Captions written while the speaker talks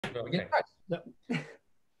Okay. Yeah.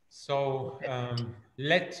 So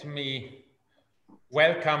let me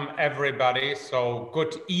welcome everybody. So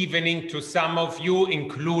good evening to some of you,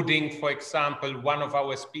 including, for example, one of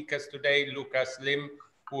our speakers today, Lucas Lim,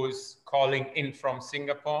 who is calling in from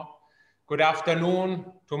Singapore. Good afternoon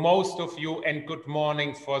to most of you, and good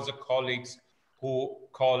morning for the colleagues who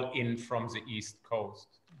call in from the East Coast.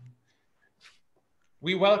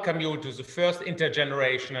 We welcome you to the first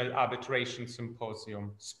Intergenerational Arbitration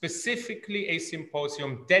Symposium, specifically a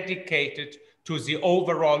symposium dedicated to the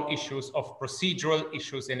overall issues of procedural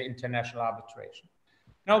issues in international arbitration.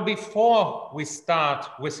 Now, before we start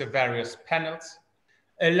with the various panels,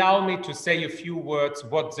 allow me to say a few words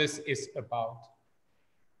what this is about.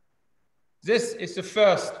 This is the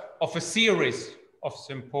first of a series of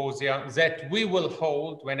symposia that we will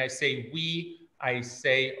hold. When I say we, I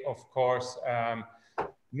say, of course,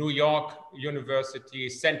 New York University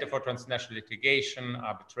Center for Transnational Litigation,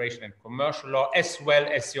 Arbitration and Commercial Law, as well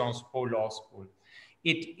as Sciences Po Law School.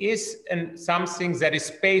 It is something that is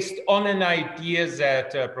based on an idea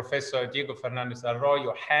that Professor Diego Fernández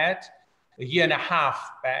Arroyo had a year and a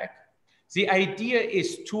half back. The idea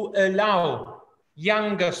is to allow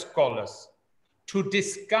younger scholars to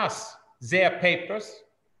discuss their papers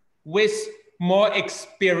with more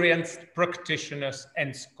experienced practitioners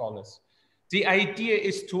and scholars. The idea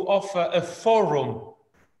is to offer a forum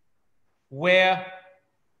where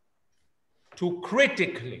to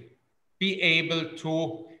critically be able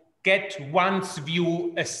to get one's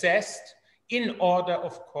view assessed in order,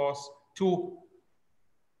 of course, to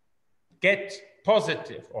get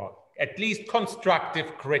positive or at least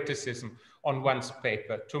constructive criticism on one's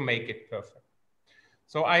paper to make it perfect.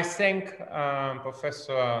 So I thank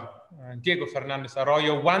Professor Diego Fernández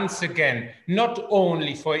Arroyo once again, not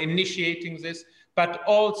only for initiating this, but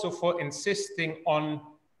also for insisting on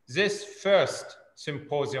this first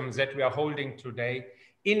symposium that we are holding today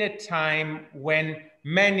in a time when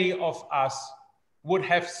many of us would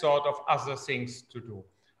have thought of other things to do.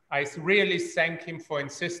 I really thank him for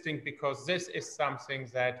insisting, because this is something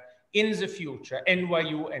that in the future,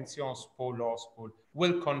 NYU and Sciences Po Law School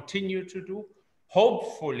will continue to do.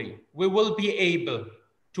 Hopefully, we will be able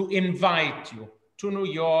to invite you to New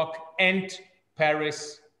York and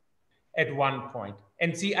Paris at one point.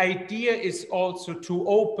 And the idea is also to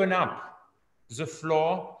open up the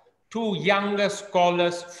floor to younger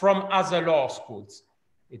scholars from other law schools.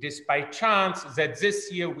 It is by chance that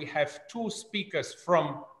this year we have 2 speakers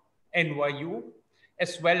from NYU,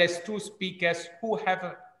 as well as 2 speakers who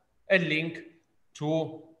have a link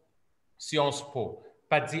to Sciences Po.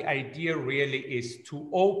 But the idea really is to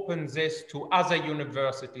open this to other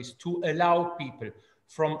universities, to allow people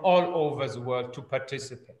from all over the world to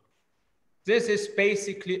participate. This is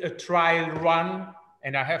basically a trial run,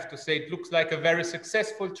 and I have to say it looks like a very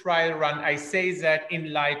successful trial run. I say that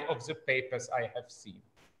in light of the papers I have seen.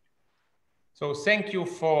 So thank you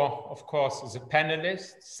for, of course, the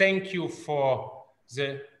panelists. Thank you for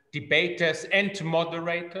the debaters and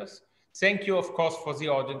moderators. Thank you, of course, for the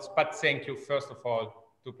audience, but thank you, first of all,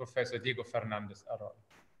 to Professor Diego Fernández Arroyo.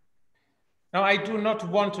 Now, I do not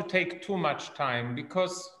want to take too much time,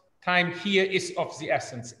 because time here is of the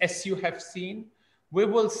essence. As you have seen, we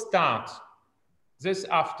will start this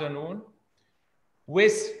afternoon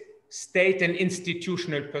with state and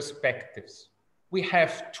institutional perspectives. We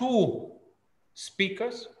have 2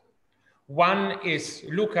 speakers. One is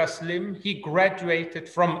Lucas Lim. He graduated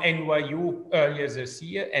from NYU earlier this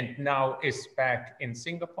year and now is back in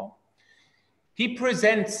Singapore. He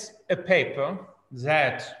presents a paper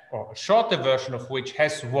that, or a shorter version of which,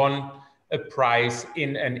 has won a prize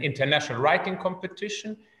in an international writing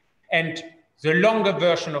competition, and the longer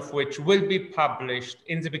version of which will be published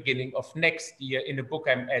in the beginning of next year in a book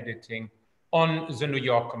I'm editing on the New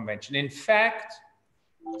York Convention. In fact,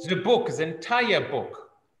 the book, the entire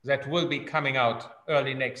book that will be coming out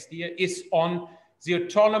early next year, is on the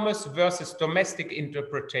autonomous versus domestic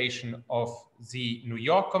interpretation of the New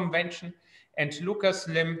York Convention. And Lucas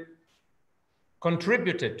Lim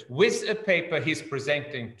contributed with a paper he's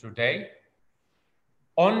presenting today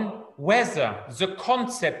on whether the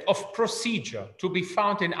concept of procedure to be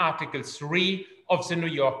found in Article 3 of the New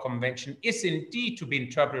York Convention is indeed to be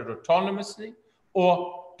interpreted autonomously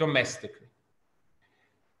or domestically.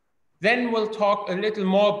 Then we'll talk a little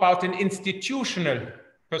more about an institutional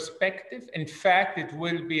perspective. In fact, it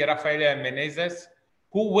will be Rafaela and Menezes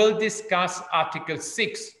who will discuss Article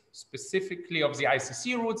 6 specifically of the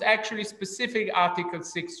ICC rules, actually specific Article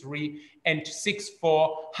 6.3 and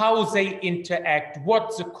 6.4, how they interact,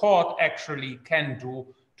 what the court actually can do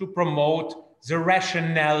to promote the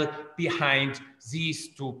rationale behind these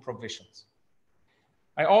 2 provisions.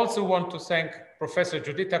 I also want to thank Professor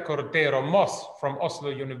Giuditta Cordero-Moss from Oslo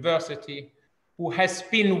University, who has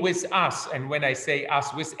been with us, and when I say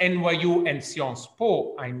us, with NYU and Sciences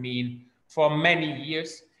Po, I mean for many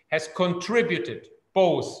years, has contributed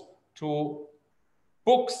both to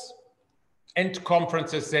books and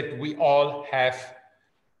conferences that we all have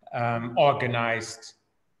organized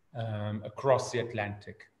across the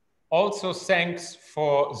Atlantic. Also, thanks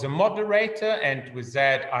for the moderator, and with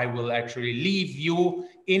that, I will actually leave you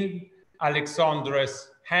in Alexandre's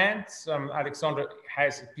hands. Alexandre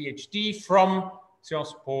has a PhD from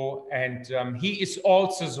Sciences Po, and he is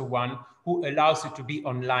also the one who allows it to be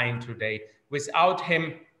online today. Without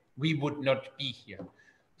him, we would not be here.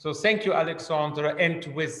 So thank you, Alexandre. And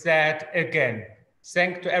with that, again,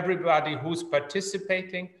 thanks to everybody who's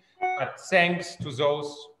participating, but thanks to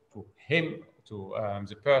those, to him, to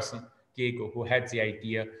the person, Diego, who had the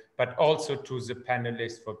idea, but also to the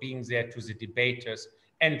panelists for being there, to the debaters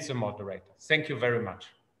and the moderator. Thank you very much.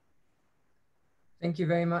 Thank you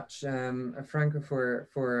very much, Franco,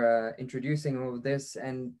 for introducing all of this.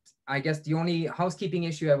 And I guess the only housekeeping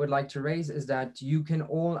issue I would like to raise is that you can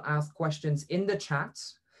all ask questions in the chat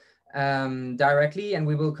directly, and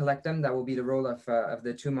we will collect them. That will be the role of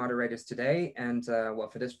the two moderators today. And well,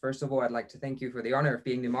 for this, first of all, I'd like to thank you for the honor of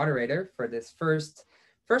being the moderator for this first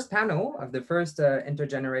panel of the first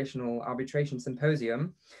Intergenerational Arbitration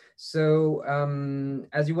Symposium. So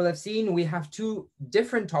as you will have seen, we have two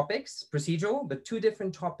different topics, procedural, but two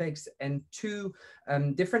different topics and two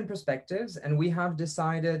different perspectives. And we have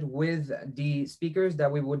decided with the speakers that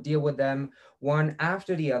we would deal with them one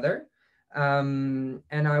after the other. And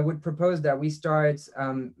I would propose that we start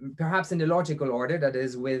perhaps in the logical order, that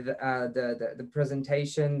is with the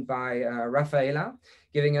presentation by Rafaela,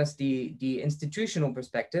 giving us the institutional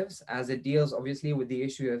perspectives as it deals obviously with the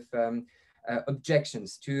issue of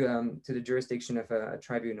objections to the jurisdiction of a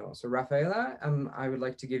tribunal. So Rafaela, I would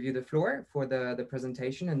like to give you the floor for the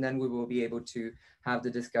presentation, and then we will be able to have the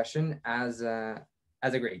discussion as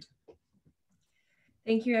agreed.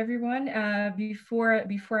 Thank you, everyone. Before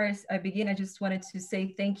I begin, I just wanted to say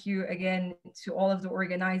thank you again to all of the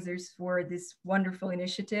organizers for this wonderful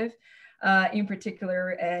initiative. In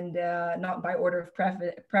particular, and not by order of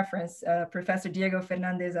preference, Professor Diego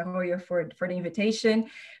Fernández Arroyo for the invitation.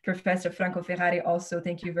 Professor Franco Ferrari, also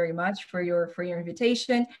thank you very much for your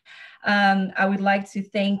invitation. I would like to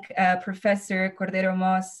thank Professor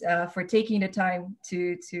Cordero-Moss for taking the time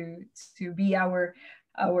to be our,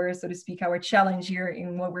 so to speak, our challenge here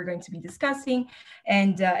in what we're going to be discussing,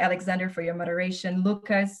 and Alexandre for your moderation.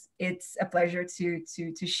 Lucas, it's a pleasure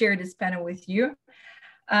to share this panel with you.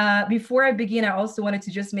 Before I begin, I also wanted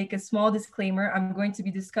to just make a small disclaimer. I'm going to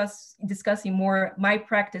be discussing more my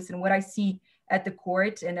practice and what I see at the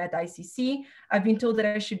court and at ICC. I've been told that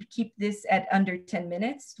I should keep this at under 10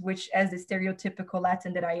 minutes, which, as the stereotypical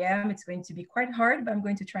Latin that I am, it's going to be quite hard, but I'm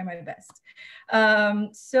going to try my best.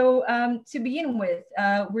 To begin with,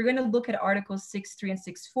 we're going to look at Articles 6.3 and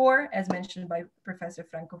 6.4, as mentioned by Professor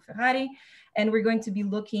Franco Ferrari, and we're going to be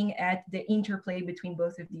looking at the interplay between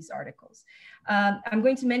both of these articles. I'm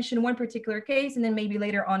going to mention one particular case, and then maybe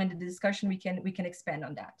later on in the discussion, we can expand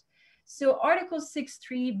on that. So Article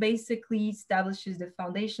 6.3 basically establishes the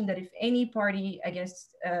foundation that if any party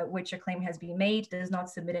against which a claim has been made does not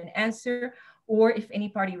submit an answer, or if any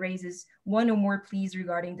party raises one or more pleas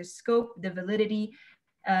regarding the scope, the validity,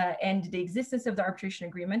 and the existence of the arbitration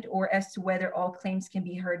agreement, or as to whether all claims can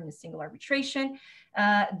be heard in a single arbitration,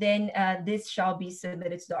 then this shall be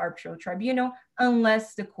submitted to the arbitral tribunal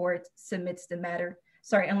unless the court submits the matter,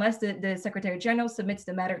 unless the Secretary General submits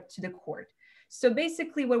the matter to the court. So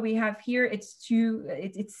basically what we have here, it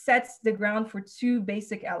sets the ground for two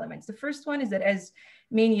basic elements. The first one is that, as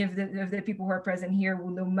many of the people who are present here will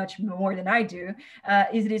know much more than I do,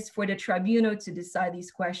 is it is for the tribunal to decide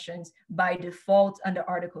these questions by default under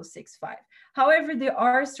Article 6.5. However, there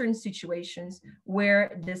are certain situations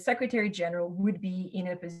where the Secretary General would be in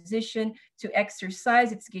a position to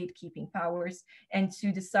exercise its gatekeeping powers and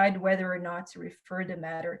to decide whether or not to refer the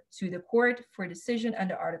matter to the court for decision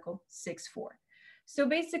under Article 6.4. So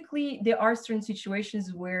basically, there are certain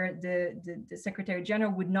situations where the Secretary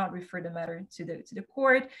General would not refer the matter to the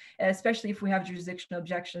court, especially if we have jurisdictional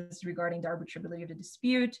objections regarding the arbitrability of the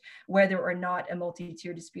dispute, whether or not a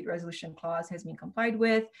multi-tier dispute resolution clause has been complied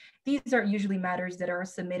with. These are usually matters that are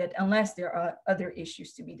submitted, unless there are other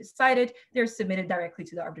issues to be decided, they're submitted directly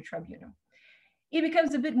to the arbitral tribunal. It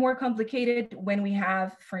becomes a bit more complicated when we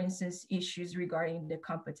have, for instance, issues regarding the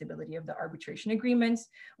compatibility of the arbitration agreements,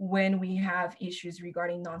 when we have issues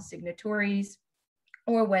regarding non-signatories,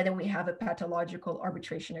 or whether we have a pathological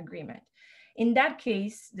arbitration agreement. In that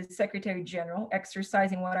case, the Secretary General,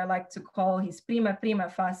 exercising what I like to call his prima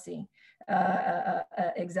facie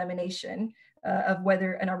examination of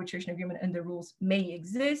whether an arbitration agreement under rules may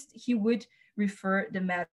exist, he would refer the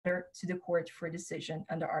matter to the court for decision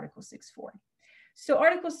under Article 6.4. So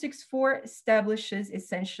Article 6.4 establishes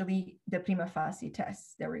essentially the prima facie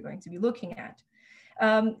tests that we're going to be looking at.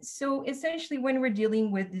 So essentially, when we're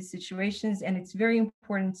dealing with these situations, and it's very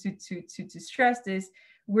important to stress this,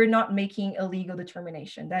 we're not making a legal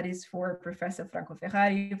determination. That is for Professor Franco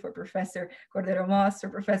Ferrari, for Professor Cordero-Moss, for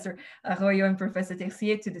Professor Arroyo, and Professor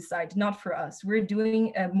Tercier to decide, not for us. We're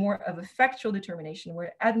doing more of a factual determination. We're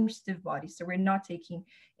an administrative body, so we're not taking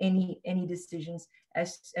any decisions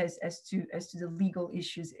as to the legal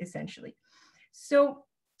issues, essentially. So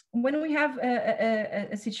when we have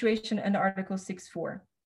a situation under Article 6.4,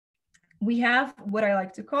 we have what I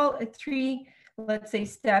like to call a let's say,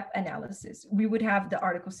 step analysis. We would have the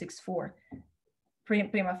Article 6.4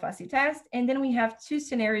 prima facie test, and then we have two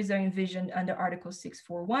scenarios that are envisioned under Article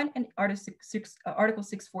 6.4.1 and Article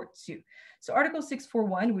 6.4.2. So Article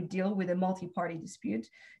 6.4.1 would deal with a multi-party dispute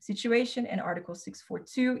situation, and Article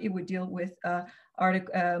 6.4.2, it would deal with a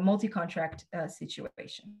multi-contract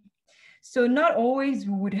situation. So not always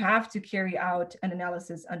we would have to carry out an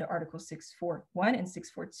analysis under Article 6.4.1 and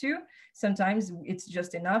 6.4.2. Sometimes it's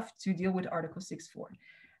just enough to deal with Article 6.4.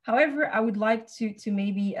 However, I would like to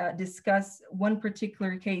maybe discuss one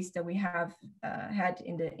particular case that we have had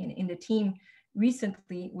in the team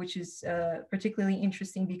recently, which is particularly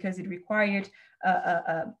interesting because it required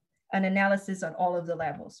an analysis on all of the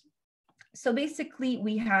levels. So basically,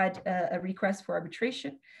 we had a request for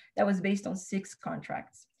arbitration that was based on 6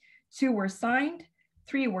 contracts. 2 were signed,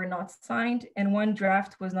 3 were not signed, and 1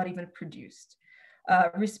 draft was not even produced.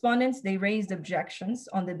 Respondents, they raised objections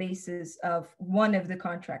on the basis of one of the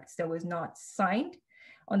contracts that was not signed,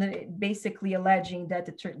 basically alleging that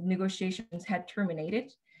the negotiations had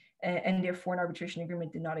terminated, and therefore an arbitration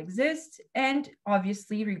agreement did not exist. And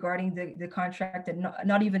obviously regarding the contract that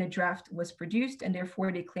not even a draft was produced, and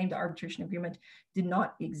therefore they claimed the arbitration agreement did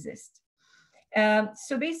not exist.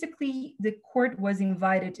 So basically, the court was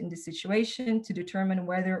invited in this situation to determine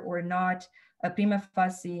whether or not a prima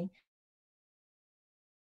facie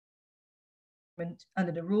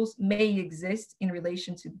under the rules may exist in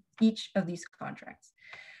relation to each of these contracts.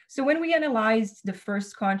 So when we analyzed the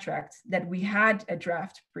first contract that we had a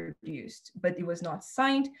draft produced, but it was not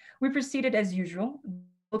signed, we proceeded as usual,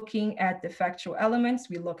 looking at the factual elements.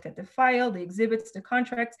 We looked at the file, the exhibits, the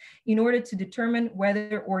contracts, in order to determine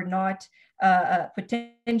whether or not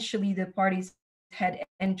potentially the parties had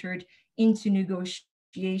entered into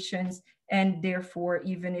negotiations, and therefore,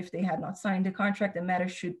 even if they had not signed the contract, the matter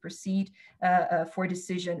should proceed for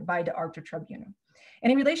decision by the arbitral tribunal.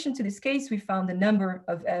 And in relation to this case, we found a number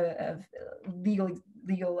of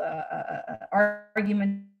legal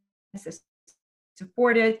arguments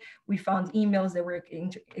supported. We found emails that were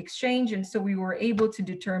exchanged, and so we were able to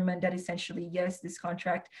determine that essentially, yes, this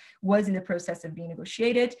contract was in the process of being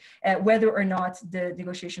negotiated, whether or not the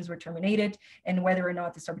negotiations were terminated, and whether or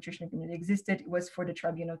not this arbitration agreement existed was for the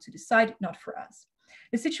tribunal to decide, not for us.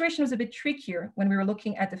 The situation was a bit trickier when we were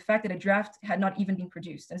looking at the fact that a draft had not even been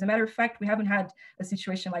produced. As a matter of fact, we haven't had a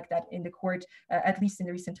situation like that in the court, at least in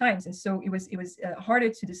the recent times. And so it was harder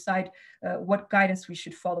to decide what guidance we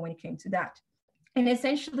should follow when it came to that. And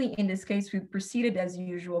essentially, in this case, we proceeded as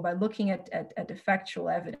usual by looking at the factual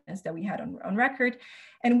evidence that we had on record.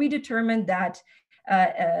 And we determined that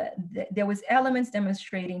there was elements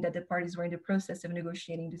demonstrating that the parties were in the process of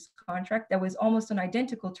negotiating this contract that was almost on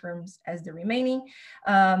identical terms as the remaining.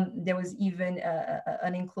 There was even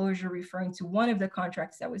an enclosure referring to one of the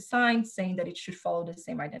contracts that was signed, saying that it should follow the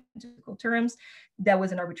same identical terms. That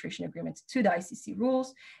was an arbitration agreement to the ICC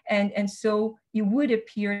rules. And so it would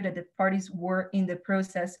appear that the parties were in the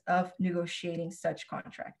process of negotiating such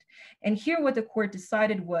contract. And here what the court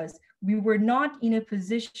decided was we were not in a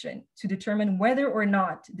position to determine whether or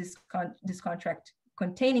not this contract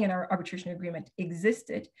containing an arbitration agreement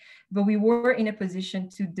existed, but we were in a position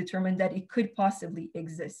to determine that it could possibly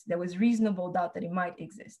exist. There was reasonable doubt that it might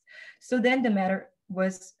exist. So then the matter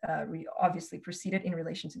was obviously proceeded in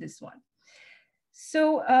relation to this one.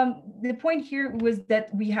 So the point here was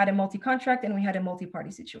that we had a multi-contract and we had a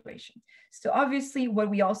multi-party situation. So obviously what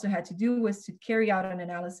we also had to do was to carry out an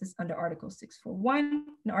analysis under Article 6.4.1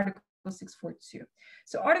 and Article 6.4.2.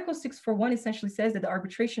 So Article 6.4.1 essentially says that the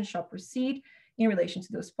arbitration shall proceed in relation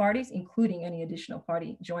to those parties, including any additional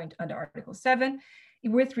party joined under Article 7,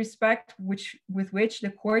 with respect with which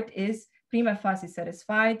the court is prima facie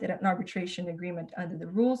satisfied that an arbitration agreement under the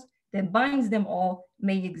rules that binds them all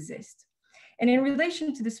may exist. And in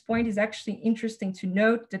relation to this point, it's actually interesting to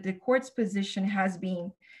note that the court's position has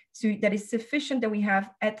been that it's sufficient that we have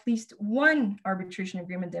at least one arbitration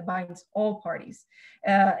agreement that binds all parties.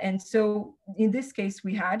 And so in this case,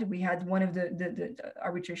 we had one of the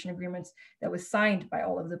arbitration agreements that was signed by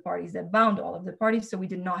all of the parties, that bound all of the parties. So we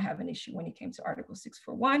did not have an issue when it came to Article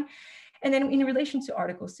 641. And then in relation to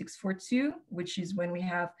Article 642, which is when we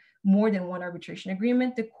have more than one arbitration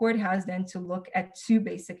agreement, the court has then to look at two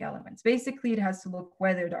basic elements. Basically, it has to look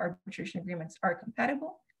whether the arbitration agreements are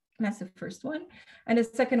compatible. And that's the first one. And the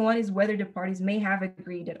second one is whether the parties may have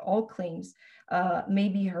agreed that all claims may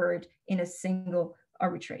be heard in a single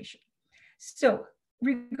arbitration. So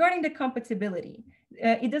regarding the compatibility,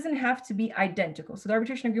 it doesn't have to be identical. So the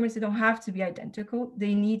arbitration agreements, they don't have to be identical.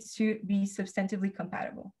 They need to be substantively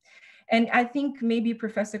compatible. And I think maybe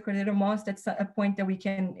Professor Cordero-Moss, that's a point that we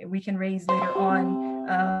can raise later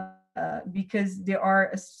on, because there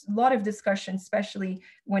are a lot of discussion, especially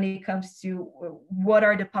when it comes to what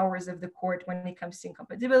are the powers of the court when it comes to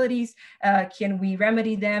incompatibilities. Can we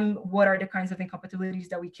remedy them? What are the kinds of incompatibilities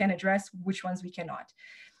that we can address? Which ones we cannot?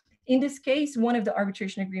 In this case, one of the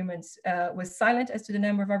arbitration agreements was silent as to the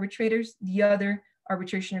number of arbitrators. The other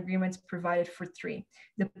arbitration agreements provided for 3.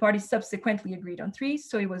 The parties subsequently agreed on 3,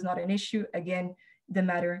 so it was not an issue. Again, the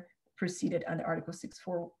matter proceeded under Article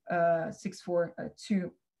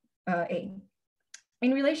 642A.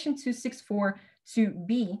 In relation to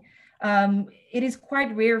 642B, it is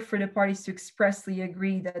quite rare for the parties to expressly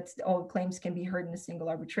agree that all claims can be heard in a single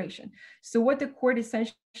arbitration. So what the court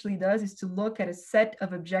essentially does is to look at a set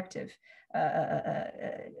of objective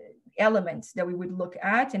elements that we would look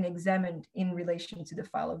at and examine in relation to the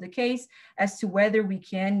file of the case as to whether we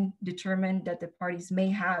can determine that the parties may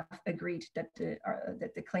have agreed that the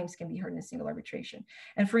claims can be heard in a single arbitration.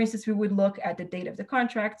 And for instance, we would look at the date of the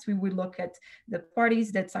contracts, we would look at the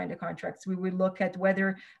parties that signed the contracts, we would look at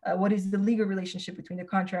whether, what is the legal relationship between the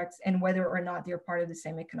contracts and whether or not they're part of the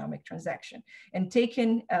same economic transaction. And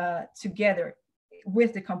taken together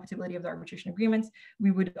with the compatibility of the arbitration agreements,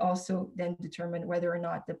 we would also then determine whether or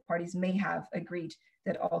not the parties may have agreed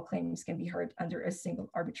that all claims can be heard under a single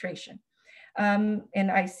arbitration. And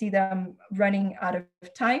I see that I'm running out of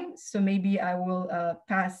time, so maybe I will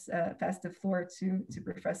pass the floor to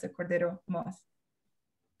Professor Cordero-Moss.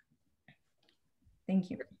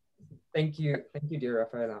 Thank you. Thank you, dear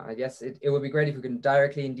Rafaela. I guess it would be great if we can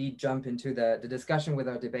directly indeed jump into the discussion with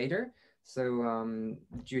our debater. So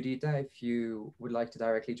Giuditta, if you would like to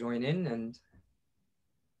directly join in. And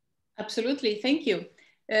absolutely, thank you.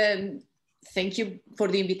 Thank you for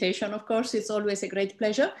the invitation, of course, it's always a great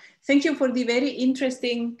pleasure. Thank you for the very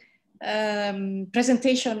interesting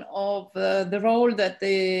presentation of the role that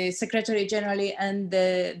the Secretary General and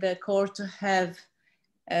the court have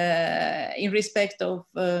in respect of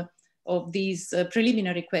these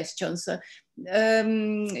preliminary questions.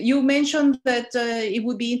 You mentioned that it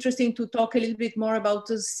would be interesting to talk a little bit more about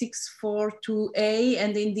 642A,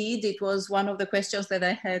 and indeed it was one of the questions that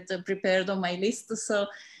I had prepared on my list.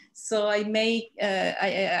 So I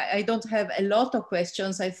don't have a lot of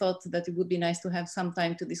questions. I thought that it would be nice to have some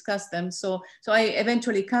time to discuss them. So I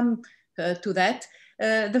eventually come to that.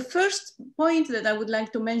 The first point that I would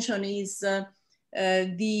like to mention is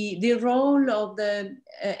the role of the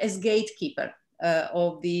as gatekeeper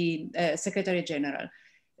of the Secretary General.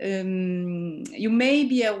 You may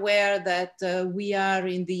be aware that we are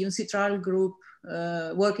in the UNCITRAL group,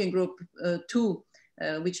 working group 2,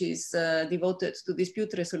 which is devoted to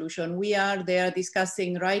dispute resolution. We are there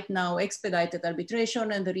discussing right now expedited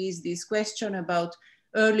arbitration, and there is this question about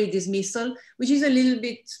early dismissal, which is a little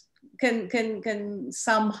bit, can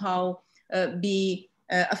somehow be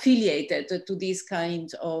affiliated to these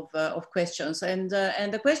kind of questions. And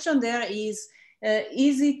the question there is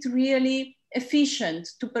it really efficient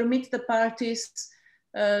to permit the parties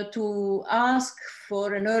to ask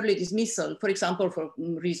for an early dismissal, for example, for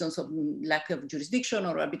reasons of lack of jurisdiction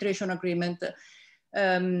or arbitration agreement?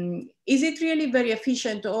 Is it really very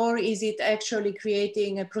efficient, or is it actually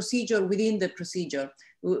creating a procedure within the procedure,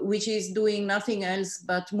 which is doing nothing else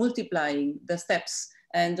but multiplying the steps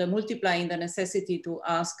and multiplying the necessity to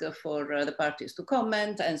ask for the parties to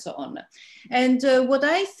comment and so on? And what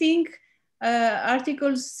I think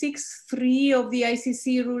Article 6.3 of the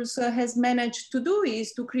ICC rules has managed to do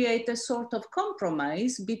is to create a sort of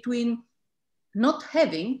compromise between not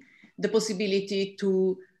having the possibility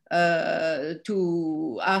to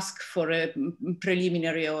ask for a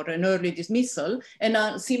preliminary or an early dismissal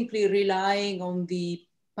and simply relying on the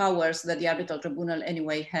powers that the arbitral tribunal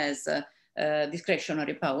anyway has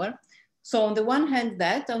discretionary power. So on the one hand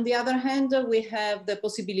that, on the other hand, we have the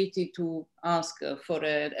possibility to ask for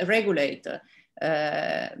a regulator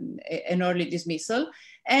an early dismissal.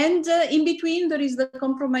 And in between, there is the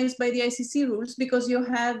compromise by the ICC rules, because you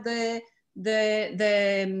have the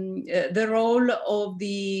role of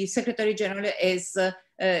the Secretary General as a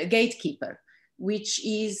gatekeeper, which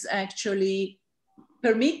is actually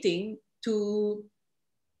permitting to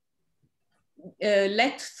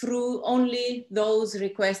let through only those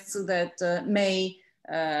requests that may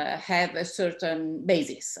have a certain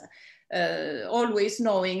basis. Always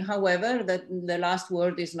knowing, however, that the last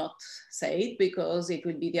word is not said, because it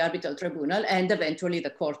will be the arbitral tribunal and eventually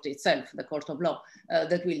the court itself, the court of law,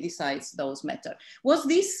 that will decide those matters. Was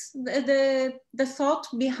this the thought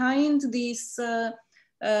behind this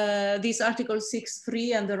Article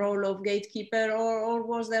 6.3 and the role of gatekeeper, or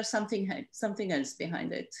was there something else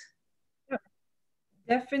behind it?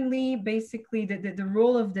 Definitely, basically, the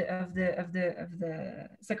role of the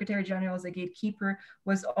Secretary General as a gatekeeper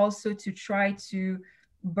was also to try to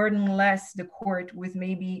burden less the court with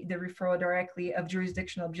maybe the referral directly of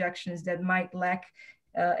jurisdictional objections that might lack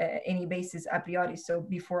any basis a priori, so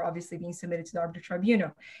before obviously being submitted to the arbitral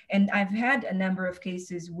tribunal. And I've had a number of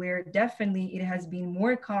cases where definitely it has been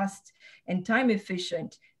more cost and time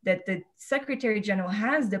efficient that the Secretary General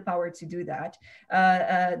has the power to do that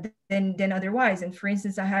than otherwise. And for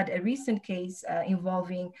instance, I had a recent case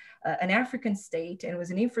involving an African state, and it was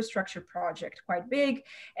an infrastructure project, quite big.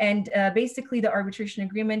 And basically the arbitration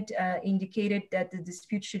agreement indicated that the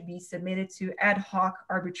dispute should be submitted to ad hoc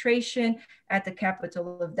arbitration at the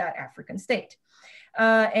capital of that African state.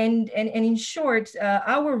 And in short,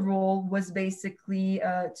 our role was basically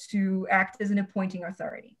to act as an appointing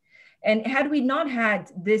authority. And had we not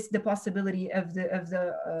had the possibility of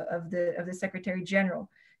the Secretary General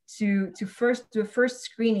to first do a first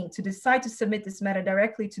screening, to decide to submit this matter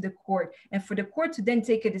directly to the court, and for the court to then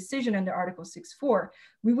take a decision under Article 6.4,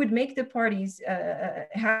 we would make the parties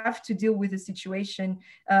have to deal with a situation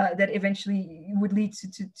that eventually would lead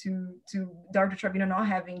to the arbitral tribunal not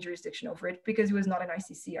having jurisdiction over it, because it was not an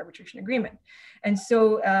ICC arbitration agreement. And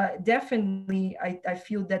so definitely, I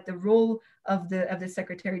feel that the role of the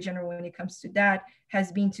Secretary General when it comes to that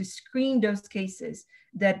has been to screen those cases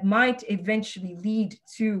that might eventually lead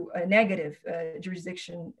to a negative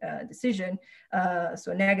jurisdiction decision,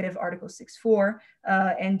 so a negative Article 6.4,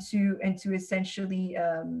 and to essentially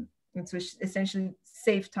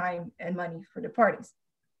save time and money for the parties.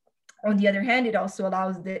 On the other hand, it also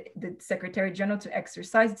allows the Secretary General to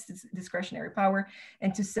exercise its discretionary power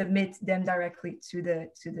and to submit them directly to the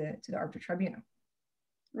arbitral tribunal.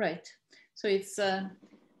 Right. So it's a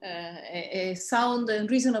sound and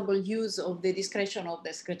reasonable use of the discretion of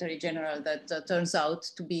the Secretary General that turns out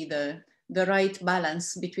to be the right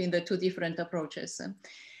balance between the two different approaches.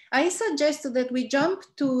 I suggest that we jump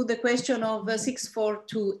to the question of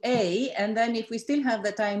 642A, and then if we still have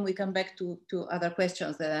the time, we come back to other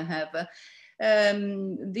questions that I have.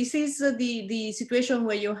 This is the situation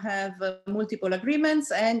where you have multiple agreements,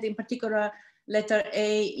 and in particular, letter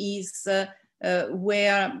A is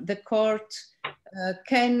where the court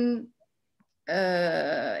can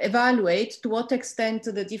evaluate to what extent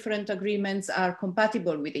the different agreements are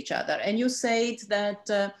compatible with each other. And you said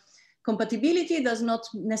that compatibility does not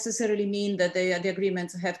necessarily mean that the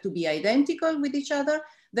agreements have to be identical with each other.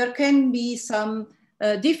 There can be some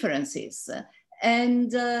differences.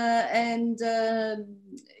 And in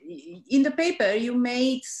the paper, you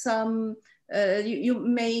made some you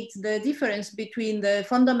made the difference between the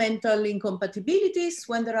fundamental incompatibilities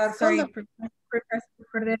when there are Professor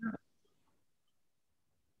Cordero.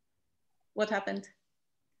 What happened?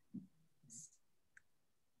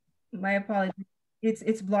 My apologies.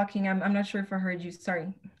 It's blocking. I'm not sure if I heard you.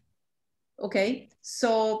 Sorry. Okay,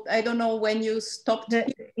 so I don't know when you stopped.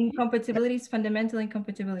 The incompatibilities, fundamental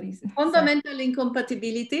incompatibilities. Fundamental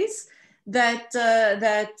incompatibilities that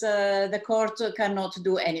the court cannot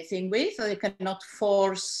do anything with. They cannot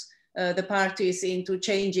force the parties into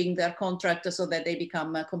changing their contract so that they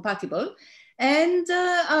become compatible. And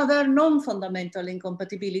other non-fundamental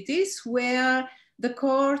incompatibilities where the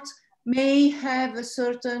court may have a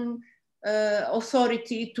certain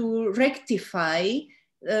authority to rectify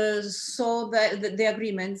so that the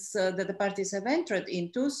agreements that the parties have entered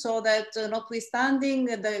into, so that notwithstanding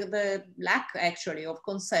the lack actually of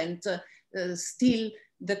consent, still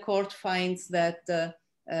the court finds that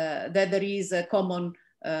that there is a common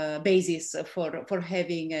basis for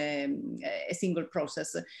having a single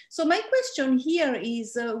process. So my question here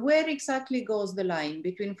is where exactly goes the line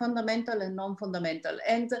between fundamental and non-fundamental,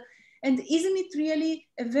 and isn't it really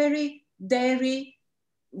a very dairy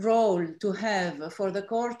role to have for the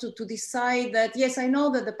court to decide that, yes, I know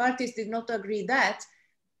that the parties did not agree that,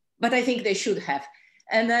 but I think they should have.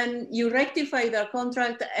 And then you rectify their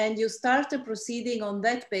contract and you start a proceeding on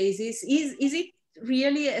that basis. Is it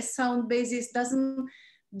really a sound basis? Doesn't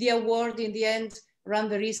the award in the end run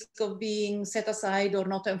the risk of being set aside or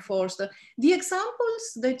not enforced? The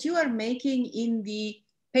examples that you are making in the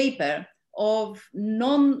paper of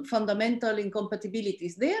non-fundamental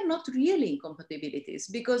incompatibilities, they are not really incompatibilities,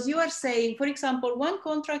 because you are saying, for example, one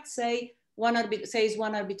contract says one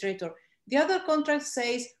arbitrator, the other contract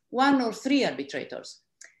says 1 or 3 arbitrators.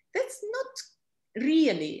 That's not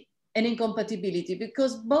really an incompatibility,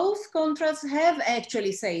 because both contracts have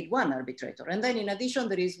actually said 1 arbitrator. And then in addition,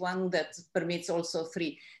 there is one that permits also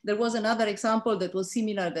 3. There was another example that was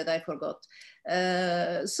similar that I forgot.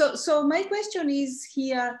 So my question is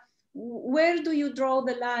here, where do you draw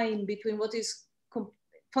the line between what is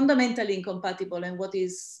fundamentally incompatible and what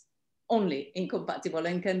is only incompatible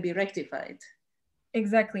and can be rectified?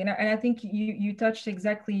 Exactly, and I think you touched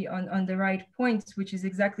exactly on the right points, which is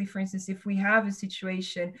exactly, for instance, if we have a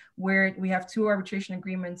situation where we have 2 arbitration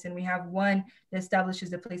agreements and we have one that establishes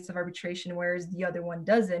the place of arbitration, whereas the other one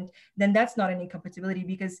doesn't, then that's not an incompatibility,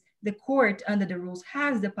 because the court under the rules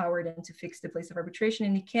has the power then to fix the place of arbitration,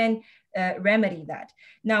 and it can remedy that.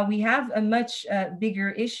 Now we have a much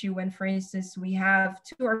bigger issue when, for instance, we have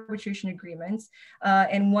 2 arbitration agreements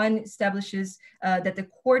and one establishes that the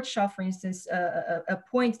court shall, for instance,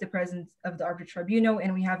 appoint the president of the arbitral tribunal,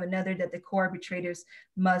 and we have another that the co-arbitrators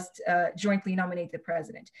must jointly nominate the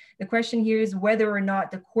president. The question here is whether or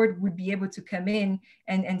not the court would be able to come in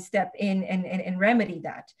and step in and remedy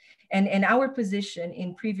that. And our position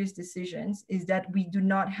in previous decisions is that we do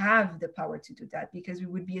not have the power to do that, because we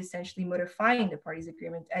would be essentially modifying the parties'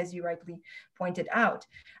 agreement, as you rightly pointed out.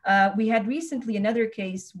 We had recently another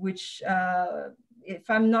case which, if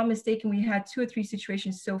I'm not mistaken, we had 2 or 3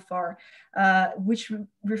 situations so far, which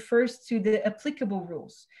refers to the applicable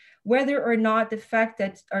rules. Whether or not the fact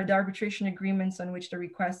that the arbitration agreements on which the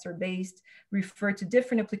requests are based refer to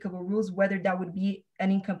different applicable rules, whether that would be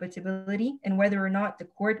an incompatibility, and whether or not the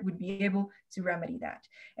court would be able to remedy that.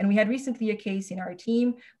 And we had recently a case in our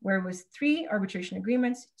team where it was 3 arbitration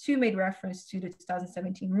agreements, 2 made reference to the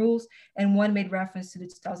 2017 rules, and 1 made reference to the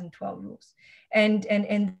 2012 rules. And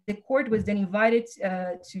the court was then invited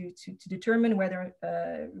to determine whether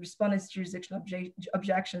respondents' jurisdictional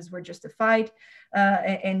objections were justified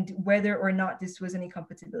and whether or not this was an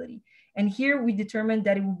incompatibility. And here we determined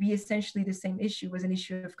that it would be essentially the same issue. It was an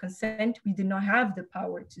issue of consent. We did not have the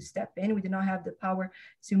power to step in. We did not have the power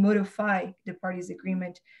to modify the parties'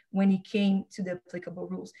 agreement when it came to the applicable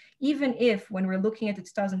rules. Even if, when we're looking at the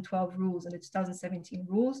 2012 rules and the 2017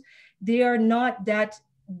 rules, they are not that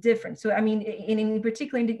different. So, I mean, in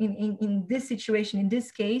particular, in this situation, in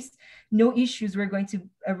this case, no issues were going to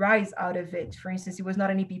arise out of it. For instance, it was not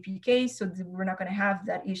an EPP case, so we're not going to have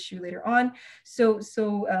that issue later on. So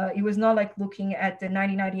it was not like looking at the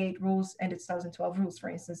 1998 rules and the 2012 rules, for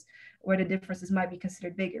instance, where the differences might be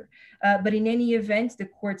considered bigger. But in any event, the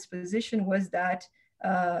court's position was that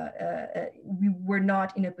we were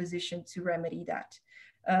not in a position to remedy that.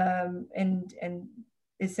 And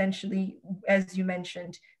essentially, as you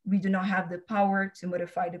mentioned, we do not have the power to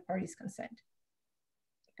modify the parties' consent.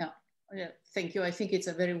 Yeah, thank you. I think it's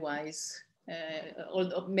a very wise,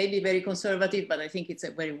 although maybe very conservative, but I think it's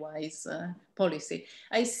a very wise policy.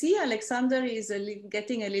 I see Alexander is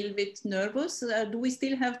getting a little bit nervous. Do we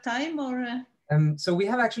still have time, or? So we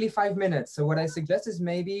have actually 5 minutes. So what I suggest is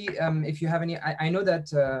maybe if you have any, I know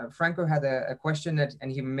that Franco had a question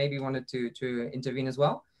and he maybe wanted to intervene as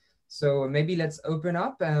well. So maybe let's open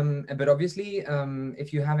up, but obviously,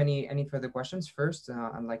 if you have any further questions first,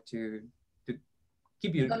 I'd like to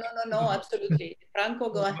keep you. No, absolutely. Franco,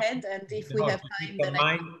 go ahead, and if we have time, then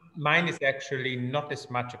mine is actually not as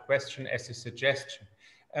much a question as a suggestion.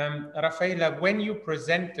 Rafaela, when you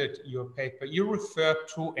presented your paper, you referred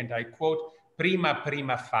to, and I quote, prima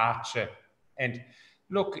facie. And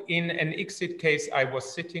look, in an exit case I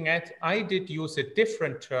was sitting at, I did use a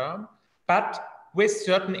different term, but with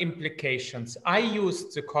certain implications. I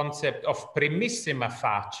used the concept of primissima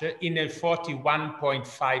facie in a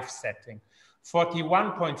 41.5 setting.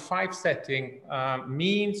 41.5 setting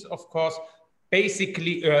means, of course,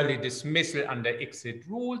 basically early dismissal under exit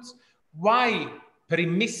rules. Why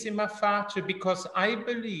primissima facie? Because I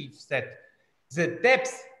believe that the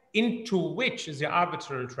depth into which the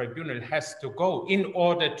arbitral tribunal has to go in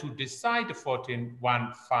order to decide a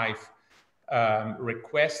 14.15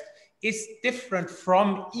 request is different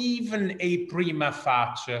from even a prima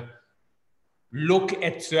facie look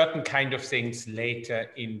at certain kind of things later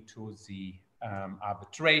into the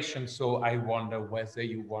arbitration. So I wonder whether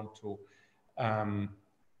you want to,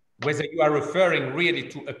 whether you are referring really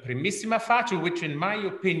to a primissima facie, which in my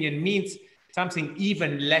opinion means something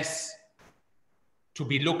even less to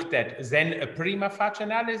be looked at than a prima facie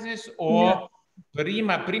analysis, or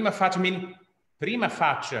prima facie mean prima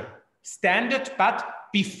facie standard, but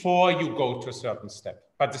before you go to a certain step.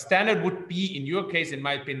 But the standard would be, in your case, in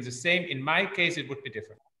my opinion, the same. In my case, it would be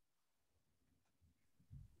different.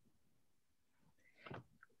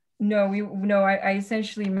 No, I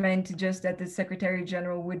essentially meant just that the Secretary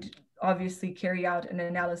General would obviously carry out an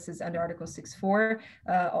analysis under Article 6.4,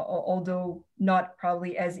 although not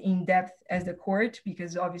probably as in-depth as the court,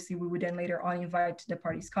 because obviously we would then later on invite the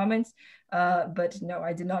parties' comments. But no,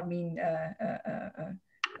 I did not mean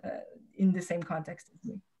in the same context as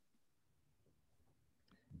me.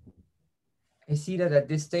 I see that at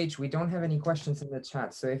this stage we don't have any questions in the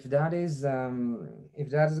chat. So if that is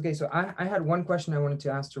okay, so I had one question I wanted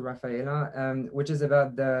to ask to Rafaela, which is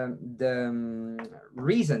about the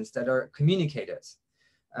reasons that are communicated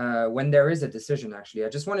when there is a decision. Actually, I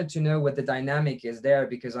just wanted to know what the dynamic is there,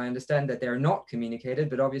 because I understand that they're not communicated,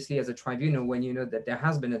 but obviously as a tribunal, when you know that there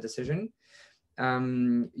has been a decision,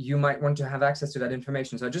 you might want to have access to that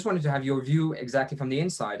information. So I just wanted to have your view exactly from the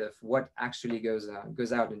inside of what actually goes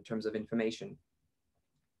out in terms of information.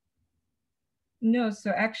 No, so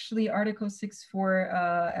actually Article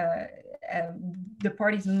 6.4, the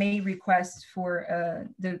parties may request for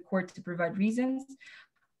the court to provide reasons.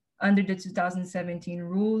 Under the 2017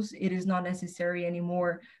 rules, it is not necessary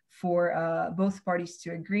anymore for both parties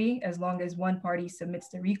to agree, as long as one party submits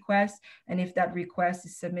the request, and if that request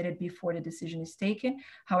is submitted before the decision is taken.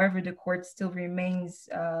 However, the court still retains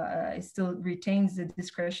the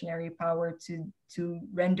discretionary power to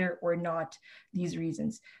render or not these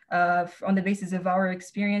reasons. On the basis of our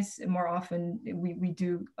experience, more often we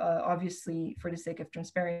do, obviously, for the sake of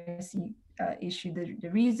transparency, issue the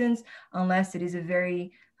reasons, unless it is a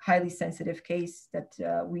very highly sensitive case that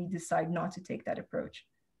we decide not to take that approach.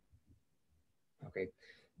 Okay,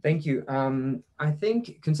 thank you. I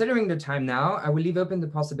think, considering the time now, I will leave open the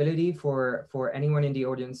possibility for anyone in the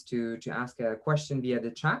audience to ask a question via the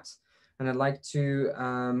chat. And I'd like to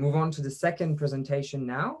move on to the second presentation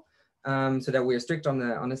now, so that we are strict on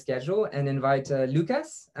the schedule, and invite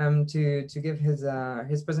Lucas to give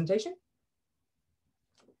his presentation.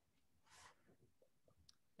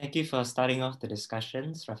 Thank you for starting off the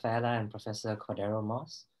discussions, Rafaela and Professor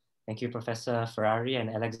Cordero-Moss. Thank you, Professor Ferrari and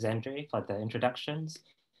Alexandre, for the introductions.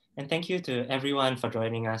 And thank you to everyone for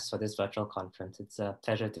joining us for this virtual conference. It's a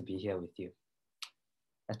pleasure to be here with you.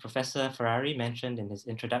 As Professor Ferrari mentioned in his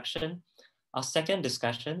introduction, our second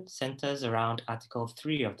discussion centers around Article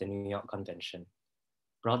 3 of the New York Convention.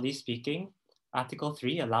 Broadly speaking, Article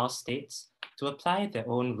 3 allows states to apply their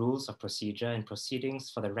own rules of procedure in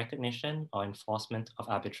proceedings for the recognition or enforcement of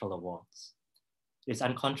arbitral awards. It is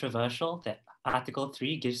uncontroversial that Article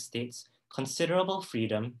 3 gives states considerable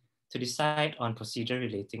freedom to decide on procedure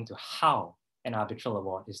relating to how an arbitral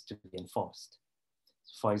award is to be enforced.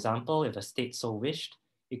 For example, if a state so wished,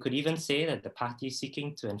 it could even say that the party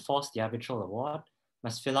seeking to enforce the arbitral award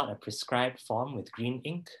must fill out a prescribed form with green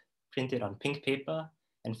ink, print it on pink paper,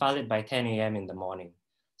 and file it by 10 a.m. in the morning,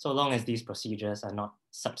 so long as these procedures are not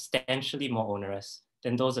substantially more onerous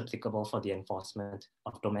than those applicable for the enforcement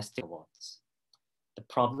of domestic awards. The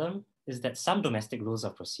problem is that some domestic rules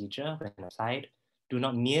of procedure, when applied, do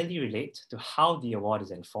not merely relate to how the award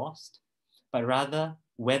is enforced, but rather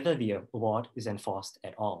whether the award is enforced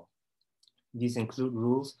at all. These include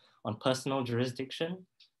rules on personal jurisdiction,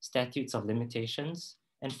 statutes of limitations,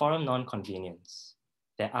 and forum non-convenience.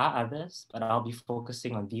 There are others, but I'll be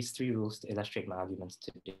focusing on these three rules to illustrate my arguments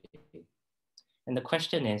today. And the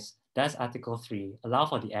question is, does Article 3 allow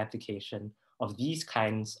for the application of these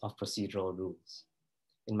kinds of procedural rules?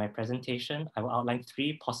 In my presentation, I will outline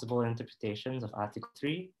three possible interpretations of Article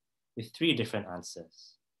 3 with three different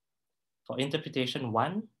answers. For interpretation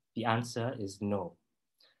 1, the answer is no.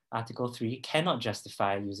 Article 3 cannot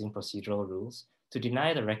justify using procedural rules to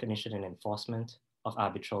deny the recognition and enforcement of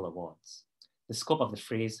arbitral awards. The scope of the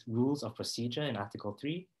phrase rules of procedure in Article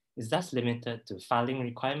 3 is thus limited to filing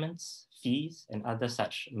requirements, fees, and other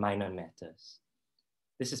such minor matters.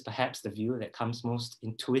 This is perhaps the view that comes most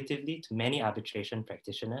intuitively to many arbitration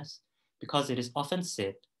practitioners, because it is often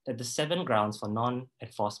said that the 7 grounds for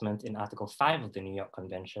non-enforcement in Article 5 of the New York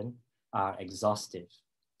Convention are exhaustive.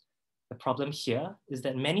 The problem here is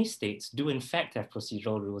that many states do in fact have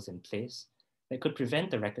procedural rules in place that could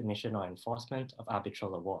prevent the recognition or enforcement of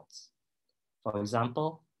arbitral awards. For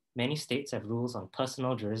example, many states have rules on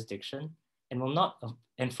personal jurisdiction and will not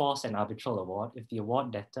enforce an arbitral award if the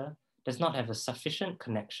award debtor does not have a sufficient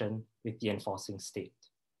connection with the enforcing state.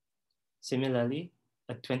 Similarly,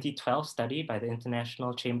 a 2012 study by the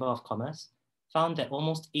International Chamber of Commerce found that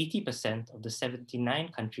almost 80% of the 79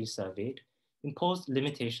 countries surveyed imposed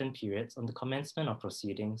limitation periods on the commencement of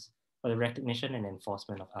proceedings for the recognition and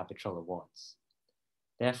enforcement of arbitral awards.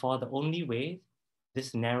 Therefore, the only way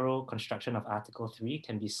this narrow construction of Article 3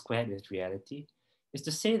 can be squared with reality is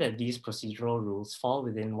to say that these procedural rules fall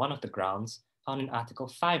within one of the grounds found in Article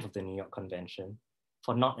 5 of the New York Convention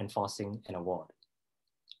for not enforcing an award.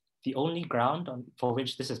 The only ground for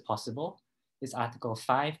which this is possible is Article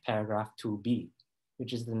 5, paragraph 2b,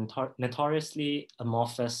 which is the notoriously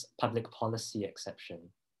amorphous public policy exception.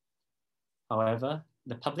 However,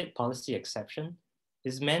 the public policy exception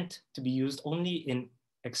is meant to be used only in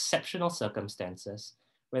exceptional circumstances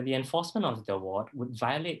where the enforcement of the award would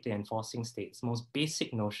violate the enforcing state's most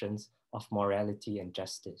basic notions of morality and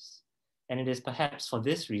justice. And it is perhaps for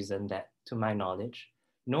this reason that, to my knowledge,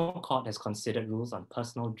 no court has considered rules on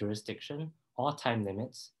personal jurisdiction or time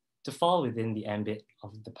limits to fall within the ambit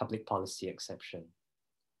of the public policy exception.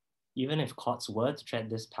 Even if courts were to tread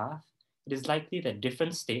this path, it is likely that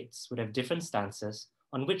different states would have different stances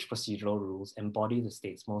on which procedural rules embody the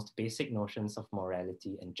state's most basic notions of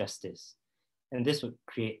morality and justice. And this would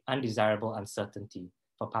create undesirable uncertainty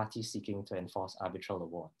for parties seeking to enforce arbitral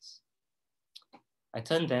awards. I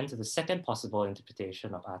turn then to the second possible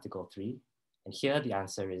interpretation of Article 3, and here the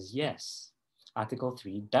answer is yes. Article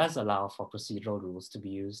 3 does allow for procedural rules to be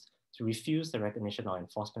used to refuse the recognition or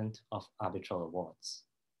enforcement of arbitral awards.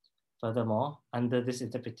 Furthermore, under this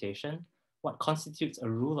interpretation, what constitutes a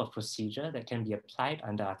rule of procedure that can be applied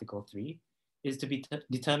under Article 3 is to be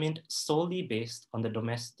determined solely based on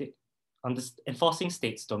the enforcing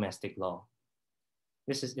state's domestic law.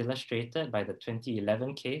 This is illustrated by the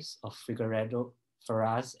 2011 case of Figueredo,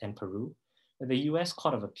 Fernández, and Peru, where the US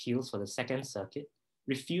Court of Appeals for the Second Circuit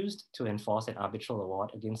refused to enforce an arbitral award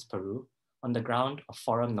against Peru on the ground of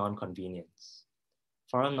forum non-convenience.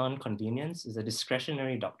 Forum non-convenience is a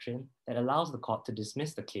discretionary doctrine that allows the court to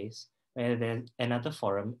dismiss the case where there's another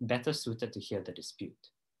forum better suited to hear the dispute.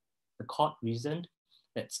 The court reasoned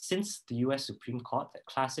that since the US Supreme Court had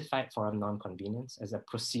classified forum non-convenience as a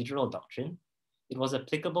procedural doctrine, it was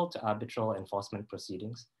applicable to arbitral enforcement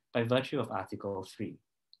proceedings by virtue of Article 3.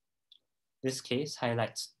 This case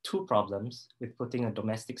highlights two problems with putting a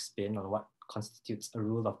domestic spin on what constitutes a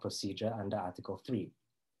rule of procedure under Article 3.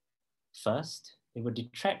 First, it would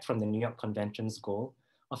detract from the New York Convention's goal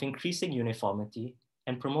of increasing uniformity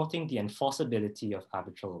and promoting the enforceability of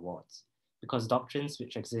arbitral awards, because doctrines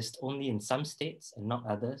which exist only in some states and not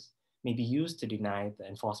others may be used to deny the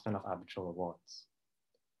enforcement of arbitral awards.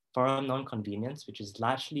 Forum non-convenience, which is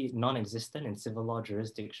largely non-existent in civil law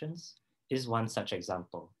jurisdictions, is one such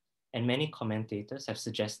example, and many commentators have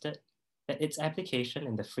suggested that its application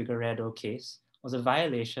in the Figueredo case was a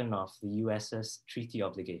violation of the US's treaty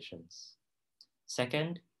obligations.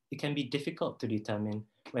 Second, it can be difficult to determine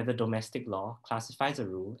whether domestic law classifies a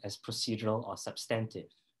rule as procedural or substantive.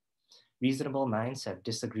 Reasonable minds have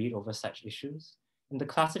disagreed over such issues, and the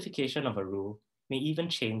classification of a rule may even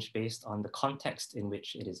change based on the context in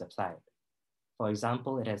which it is applied. For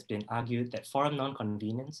example, it has been argued that forum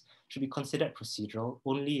non-convenience should be considered procedural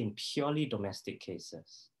only in purely domestic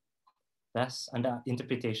cases. Thus, under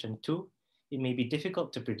interpretation 2, it may be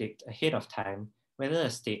difficult to predict ahead of time whether a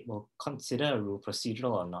state will consider a rule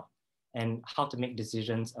procedural or not, and how to make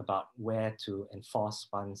decisions about where to enforce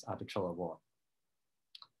one's arbitral award.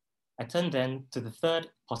 I turn then to the third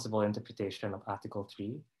possible interpretation of Article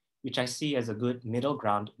 3, which I see as a good middle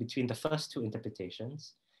ground between the first two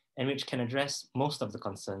interpretations, and which can address most of the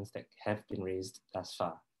concerns that have been raised thus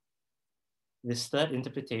far. This third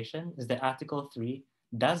interpretation is that Article 3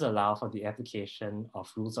 does allow for the application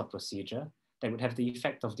of rules of procedure that would have the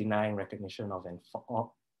effect of denying recognition of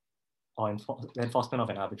enforcement of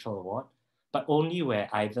an arbitral award, but only where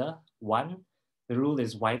either, 1, the rule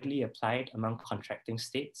is widely applied among contracting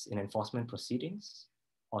states in enforcement proceedings,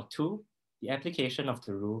 or 2, the application of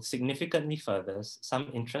the rule significantly furthers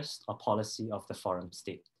some interest or policy of the forum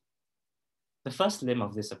state. The first limb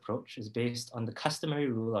of this approach is based on the customary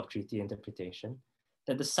rule of treaty interpretation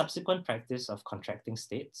that the subsequent practice of contracting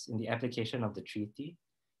states in the application of the treaty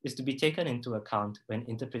is to be taken into account when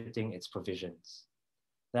interpreting its provisions.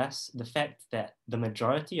 Thus, the fact that the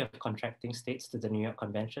majority of contracting states to the New York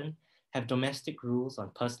Convention have domestic rules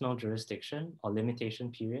on personal jurisdiction or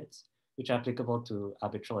limitation periods, which are applicable to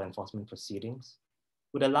arbitral enforcement proceedings,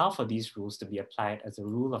 would allow for these rules to be applied as a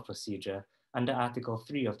rule of procedure under Article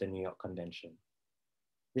 3 of the New York Convention.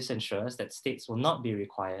 This ensures that states will not be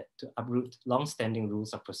required to uproot long-standing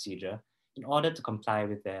rules of procedure in order to comply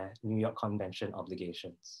with their New York Convention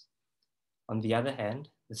obligations. On the other hand,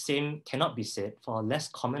 the same cannot be said for less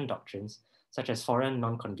common doctrines, such as forum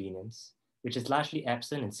non-convenience, which is largely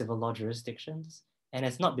absent in civil law jurisdictions and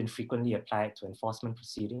has not been frequently applied to enforcement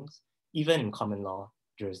proceedings, even in common law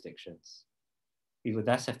jurisdictions. We would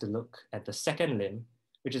thus have to look at the second limb,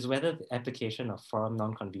 which is whether the application of forum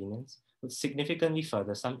non-convenience would significantly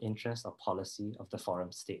further some interest or policy of the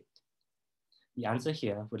forum state. The answer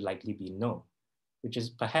here would likely be no, which is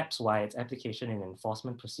perhaps why its application in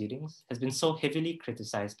enforcement proceedings has been so heavily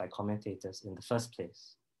criticized by commentators in the first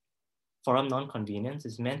place. Forum non-convenience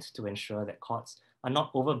is meant to ensure that courts are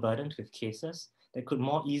not overburdened with cases that could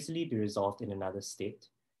more easily be resolved in another state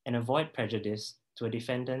and avoid prejudice to a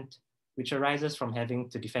defendant which arises from having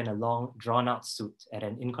to defend a long, drawn-out suit at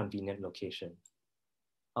an inconvenient location.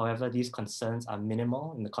 However, these concerns are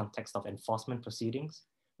minimal in the context of enforcement proceedings,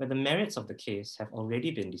 where the merits of the case have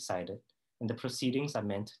already been decided and the proceedings are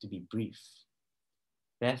meant to be brief.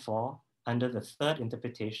 Therefore, under the third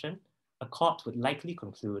interpretation, a court would likely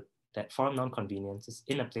conclude that forum non-convenience is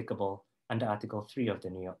inapplicable under Article 3 of the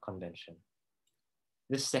New York Convention.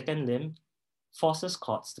 This second limb forces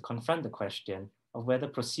courts to confront the question of whether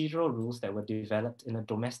procedural rules that were developed in a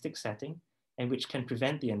domestic setting and which can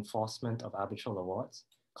prevent the enforcement of arbitral awards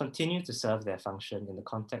continue to serve their function in the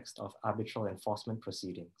context of arbitral enforcement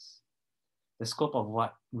proceedings. The scope of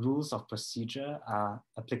what rules of procedure are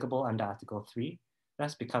applicable under Article 3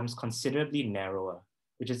 thus becomes considerably narrower,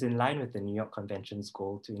 which is in line with the New York Convention's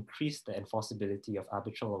goal to increase the enforceability of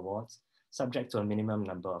arbitral awards subject to a minimum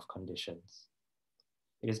number of conditions.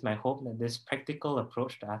 It is my hope that this practical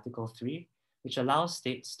approach to Article 3, which allows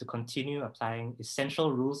states to continue applying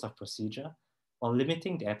essential rules of procedure while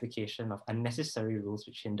limiting the application of unnecessary rules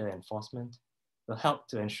which hinder enforcement, will help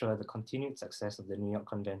to ensure the continued success of the New York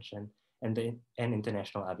Convention and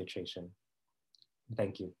international arbitration.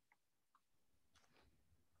 Thank you.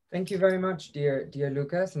 Thank you very much, dear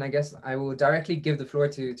Lucas. And I guess I will directly give the floor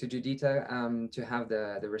to Giuditta to have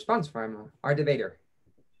the response from our debater.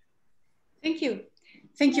 Thank you.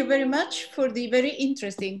 Thank you very much for the very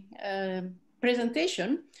interesting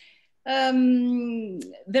presentation.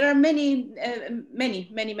 There are many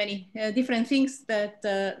different things that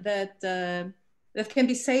can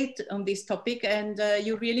be said on this topic, and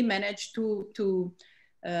you really managed to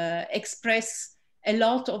express a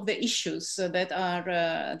lot of the issues that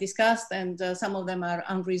are discussed, and some of them are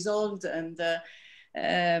unresolved. And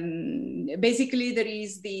basically, there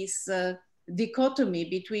is this dichotomy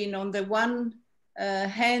between, on the one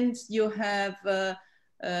hand, you have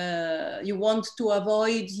you want to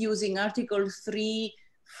avoid using Article 3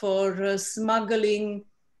 for smuggling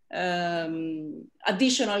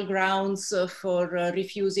additional grounds for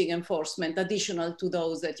refusing enforcement, additional to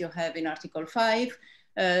those that you have in Article 5.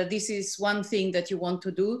 This is one thing that you want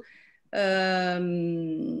to do.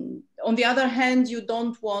 On the other hand, you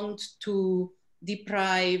don't want to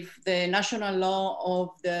deprive the national law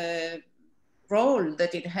of the role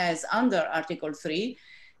that it has under Article 3.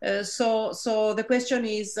 So the question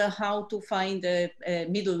is how to find a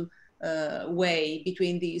middle way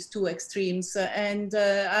between these two extremes. And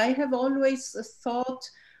I have always thought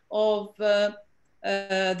of the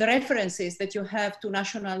references that you have to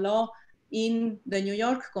national law in the New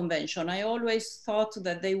York Convention. I always thought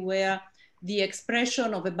that they were the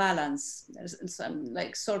expression of a balance, some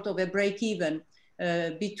like sort of a break-even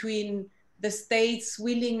between the state's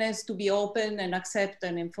willingness to be open and accept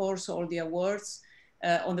and enforce all the awards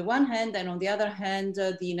on the one hand, and on the other hand,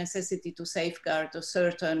 the necessity to safeguard a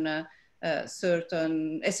certain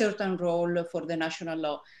role for the national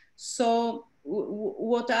law. So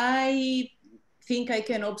what I think I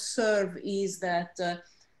can observe is that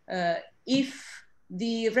if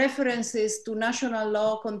the references to national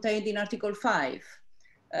law contained in Article 5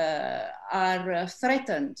 are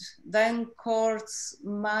threatened, then courts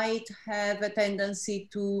might have a tendency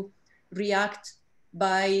to react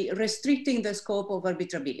by restricting the scope of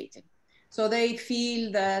arbitrability. So they feel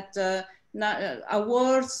that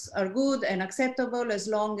awards are good and acceptable as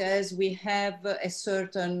long as we have a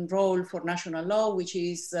certain role for national law, which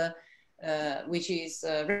is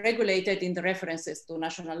regulated in the references to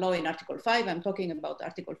national law in Article 5. I'm talking about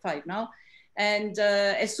Article 5 now. And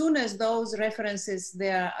as soon as those references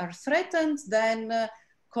there are threatened, then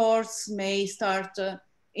courts may start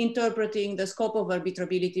interpreting the scope of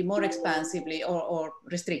arbitrability more expansively or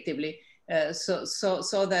restrictively,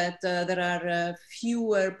 so that there are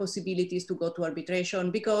fewer possibilities to go to arbitration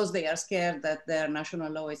because they are scared that their national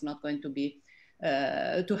law is not going to be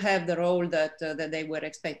to have the role that they were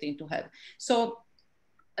expecting to have. So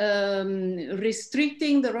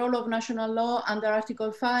restricting the role of national law under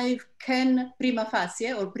Article 5 can prima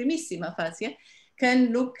facie or primissima facie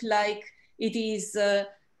can look like it is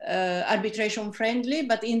arbitration friendly,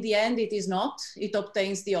 but in the end it is not. It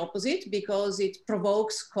obtains the opposite because it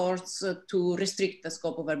provokes courts to restrict the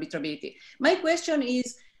scope of arbitrability. My question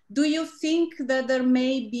is, do you think that there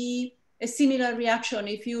may be a similar reaction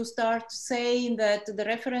if you start saying that the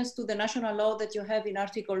reference to the national law that you have in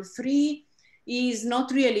Article 3 is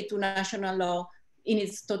not really to national law in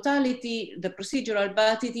its totality, the procedural,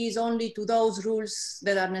 but it is only to those rules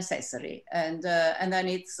that are necessary. And then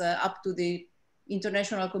it's up to the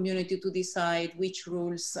international community to decide which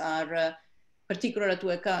rules are particular to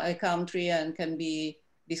a country and can be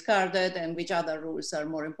discarded and which other rules are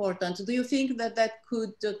more important. Do you think that that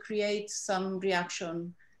could create some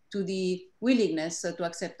reaction to the willingness to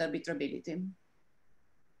accept arbitrability?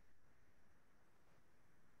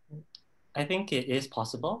 I think it is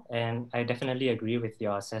possible, and I definitely agree with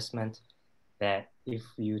your assessment that if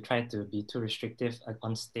you try to be too restrictive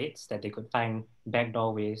on states, that they could find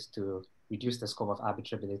backdoor ways to reduce the scope of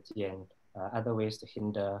arbitrability and other ways to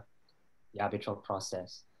hinder the arbitral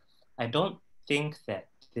process. I don't think that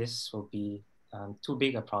this will be too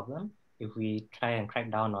big a problem if we try and crack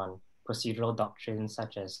down on procedural doctrines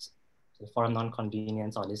such as forum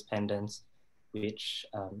non-convenience or lis pendens, which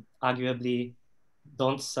arguably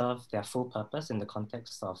don't serve their full purpose in the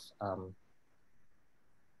context of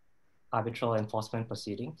arbitral enforcement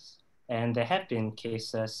proceedings. And there have been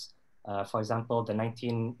cases, for example, the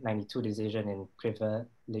 1992 decision in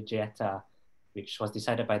Giuditta, which was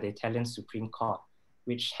decided by the Italian Supreme Court,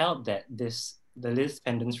 which held that the lis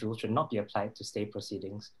pendens rule should not be applied to stay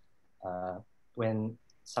proceedings when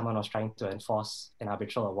someone was trying to enforce an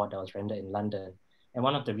arbitral award that was rendered in London. And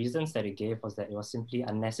one of the reasons that it gave was that it was simply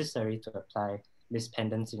unnecessary to apply lis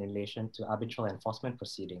pendens in relation to arbitral enforcement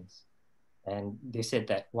proceedings. And they said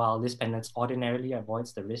that while lis pendens ordinarily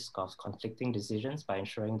avoids the risk of conflicting decisions by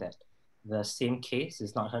ensuring that the same case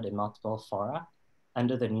is not heard in multiple fora,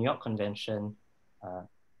 under the New York Convention,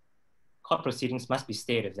 court proceedings must be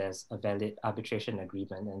stayed if there's a valid arbitration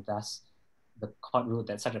agreement, and thus the court ruled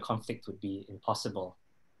that such a conflict would be impossible.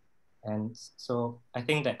 And so I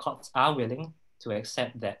think that courts are willing to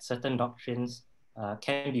accept that certain doctrines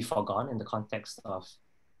can be foregone in the context of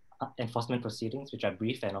enforcement proceedings, which are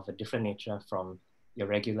brief and of a different nature from your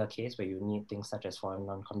regular case where you need things such as forum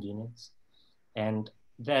non-convenience. And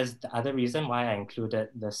there's the other reason why I included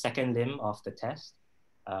the second limb of the test,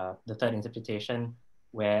 the third interpretation,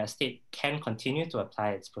 where a state can continue to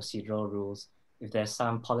apply its procedural rules if there's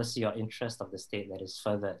some policy or interest of the state that is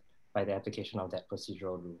furthered by the application of that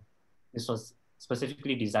procedural rule. This was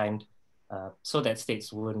specifically designed so that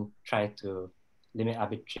states wouldn't try to limit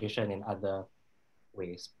arbitration in other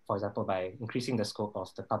ways, for example, by increasing the scope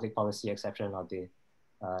of the public policy exception or the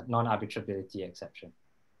non-arbitrability exception.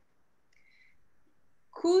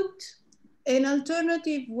 Could an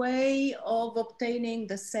alternative way of obtaining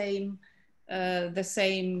the same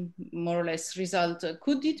more or less result,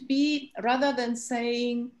 could it be, rather than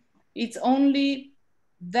saying it's only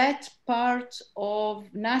that part of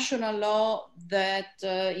national law that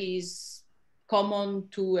is common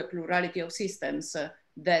to a plurality of systems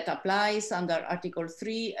that applies under Article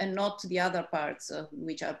 3 and not the other parts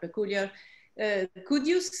which are peculiar? Could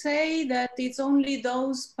you say that it's only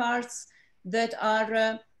those parts that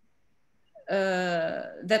are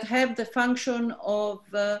that have the function of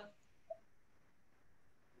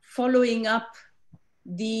following up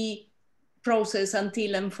the process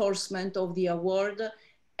until enforcement of the award,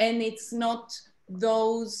 and it's not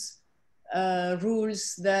those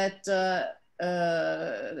rules that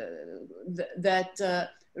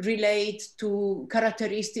relate to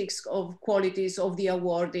characteristics of qualities of the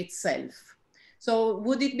award itself? So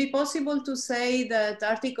would it be possible to say that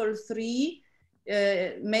Article 3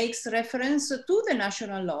 makes reference to the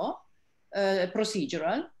national law,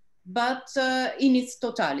 procedural, but in its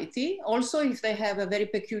totality, also if they have a very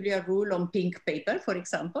peculiar rule on pink paper, for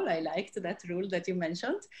example? I liked that rule that you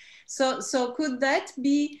mentioned. So could that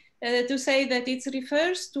be to say that it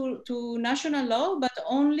refers to national law, but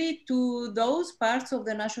only to those parts of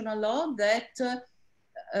the national law that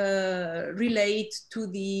relate to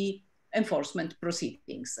the enforcement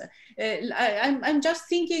proceedings? I'm just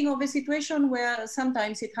thinking of a situation where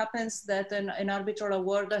sometimes it happens that an arbitral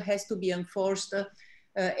award has to be enforced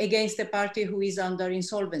against a party who is under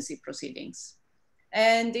insolvency proceedings.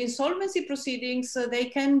 And insolvency proceedings, they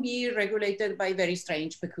can be regulated by very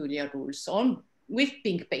strange, peculiar rules with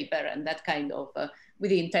pink paper and that kind of,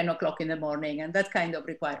 within 10 o'clock in the morning and that kind of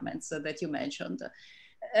requirements that you mentioned.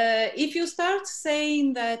 If you start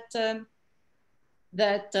saying that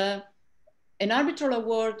that an arbitral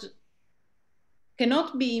award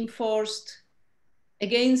cannot be enforced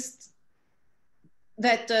against,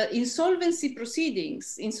 that insolvency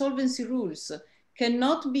proceedings, insolvency rules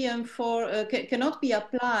cannot be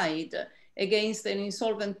applied against an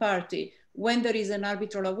insolvent party when there is an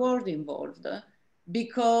arbitral award involved,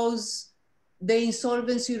 because the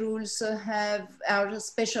insolvency rules are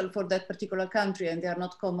special for that particular country and they are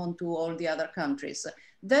not common to all the other countries.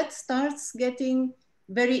 That starts getting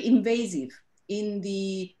very invasive in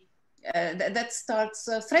the, that starts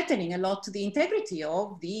threatening a lot the integrity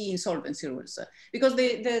of the insolvency rules. Because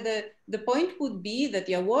the point would be that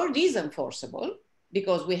the award is enforceable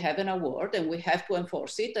because we have an award and we have to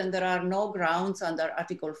enforce it, and there are no grounds under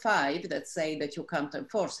Article 5 that say that you can't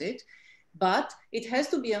enforce it, but it has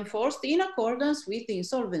to be enforced in accordance with the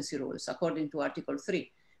insolvency rules, according to Article 3.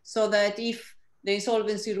 So that if the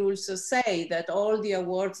insolvency rules say that all the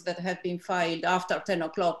awards that have been filed after 10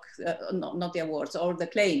 o'clock, no, not the awards, all the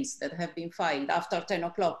claims that have been filed after 10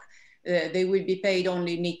 o'clock, they will be paid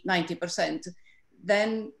only 90%,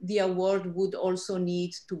 then the award would also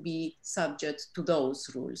need to be subject to those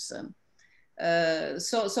rules.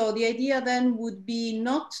 So the idea then would be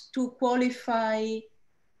not to qualify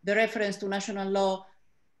the reference to national law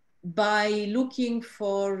by looking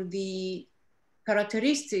for the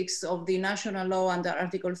characteristics of the national law under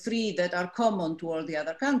Article 3 that are common to all the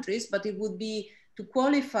other countries, but it would be to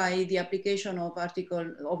qualify the application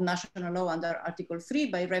of national law under Article 3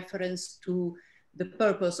 by reference to the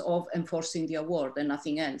purpose of enforcing the award and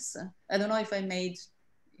nothing else. I don't know if I made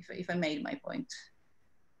my point.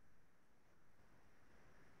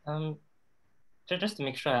 Just to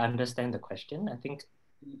make sure I understand the question, I think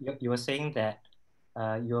you were saying that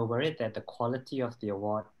you were worried that the quality of the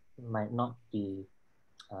award might not be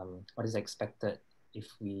what is expected if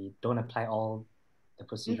we don't apply all the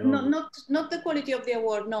procedural... Not the quality of the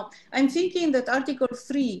award, no. I'm thinking that Article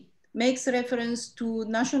 3 makes reference to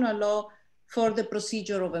national law for the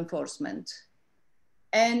procedure of enforcement.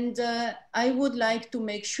 And I would like to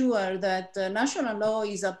make sure that national law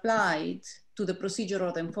is applied to the procedure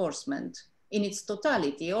of enforcement in its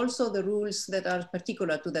totality, also the rules that are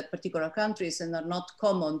particular to that particular countries and are not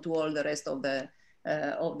common to all the rest of the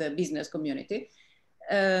business community.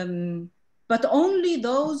 But only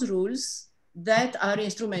those rules that are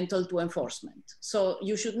instrumental to enforcement. So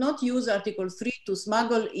you should not use Article 3 to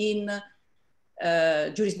smuggle in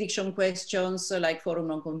jurisdiction questions like forum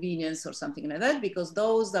non-convenience or something like that, because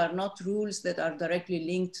those are not rules that are directly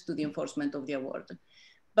linked to the enforcement of the award.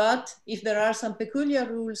 But if there are some peculiar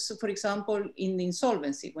rules, for example, in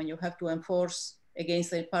insolvency, when you have to enforce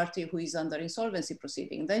against a party who is under insolvency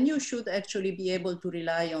proceeding, then you should actually be able to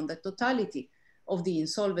rely on the totality of the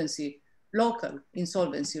local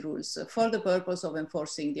insolvency rules for the purpose of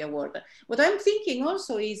enforcing the award. What I'm thinking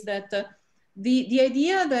also is that the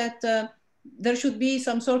idea that there should be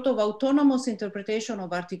some sort of autonomous interpretation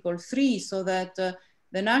of Article 3 so that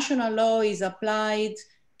the national law is applied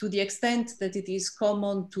to the extent that it is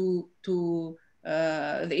common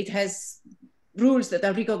it has rules that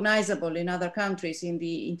are recognizable in other countries in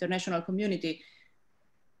the international community.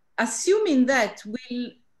 Assuming that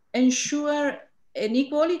will ensure an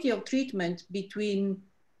equality of treatment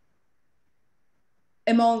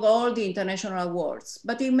among all the international awards,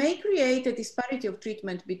 but it may create a disparity of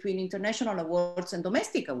treatment between international awards and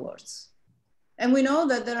domestic awards. And we know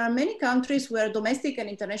that there are many countries where domestic and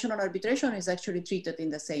international arbitration is actually treated in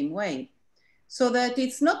the same way. So that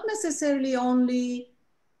it's not necessarily only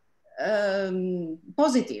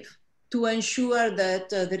positive to ensure that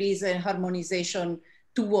there is a harmonization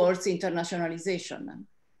towards internationalization.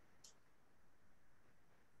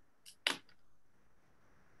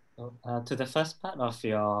 To the first part of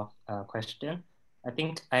your question, I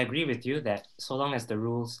think I agree with you that so long as the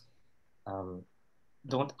rules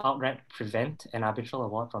don't outright prevent an arbitral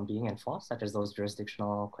award from being enforced, such as those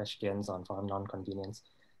jurisdictional questions on forum non-convenience,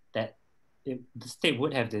 that the state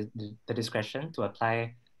would have the discretion to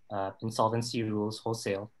apply insolvency rules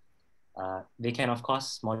wholesale. They can, of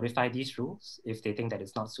course, modify these rules if they think that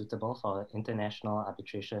it's not suitable for international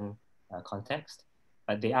arbitration context,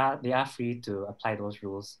 but they are free to apply those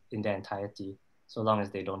rules in their entirety, so long as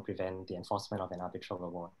they don't prevent the enforcement of an arbitral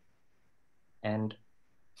award. And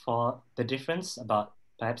for the difference about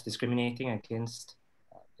perhaps discriminating against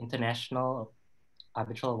international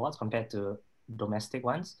arbitral awards compared to domestic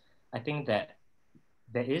ones, I think that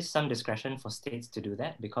there is some discretion for states to do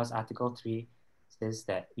that, because Article 3 says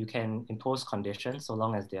that you can impose conditions so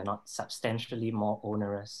long as they are not substantially more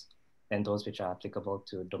onerous than those which are applicable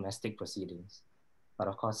to domestic proceedings. But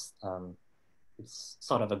of course, it's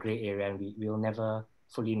sort of a gray area, and we will never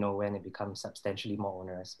fully know when it becomes substantially more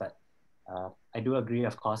onerous. But I do agree,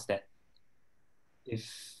 of course, that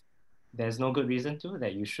if there's no good reason to,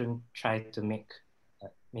 that you shouldn't try to make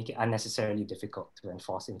it unnecessarily difficult to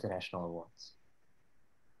enforce international awards.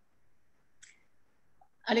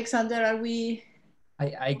 Alexander, are we?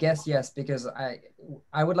 I guess yes, because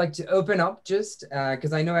I would like to open up just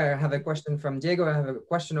because I know I have a question from Diego. I have a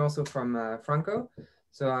question also from Franco.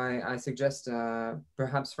 So I suggest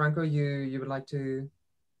perhaps Franco, you would like to.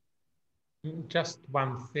 Just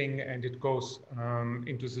one thing, and it goes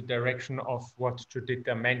into the direction of what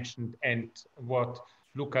Giuditta mentioned and what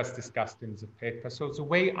Lucas discussed in the paper. So the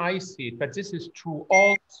way I see it, but this is true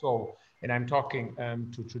also, and I'm talking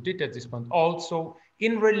to Giuditta at this point, also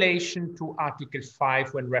in relation to Article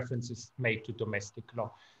 5 when reference is made to domestic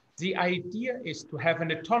law. The idea is to have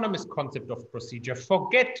an autonomous concept of procedure.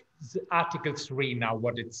 Forget the Article 3 now,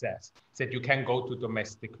 what it says, that you can go to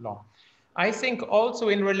domestic law. I think also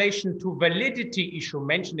in relation to validity issue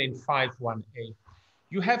mentioned in 5.1a,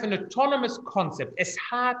 you have an autonomous concept, as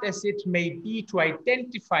hard as it may be to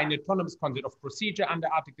identify an autonomous concept of procedure under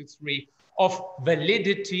Article 3, of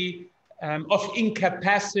validity, of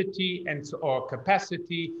incapacity or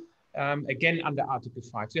capacity, again under Article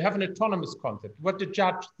 5. So you have an autonomous concept. What the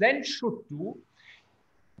judge then should do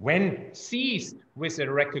when seized with a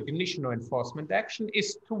recognition or enforcement action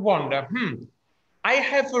is to wonder, I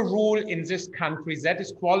have a rule in this country that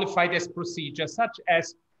is qualified as procedure, such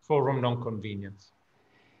as forum non-convenience.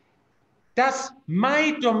 Does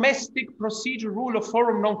my domestic procedure rule of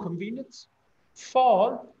forum non-convenience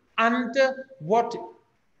fall under what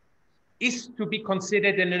is to be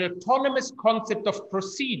considered an autonomous concept of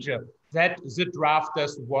procedure that the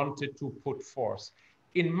drafters wanted to put forth?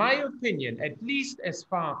 In my opinion, at least as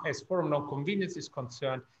far as forum non-convenience is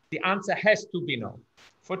concerned, the answer has to be no,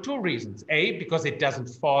 for two reasons. A, because it doesn't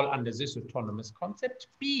fall under this autonomous concept.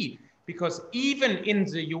 B, because even in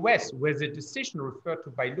the US, where the decision referred to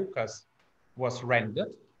by Lucas was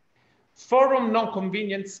rendered, forum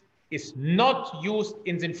non-convenience is not used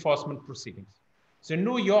in the enforcement proceedings. The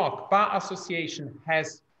New York Bar Association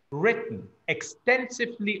has written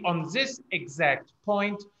extensively on this exact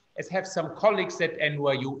point, as have some colleagues at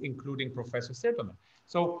NYU, including Professor Silverman.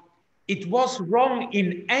 So it was wrong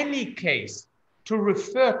in any case to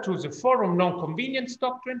refer to the forum non-convenience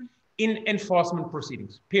doctrine in enforcement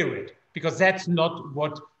proceedings, period, because that's not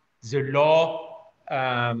what the law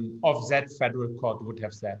of that federal court would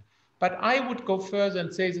have said. But I would go further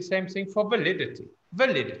and say the same thing for validity.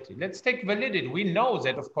 Validity, let's take validity. We know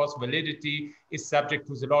that, of course, validity is subject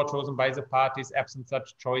to the law chosen by the parties. Absent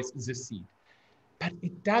such choice is a seat. But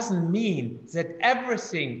it doesn't mean that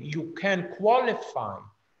everything you can qualify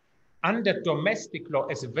under domestic law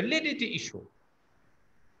as a validity issue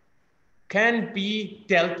can be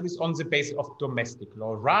dealt with on the basis of domestic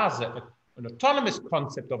law. Rather, an autonomous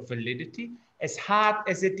concept of validity, as hard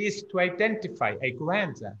as it is to identify, I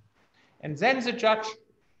grant that. And then the judge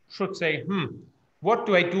should say, what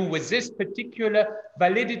do I do with this particular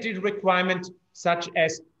validity requirement, such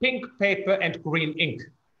as pink paper and green ink?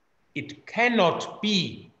 It cannot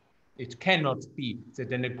be that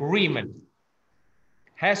an agreement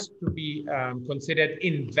has to be considered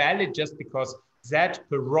invalid just because that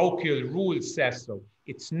parochial rule says so.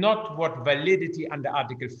 It's not what validity under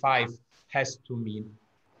Article 5 has to mean.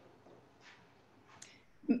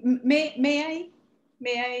 May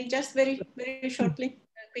I just very shortly,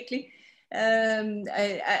 quickly?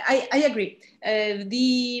 I agree.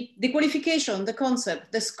 The qualification, the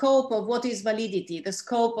concept, the scope of what is validity, the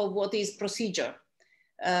scope of what is procedure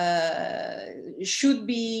should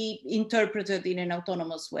be interpreted in an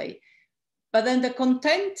autonomous way. But then the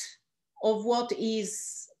content of what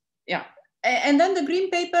is, and then the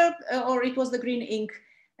green paper, or it was the green ink,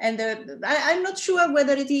 and I'm not sure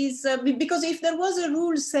whether it is, because if there was a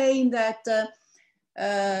rule saying that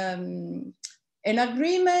an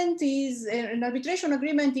arbitration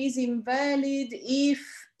agreement is invalid if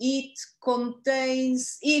it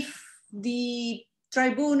contains, if the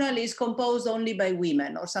tribunal is composed only by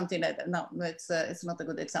women or something like that. No, it's not a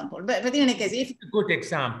good example. But in any case, if it's a good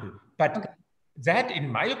example, but that, in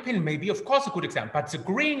my opinion, may be, of course, a good example. But the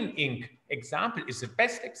green ink example is the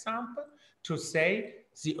best example to say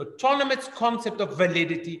the autonomous concept of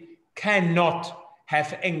validity cannot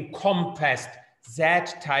have encompassed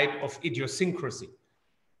that type of idiosyncrasy.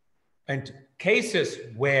 And cases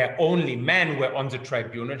where only men were on the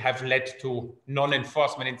tribunal have led to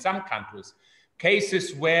non-enforcement in some countries.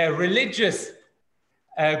 Cases where religious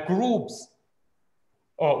groups,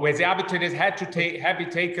 or where the arbitrators had to be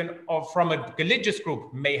taken from a religious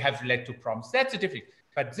group, may have led to problems. That's a difference.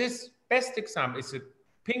 But this best example is a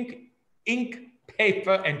pink ink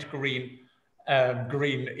paper and green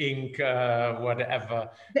ink, whatever.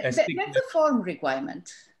 That's a form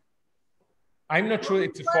requirement. I'm not sure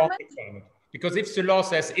it's a form requirement, because if the law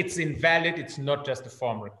says it's invalid, it's not just a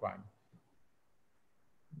form requirement.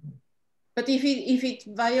 But if it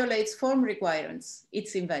violates form requirements,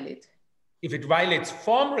 it's invalid. If it violates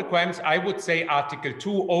form requirements, I would say Article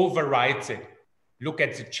 2 overrides it. Look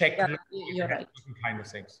at the check. Yeah, you're right. Kind of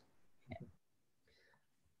things.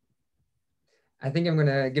 I think I'm going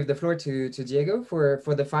to give the floor to Diego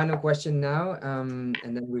for the final question now, and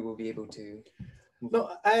then we will be able to. No,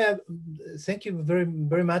 I have. Thank you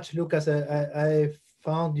very much, Lucas. I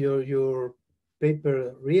found your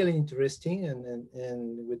paper really interesting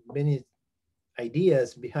and with many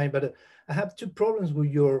ideas behind. But I have two problems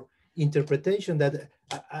with your interpretation. That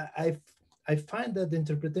I find that the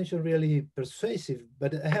interpretation really persuasive.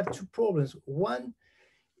 But I have two problems. One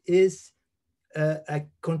is a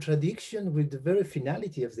contradiction with the very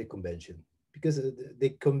finality of the convention, because the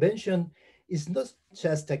convention is not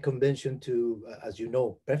just a convention to, as you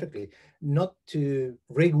know perfectly, not to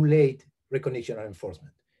regulate recognition and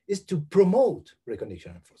enforcement. It's to promote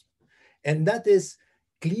recognition and enforcement. And that is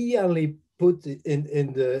clearly put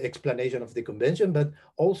in the explanation of the convention, but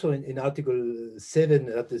also in Article 7,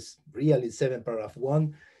 that is really 7, paragraph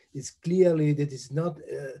 1, is clearly that it's not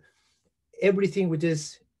everything which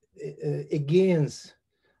is against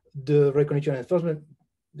the recognition and enforcement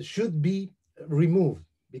should be removed,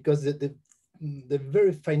 because the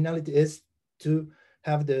very finality is to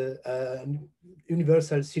have the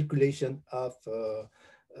universal circulation of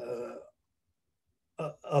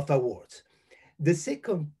awards. The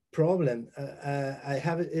second problem I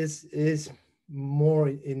have is more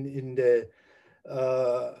in the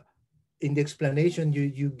explanation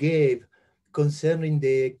you gave concerning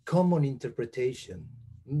the common interpretation.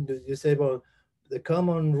 You say, well, the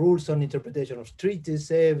common rules on interpretation of treaties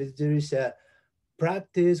say there is a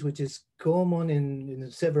practice which is common in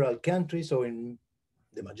several countries, or in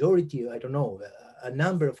the majority, I don't know, a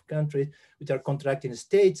number of countries which are contracting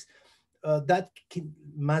states, that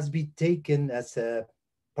must be taken as a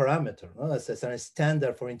parameter, no? as a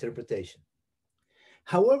standard for interpretation.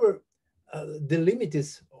 However, the limit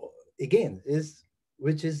is, again,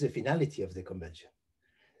 which is the finality of the convention.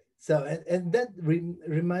 So, and that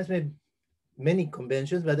reminds me of many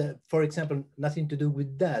conventions, but for example, nothing to do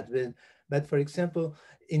with that. But for example,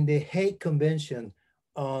 in the Hague Convention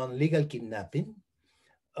on legal kidnapping,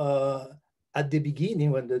 at the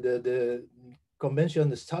beginning, when the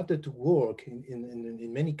convention started to work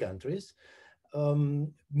in many countries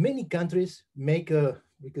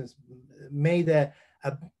made a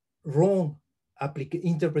wrong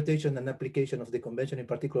interpretation and application of the convention, in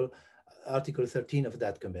particular Article 13 of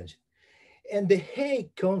that convention. And the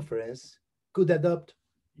Hague Conference could adopt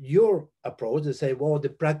your approach to say, well, the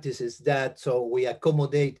practice is that, so we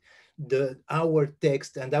accommodate our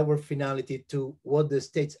text and our finality to what the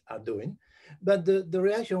states are doing. But the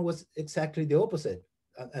reaction was exactly the opposite.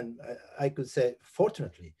 And I could say,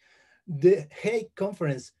 fortunately, the Hague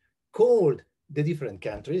Conference called the different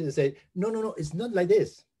countries and said, no, it's not like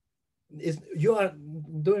this. You are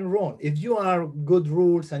doing wrong. If you are good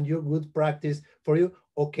rules and you're good practice for you,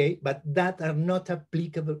 okay, but that are not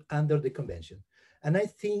applicable under the convention. And I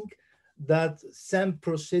think that some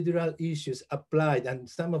procedural issues applied, and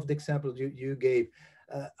some of the examples you gave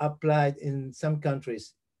applied in some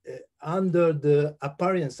countries under the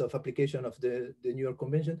appearance of application of the New York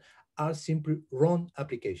Convention, are simply wrong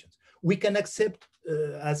applications. We can accept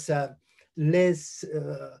as a less,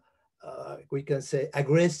 we can say,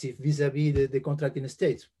 aggressive vis-a-vis the contracting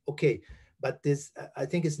states. Okay, but this, I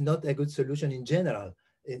think, is not a good solution in general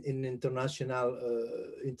in international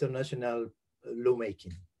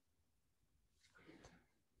lawmaking.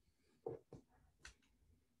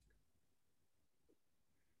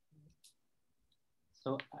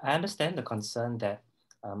 So I understand the concern that,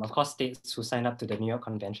 of course, states who sign up to the New York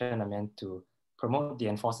Convention are meant to promote the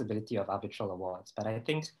enforceability of arbitral awards. But I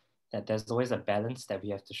think that there's always a balance that we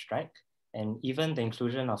have to strike. And even the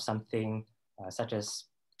inclusion of something such as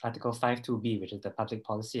Article 5.2b, which is the public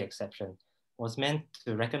policy exception, was meant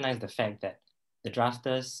to recognize the fact that the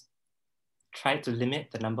drafters tried to limit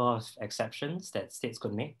the number of exceptions that states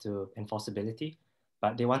could make to enforceability,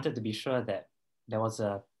 but they wanted to be sure that there was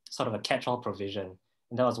a sort of a catch-all provision.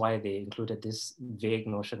 And that was why they included this vague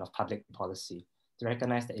notion of public policy, to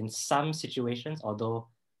recognize that in some situations, although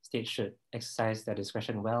states should exercise their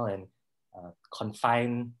discretion well and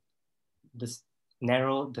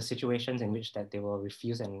narrow the situations in which that they will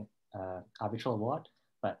refuse an arbitral award,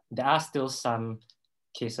 but there are still some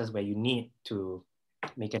cases where you need to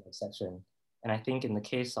make an exception. And I think in the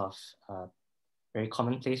case of very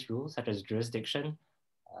commonplace rules such as jurisdiction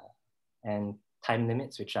and time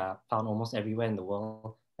limits, which are found almost everywhere in the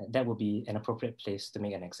world, that would be an appropriate place to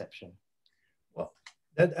make an exception. Well,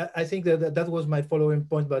 I think that was my following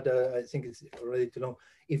point, but I think it's already too long.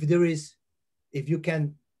 If you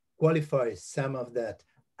can qualify some of that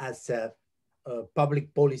as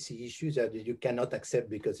public policy issues that you cannot accept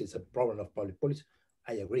because it's a problem of public policy,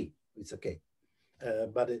 I agree, it's okay.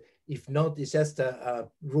 But if not, it's just a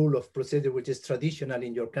rule of procedure which is traditional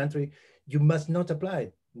in your country, you must not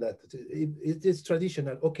apply that. It is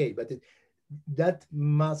traditional, okay, but that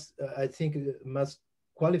must, I think, must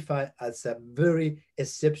qualify as a very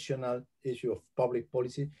exceptional issue of public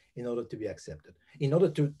policy in order to be accepted, in order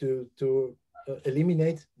to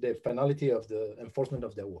eliminate the finality of the enforcement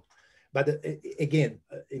of the law. But again,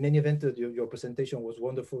 in any event, your presentation was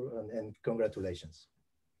wonderful, and congratulations.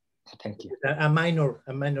 Thank you. A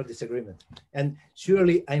minor disagreement, and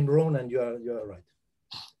surely I'm wrong and you are right.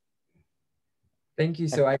 Thank you.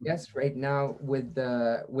 So I guess right now with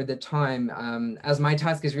the time, as my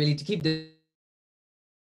task is really to keep the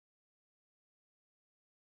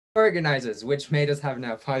organizers, which made us have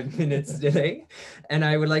now 5 minutes delay, and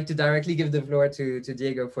I would like to directly give the floor to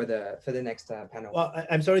Diego for the next panel. Well,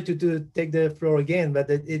 I'm sorry to take the floor again, but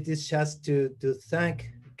it is just to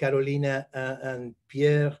thank Karolina and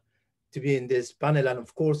Pierre to be in this panel, and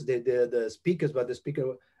of course the speakers, but the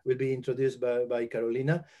speaker will be introduced by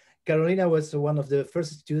Karolina. Karolina was one of the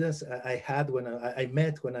first students I had when I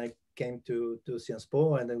met when I came to Sciences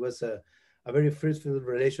Po, and it was a very fruitful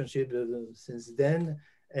relationship since then.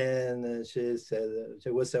 And she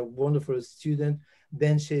was a wonderful student.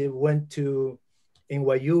 Then she went to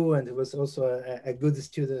NYU and was also a good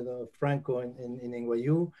student of Franco in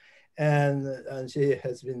NYU, and she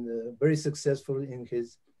has been very successful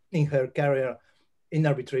in her career in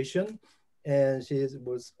arbitration, and she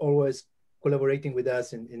was always collaborating with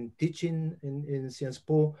us in teaching in Sciences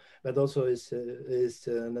Po, but also is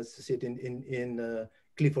an associate in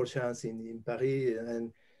Clifford Chance in Paris,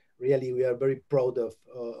 and really we are very proud of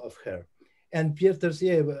her. And Pierre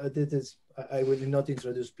Tercier, I will not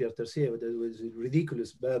introduce Pierre Tercier, that was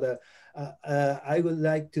ridiculous, but I would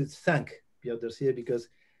like to thank Pierre Tercier because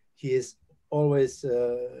he is always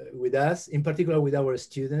with us, in particular with our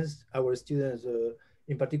students. Our students,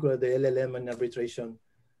 in particular the LLM and arbitration,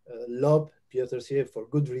 love Pierre Tercier for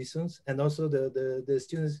good reasons, and also the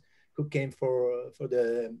students who came for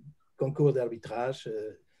the concours d'arbitrage.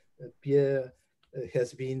 Pierre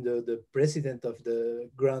has been the president of the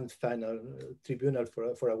grand final tribunal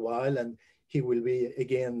for a while, and he will be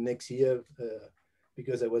again next year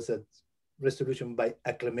because there was a resolution by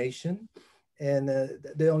acclamation. And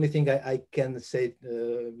the only thing I can say,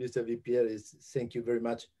 Mr. Pierre, is thank you very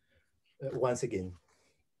much once again.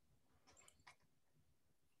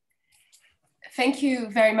 Thank you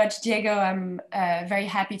very much, Diego. I'm very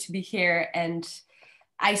happy to be here, and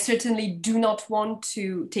I certainly do not want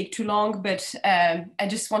to take too long, but I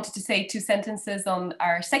just wanted to say 2 sentences on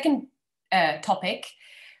our second topic,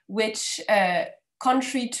 which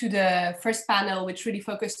contrary to the first panel, which really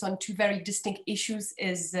focused on 2 very distinct issues,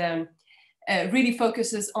 is really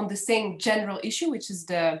focuses on the same general issue, which is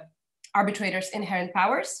the arbitrator's inherent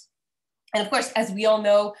powers. And of course, as we all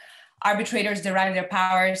know, arbitrators derive their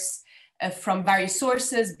powers from various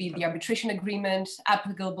sources, be it the arbitration agreement,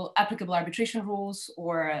 applicable arbitration rules,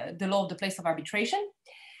 or the law of the place of arbitration.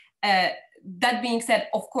 That being said,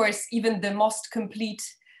 of course, even the most complete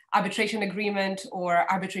arbitration agreement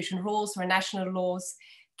or arbitration rules or national laws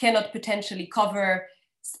cannot potentially cover,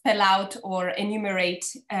 spell out, or enumerate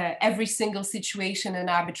every single situation an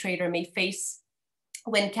arbitrator may face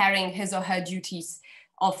when carrying his or her duties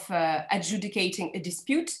of adjudicating a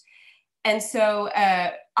dispute. And so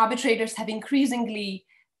arbitrators have increasingly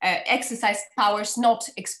exercised powers not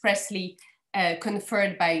expressly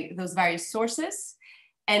conferred by those various sources.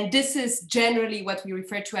 And this is generally what we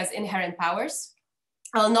refer to as inherent powers.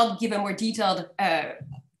 I'll not give a more detailed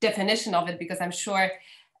definition of it because I'm sure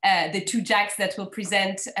the 2 Jacks that will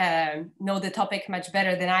present know the topic much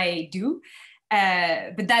better than I do.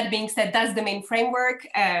 But that being said, that's the main framework.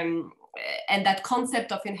 And that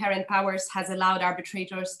concept of inherent powers has allowed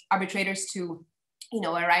arbitrators to,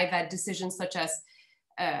 arrive at decisions such as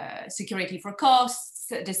security for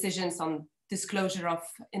costs, decisions on disclosure of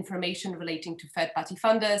information relating to third-party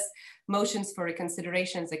funders, motions for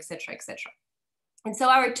reconsiderations, etc., etc. And so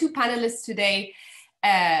our 2 panelists today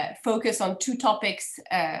focus on 2 topics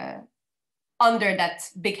under that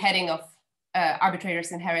big heading of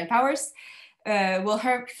arbitrators' inherent powers. We'll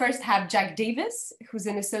first have Jack Davies, who's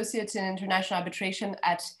an associate in international arbitration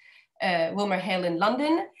at WilmerHale in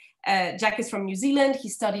London. Jack is from New Zealand. He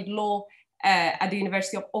studied law at the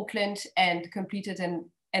University of Auckland and completed an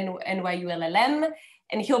NYU LLM.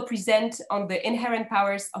 And he'll present on the inherent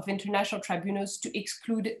powers of international tribunals to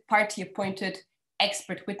exclude party-appointed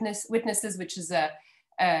expert witnesses, which is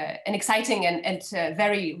an exciting and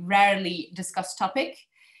very rarely discussed topic.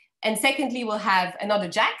 And secondly, we'll have another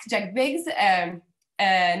Jack Biggs,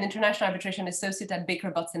 an international arbitration associate at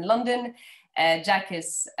Baker Botts in London. Jack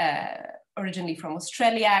is originally from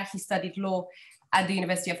Australia. He studied law at the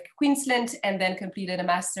University of Queensland and then completed a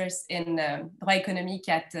master's in droit économique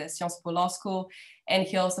at Sciences Po Law School. And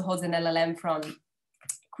he also holds an LLM from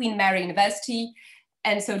Queen Mary University.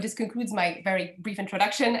 And so this concludes my very brief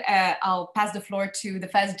introduction. I'll pass the floor to the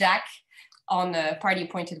first Jack on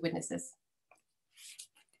party-appointed witnesses.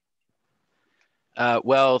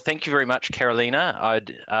 Well, thank you very much, Karolina.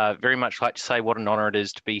 I'd very much like to say what an honor it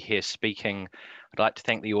is to be here speaking. I'd like to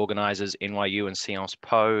thank the organizers, NYU and Sciences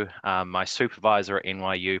Po, my supervisor at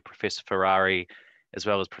NYU, Professor Ferrari, as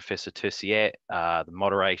well as Professor Tercier, the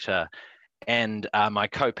moderator, and my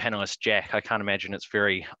co-panelist, Jack. I can't imagine it's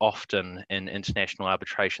very often in international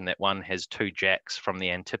arbitration that one has two Jacks from the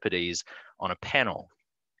Antipodes on a panel.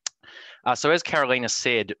 So as Karolina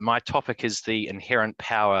said, my topic is the inherent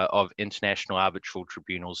power of international arbitral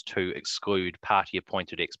tribunals to exclude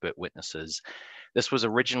party-appointed expert witnesses. This was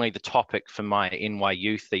originally the topic for my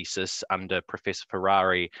NYU thesis under Professor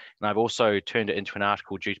Ferrari, and I've also turned it into an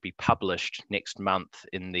article due to be published next month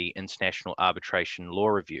in the International Arbitration Law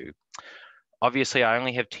Review. Obviously, I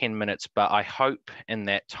only have 10 minutes, but I hope in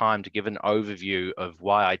that time to give an overview of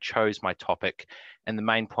why I chose my topic and the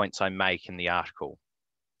main points I make in the article.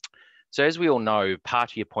 So as we all know,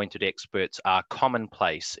 party-appointed experts are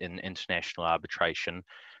commonplace in international arbitration,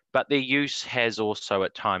 but their use has also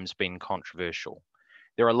at times been controversial.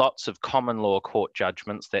 There are lots of common law court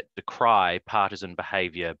judgments that decry partisan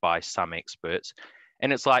behavior by some experts,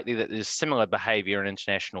 and it's likely that there's similar behavior in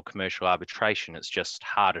international commercial arbitration. It's just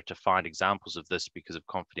harder to find examples of this because of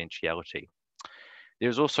confidentiality.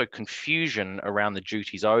 There's also confusion around the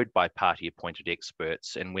duties owed by party-appointed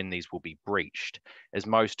experts and when these will be breached, as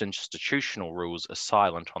most institutional rules are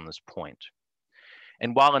silent on this point.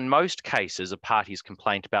 And while in most cases a party's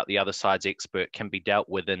complaint about the other side's expert can be dealt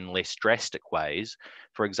with in less drastic ways,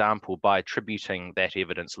 for example, by attributing that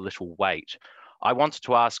evidence little weight, I wanted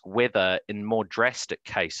to ask whether, in more drastic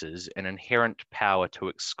cases, an inherent power to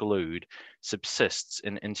exclude subsists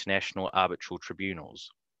in international arbitral tribunals.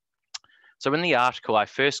 So in the article, I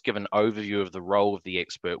first give an overview of the role of the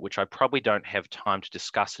expert, which I probably don't have time to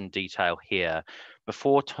discuss in detail here,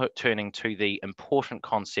 before turning to the important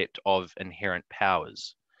concept of inherent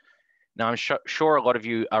powers. Now, I'm sure a lot of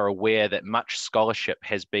you are aware that much scholarship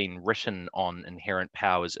has been written on inherent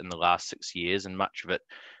powers in the last 6 years, and much of it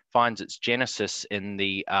finds its genesis in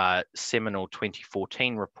the seminal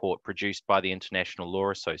 2014 report produced by the International Law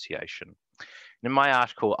Association. In my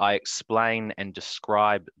article, I explain and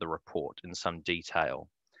describe the report in some detail.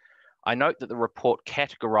 I note that the report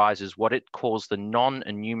categorizes what it calls the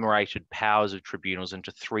non-enumerated powers of tribunals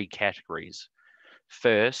into 3 categories.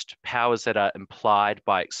 First, powers that are implied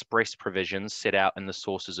by express provisions set out in the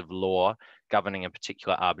sources of law governing a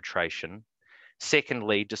particular arbitration.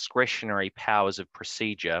 Secondly, discretionary powers of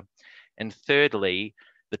procedure. And thirdly,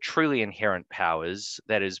 the truly inherent powers,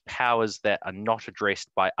 that is, powers that are not addressed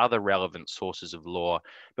by other relevant sources of law,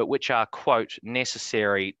 but which are, quote,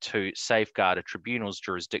 necessary to safeguard a tribunal's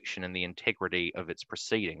jurisdiction and the integrity of its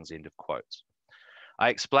proceedings, end of quotes. I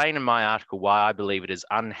explain in my article why I believe it is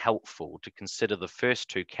unhelpful to consider the first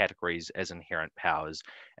 2 categories as inherent powers,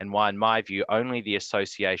 and why, in my view, only the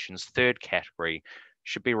association's 3rd category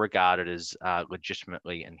should be regarded as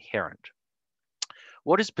legitimately inherent.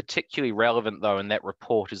 What is particularly relevant, though, in that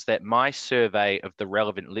report is that my survey of the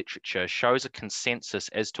relevant literature shows a consensus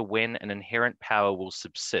as to when an inherent power will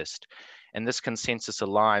subsist, and this consensus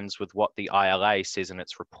aligns with what the ILA says in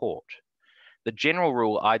its report. The general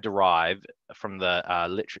rule I derive from the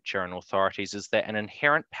literature and authorities is that an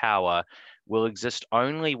inherent power will exist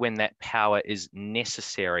only when that power is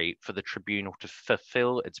necessary for the tribunal to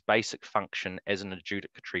fulfill its basic function as an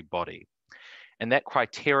adjudicatory body. And that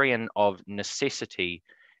criterion of necessity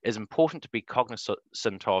is important to be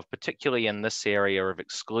cognizant of, particularly in this area of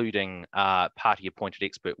excluding party-appointed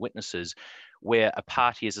expert witnesses, where a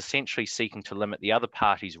party is essentially seeking to limit the other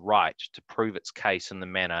party's right to prove its case in the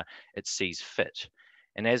manner it sees fit.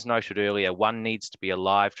 And as noted earlier, one needs to be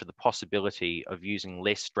alive to the possibility of using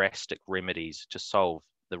less drastic remedies to solve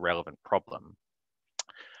the relevant problem.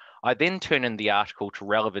 I then turn in the article to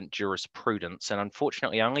relevant jurisprudence, and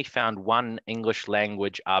unfortunately only found one English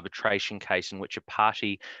language arbitration case in which a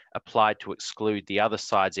party applied to exclude the other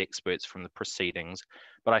side's experts from the proceedings,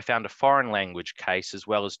 but I found a foreign language case as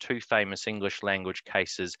well as two famous English language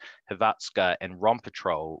cases, Hrvatska and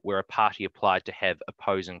Rompetrol, where a party applied to have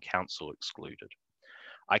opposing counsel excluded.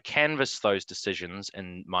 I canvassed those decisions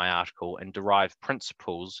in my article and derive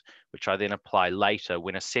principles, which I then apply later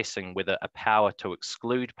when assessing whether a power to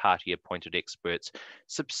exclude party-appointed experts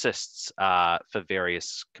subsists for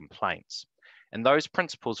various complaints. And those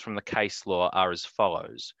principles from the case law are as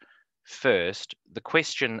follows. First, the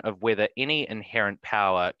question of whether any inherent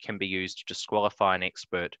power can be used to disqualify an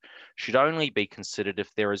expert should only be considered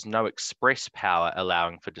if there is no express power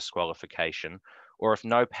allowing for disqualification, or if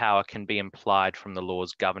no power can be implied from the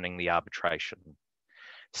laws governing the arbitration.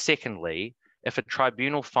 Secondly, if a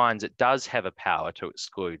tribunal finds it does have a power to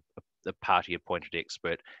exclude the party-appointed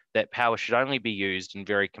expert, that power should only be used in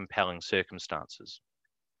very compelling circumstances.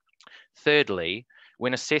 Thirdly,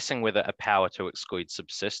 when assessing whether a power to exclude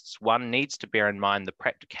subsists, one needs to bear in mind the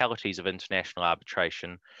practicalities of international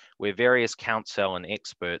arbitration, where various counsel and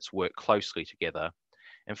experts work closely together.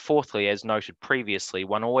 And fourthly, as noted previously,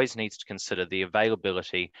 one always needs to consider the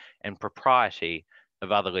availability and propriety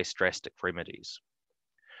of other less drastic remedies.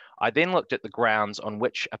 I then looked at the grounds on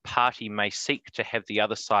which a party may seek to have the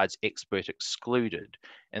other side's expert excluded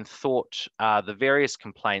and thought the various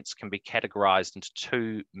complaints can be categorized into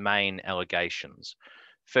two main allegations.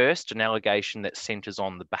 First, an allegation that centers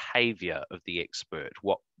on the behavior of the expert,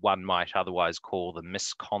 what one might otherwise call the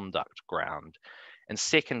misconduct ground. And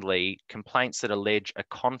secondly, complaints that allege a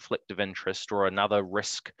conflict of interest or another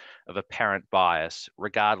risk of apparent bias,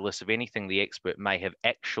 regardless of anything the expert may have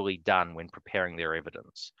actually done when preparing their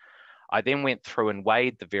evidence. I then went through and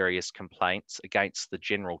weighed the various complaints against the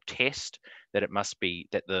general test that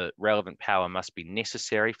that the relevant power must be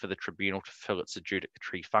necessary for the tribunal to fill its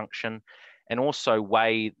adjudicatory function, and also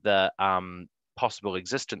weigh the possible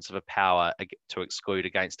existence of a power to exclude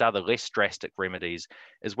against other less drastic remedies,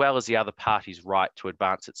 as well as the other party's right to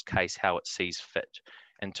advance its case how it sees fit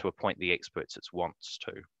and to appoint the experts it wants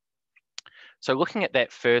to. So looking at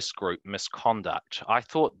that first group, misconduct, I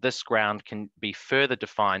thought this ground can be further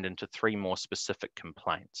defined into three more specific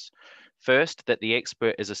complaints. First, that the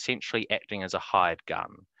expert is essentially acting as a hired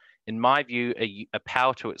gun. In my view, a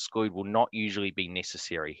power to exclude will not usually be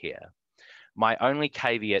necessary here. My only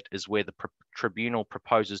caveat is where the tribunal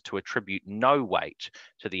proposes to attribute no weight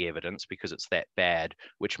to the evidence because it's that bad,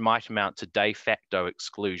 which might amount to de facto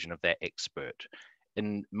exclusion of that expert.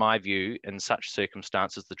 In my view, in such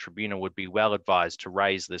circumstances, the tribunal would be well advised to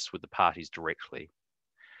raise this with the parties directly.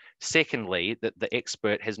 Secondly, that the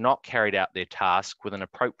expert has not carried out their task with an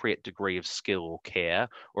appropriate degree of skill or care,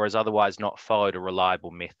 or has otherwise not followed a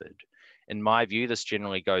reliable method. In my view, this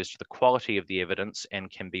generally goes to the quality of the evidence and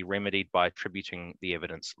can be remedied by attributing the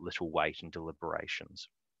evidence little weight in deliberations.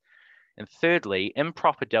 And thirdly,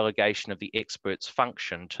 improper delegation of the expert's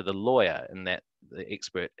function to the lawyer, in that the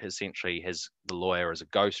expert essentially has the lawyer as a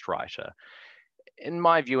ghostwriter. In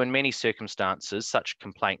my view, in many circumstances, such a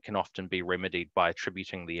complaint can often be remedied by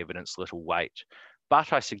attributing the evidence little weight.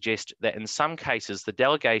 But I suggest that in some cases, the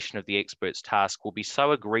delegation of the expert's task will be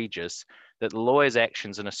so egregious that the lawyer's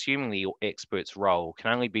actions in assuming the expert's role can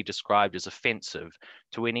only be described as offensive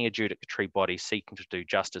to any adjudicatory body seeking to do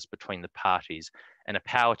justice between the parties, and a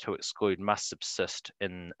power to exclude must subsist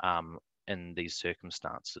in these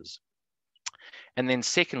circumstances. And then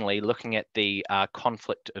secondly, looking at the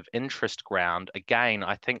conflict of interest ground, again,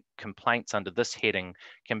 I think complaints under this heading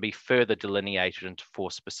can be further delineated into four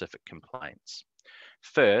specific complaints.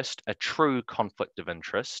 First, a true conflict of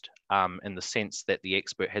interest in the sense that the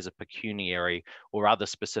expert has a pecuniary or other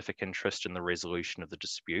specific interest in the resolution of the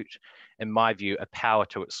dispute. In my view, a power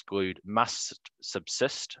to exclude must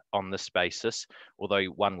subsist on this basis, although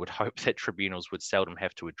one would hope that tribunals would seldom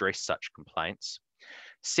have to address such complaints.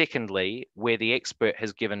 Secondly, where the expert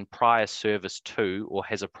has given prior service to or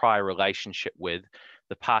has a prior relationship with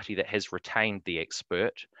the party that has retained the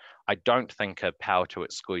expert, I don't think a power to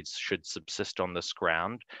exclude should subsist on this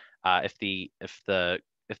ground. If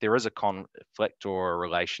there is a conflict or a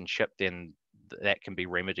relationship, then that can be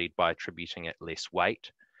remedied by attributing it less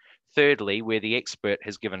weight. Thirdly, where the expert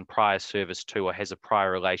has given prior service to or has a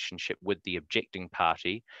prior relationship with the objecting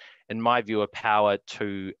party, in my view, a power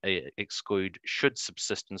to exclude should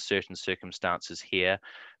subsist in certain circumstances here,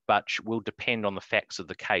 but will depend on the facts of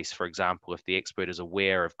the case. For example, if the expert is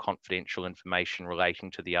aware of confidential information relating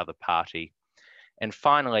to the other party. And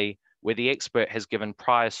finally, where the expert has given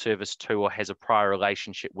prior service to or has a prior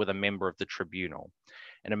relationship with a member of the tribunal.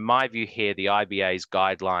 And in my view here, the IBA's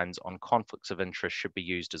guidelines on conflicts of interest should be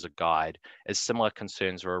used as a guide, as similar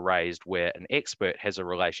concerns are raised where an expert has a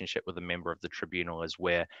relationship with a member of the tribunal as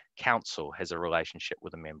where counsel has a relationship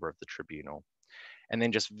with a member of the tribunal. And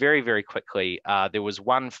then just very, very quickly, there was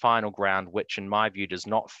one final ground which in my view does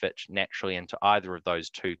not fit naturally into either of those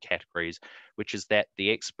two categories, which is that the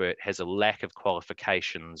expert has a lack of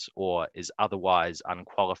qualifications or is otherwise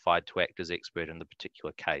unqualified to act as expert in the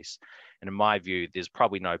particular case. And in my view, there's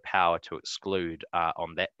probably no power to exclude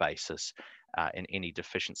on that basis, and any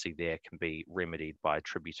deficiency there can be remedied by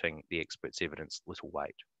attributing the expert's evidence little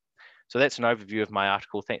weight. So that's an overview of my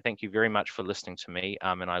article. Thank you very much for listening to me,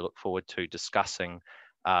 and I look forward to discussing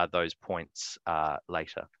those points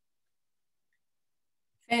later.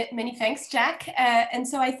 Many thanks, Jack. And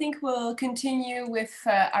so I think we'll continue with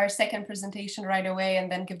our second presentation right away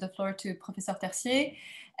and then give the floor to Professor Tercier.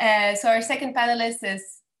 So our second panelist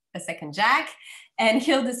is the second Jack, and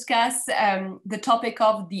he'll discuss the topic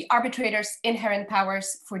of the arbitrator's inherent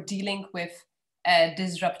powers for dealing with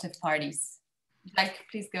disruptive parties. Jack,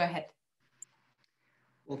 please go ahead.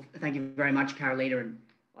 Well, thank you very much, Karolina, and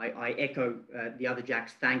I echo the other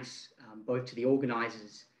Jack's thanks both to the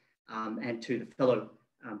organisers and to the fellow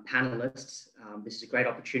panelists. This is a great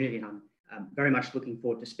opportunity, and I'm very much looking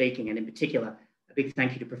forward to speaking, and in particular, a big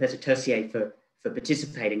thank you to Professor Tercier for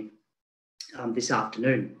participating this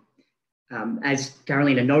afternoon. As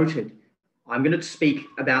Karolina noted, I'm going to speak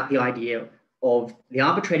about the idea of the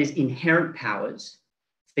arbitrator's inherent powers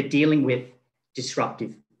for dealing with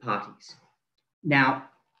disruptive parties. Now,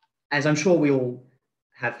 as I'm sure we all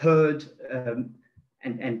have heard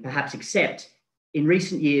and perhaps accept, in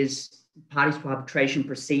recent years, parties to arbitration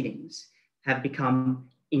proceedings have become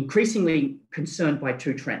increasingly concerned by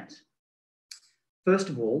two trends. First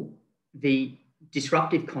of all, the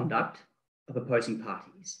disruptive conduct of opposing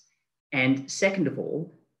parties, and second of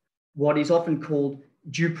all, what is often called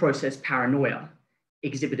due process paranoia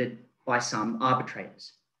exhibited by some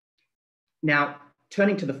arbitrators. Now,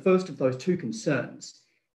 turning to the first of those two concerns,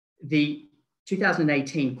 the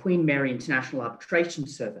 2018 Queen Mary International Arbitration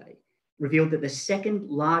Survey revealed that the second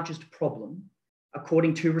largest problem,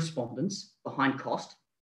 according to respondents, behind cost,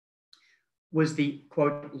 was the,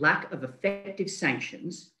 quote, lack of effective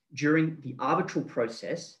sanctions during the arbitral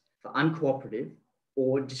process for uncooperative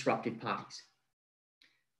or disruptive parties.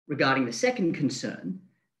 Regarding the second concern,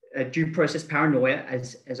 due process paranoia,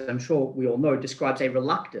 as I'm sure we all know, describes a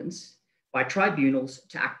reluctance by tribunals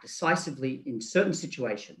to act decisively in certain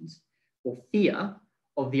situations or fear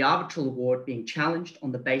of the arbitral award being challenged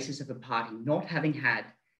on the basis of a party not having had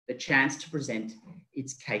the chance to present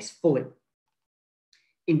its case fully.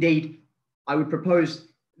 Indeed, I would propose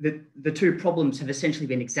that the two problems have essentially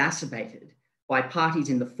been exacerbated by parties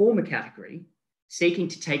in the former category seeking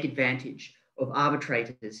to take advantage of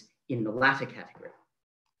arbitrators in the latter category.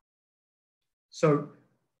 So,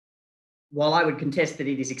 while I would contest that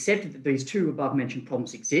it is accepted that these two above-mentioned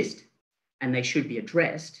problems exist and they should be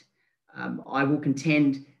addressed, I will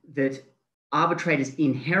contend that arbitrators'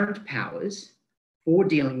 inherent powers for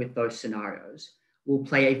dealing with those scenarios will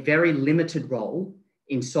play a very limited role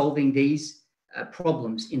in solving these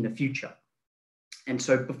problems in the future. And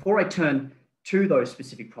so before I turn to those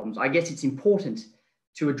specific problems, I guess it's important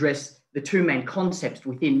to address the two main concepts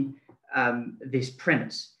within this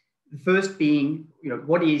premise. The first being,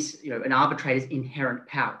 what is, an arbitrator's inherent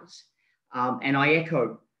powers? And I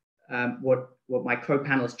echo what my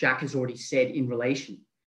co-panelist Jack has already said in relation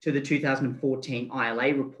to the 2014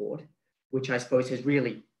 ILA report, which I suppose has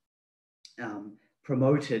really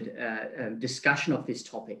promoted discussion of this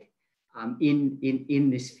topic in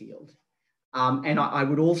this field. And I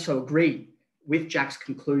would also agree with Jack's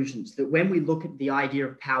conclusions that when we look at the idea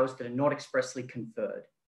of powers that are not expressly conferred,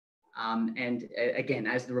 and again,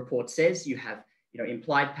 as the report says, you have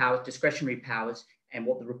implied powers, discretionary powers, and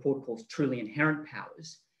what the report calls truly inherent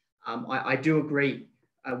powers. I do agree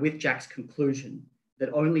with Jack's conclusion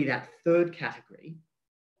that only that third category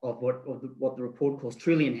of what the report calls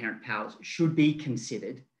truly inherent powers should be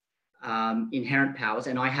considered inherent powers,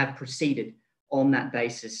 and I have proceeded on that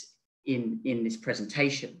basis in this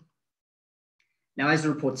presentation. Now, as the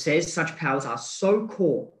report says, such powers are so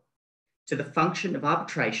core to the function of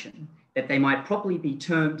arbitration that they might properly be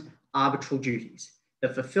termed arbitral duties, the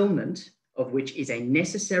fulfillment of which is a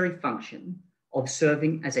necessary function of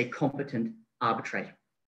serving as a competent arbitrator.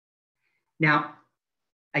 Now,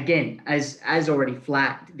 again, as already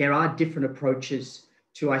flagged, there are different approaches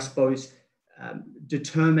to, I suppose,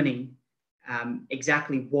 determining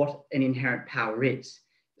exactly what an inherent power is.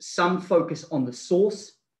 Some focus on the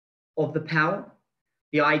source of the power,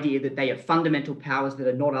 the idea that they are fundamental powers that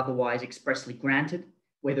are not otherwise expressly granted,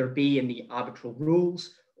 whether it be in the arbitral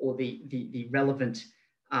rules or the relevant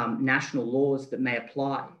national laws that may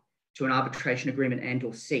apply to an arbitration agreement and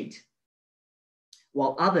or seat,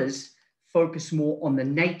 while others focus more on the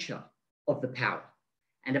nature of the power,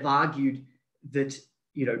 and have argued that,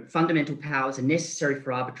 you know, fundamental powers are necessary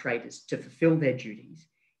for arbitrators to fulfill their duties,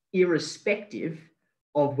 irrespective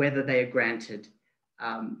of whether they are granted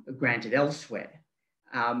elsewhere.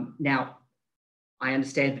 Now, I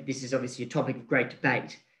understand that this is obviously a topic of great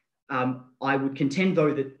debate. I would contend,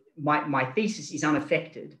 though, that my thesis is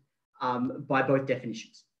unaffected by both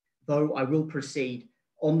definitions, though I will proceed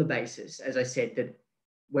on the basis, as I said, that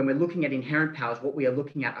when we're looking at inherent powers, what we are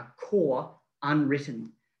looking at are core,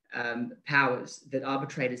 unwritten powers that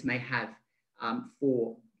arbitrators may have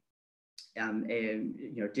for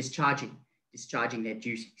you know, discharging their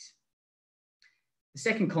duties. The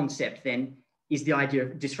second concept then is the idea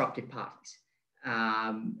of disruptive parties.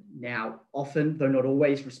 Now, often, though not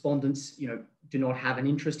always, respondents, you know, do not have an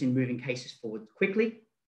interest in moving cases forward quickly,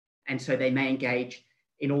 and so they may engage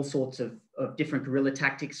in all sorts of different guerrilla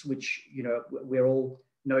tactics, which, you know, we're all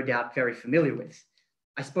no doubt very familiar with.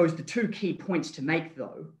 I suppose the two key points to make,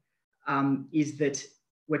 though, is that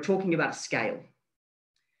we're talking about scale.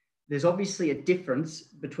 There's obviously a difference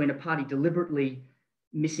between a party deliberately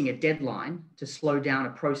missing a deadline to slow down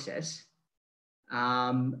a process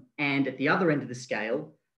and at the other end of the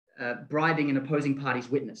scale, bribing an opposing party's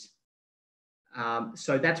witness.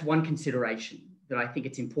 So that's one consideration that I think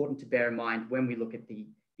it's important to bear in mind when we look at the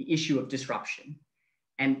issue of disruption.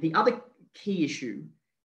 And the other key issue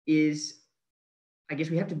is, I guess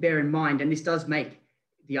we have to bear in mind, and this does make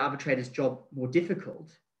the arbitrator's job more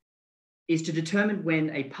difficult, is to determine when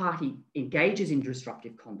a party engages in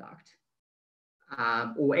disruptive conduct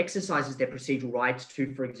or exercises their procedural rights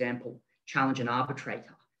to, for example, challenge an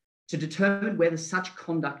arbitrator, to determine whether such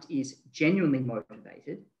conduct is genuinely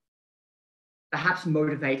motivated, perhaps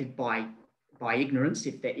motivated by ignorance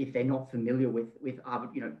if they're not familiar with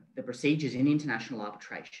you know, the procedures in international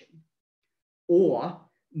arbitration, or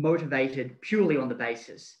motivated purely on the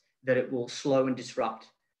basis that it will slow and disrupt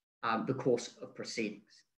the course of proceedings.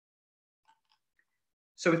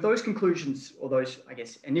 So with those conclusions, or those, I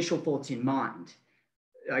guess, initial thoughts in mind,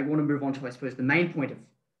 I want to move on to, I suppose, the main point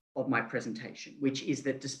of my presentation, which is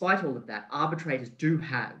that despite all of that, arbitrators do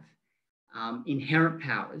have inherent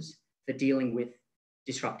powers for dealing with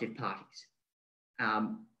disruptive parties.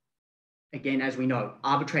 Again, as we know,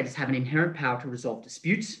 arbitrators have an inherent power to resolve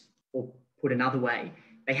disputes, or put another way,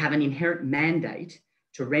 they have an inherent mandate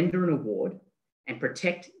to render an award and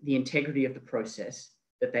protect the integrity of the process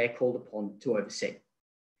that they are called upon to oversee.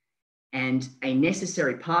 And a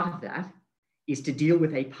necessary part of that is to deal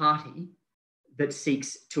with a party that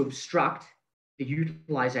seeks to obstruct the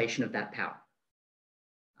utilization of that power.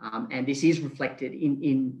 And this is reflected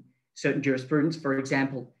in certain jurisprudence. For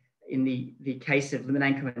example, in the case of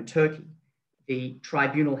Limonenko and Turkey, the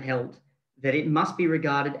tribunal held that it must be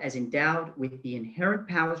regarded as endowed with the inherent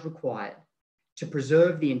powers required to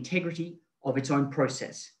preserve the integrity of its own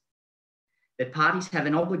process, that parties have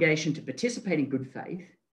an obligation to participate in good faith,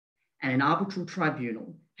 and an arbitral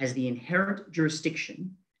tribunal has the inherent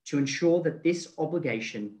jurisdiction to ensure that this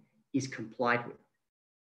obligation is complied with.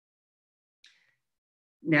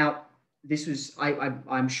 Now, this was,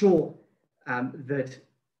 I'm sure that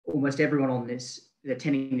almost everyone on this,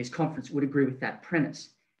 attending this conference, would agree with that premise.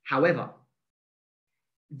 However,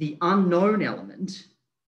 the unknown element,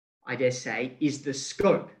 I dare say, is the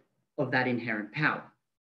scope of that inherent power.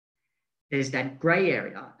 There's that gray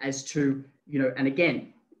area as to, you know, and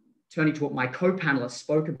again, turning to what my co-panelists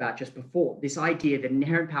spoke about just before, this idea that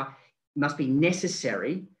inherent power must be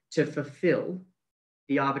necessary to fulfill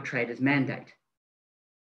the arbitrator's mandate.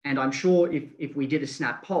 And I'm sure if we did a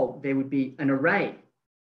snap poll, there would be an array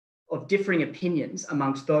of differing opinions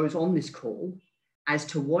amongst those on this call as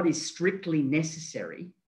to what is strictly necessary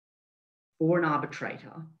for an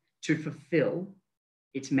arbitrator to fulfill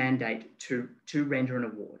its mandate to render an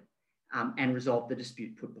award and resolve the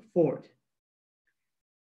dispute put before it.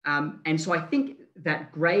 And so I think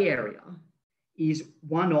that grey area is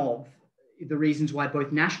one of the reasons why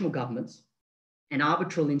both national governments and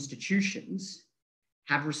arbitral institutions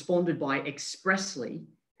have responded by expressly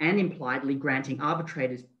and impliedly granting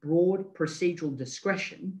arbitrators broad procedural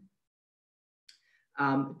discretion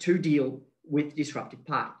to deal with disruptive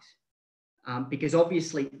parties. Because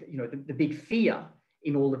obviously, you know, the big fear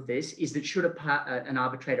in all of this is that should an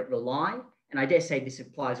arbitrator rely, and I dare say this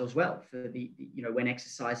applies as well for you know, when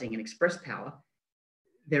exercising an express power,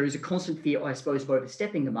 there is a constant fear, I suppose, of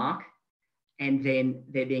overstepping the mark and then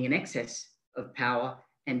there being an excess of power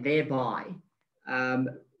and thereby,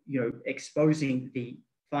 you know, exposing the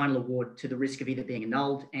final award to the risk of either being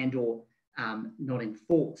annulled and or not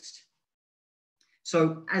enforced.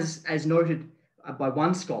 So as noted by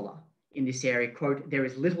one scholar in this area, quote, there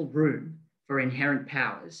is little room for inherent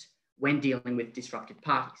powers when dealing with disrupted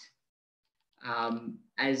parties.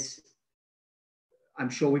 As I'm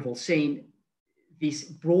sure we've all seen, this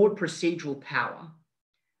broad procedural power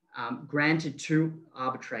granted to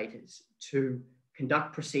arbitrators to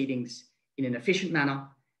conduct proceedings in an efficient manner,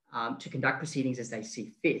 to conduct proceedings as they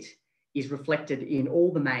see fit, is reflected in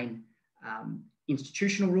all the main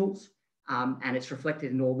institutional rules, and it's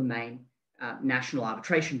reflected in all the main national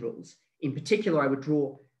arbitration rules. In particular, I would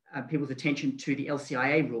draw people's attention to the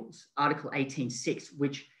LCIA rules, Article 18.6,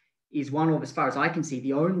 which is one of, as far as I can see,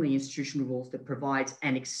 the only institutional rules that provides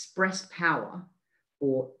an express power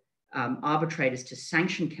for arbitrators to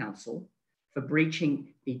sanction counsel for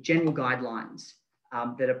breaching the general guidelines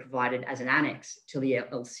that are provided as an annex to the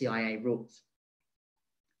LCIA rules.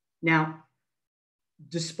 Now,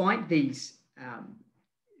 despite these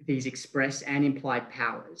express and implied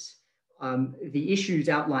powers, the issues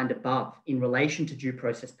outlined above in relation to due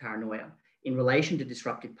process paranoia, in relation to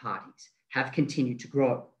disruptive parties, have continued to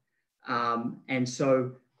grow. And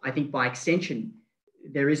so I think by extension,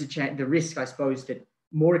 there is the risk, I suppose, that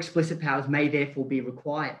more explicit powers may therefore be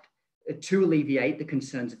required to alleviate the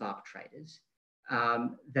concerns of arbitrators,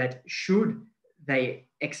 that should they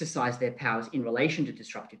exercise their powers in relation to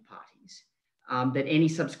disruptive parties, that any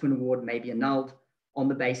subsequent award may be annulled on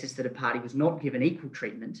the basis that a party was not given equal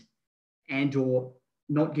treatment and or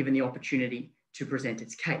not given the opportunity to present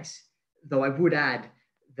its case. Though I would add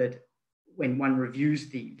that when one reviews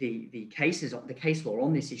the case law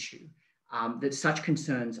on this issue, that such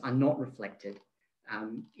concerns are not reflected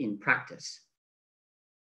in practice.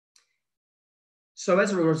 So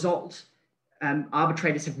as a result,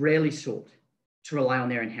 arbitrators have rarely sought to rely on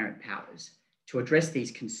their inherent powers to address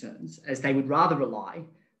these concerns, as they would rather rely,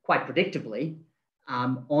 quite predictably,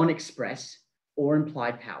 on express or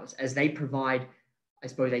implied powers, as they provide, I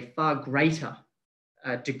suppose, a far greater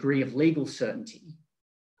degree of legal certainty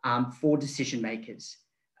for decision makers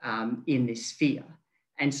in this sphere.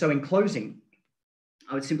 And so in closing,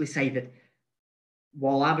 I would simply say that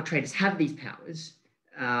while arbitrators have these powers,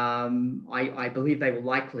 I believe they will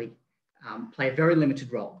likely play a very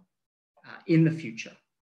limited role in the future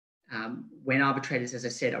when arbitrators, as I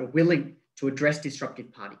said, are willing to address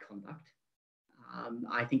disruptive party conduct.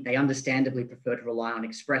 I think they understandably prefer to rely on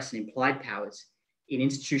express and implied powers in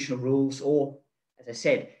institutional rules or, as I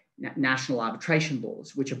said, national arbitration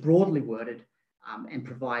laws, which are broadly worded and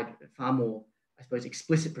provide far more, I suppose,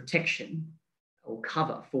 explicit protection or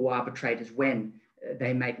cover for arbitrators when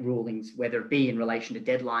they make rulings, whether it be in relation to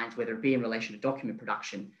deadlines, whether it be in relation to document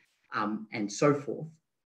production, and so forth.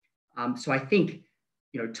 So I think,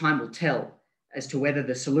 time will tell as to whether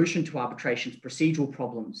the solution to arbitration's procedural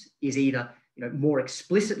problems is either, more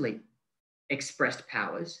explicitly expressed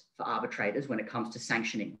powers for arbitrators when it comes to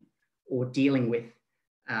sanctioning or dealing with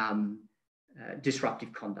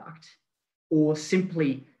disruptive conduct, or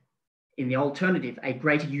simply, in the alternative, a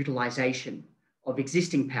greater utilization of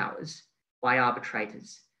existing powers by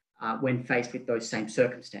arbitrators when faced with those same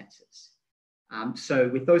circumstances. So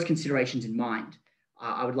with those considerations in mind,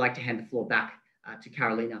 I would like to hand the floor back to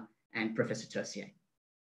Karolina and Professor Tercier.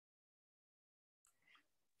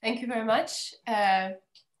 Thank you very much.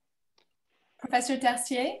 Professor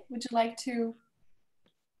Tercier, would you like to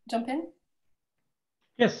jump in?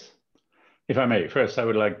 Yes, if I may. First, I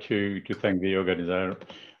would like to thank the organizer,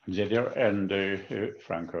 and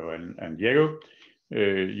Franco and Diego.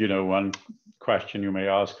 One question you may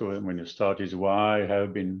ask when you start is why I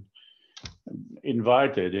have been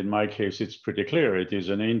invited. In my case, it's pretty clear. It is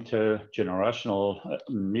an intergenerational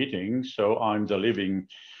meeting, so I'm the living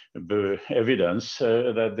evidence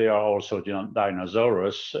that there are also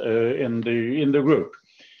dinosaurs in the group.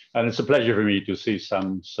 And it's a pleasure for me to see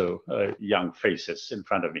some so young faces in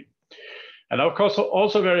front of me. And of course,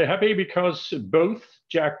 also very happy because both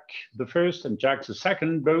Jack the first and Jack the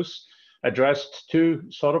second both addressed two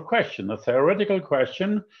sort of questions. A theoretical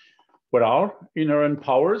question, what are inherent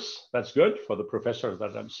powers? That's good for the professors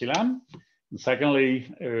that I'm still am. And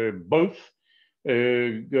secondly, both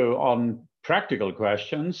go on practical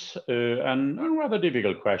questions and a rather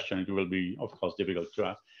difficult question. It will be, of course, difficult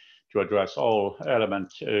to address all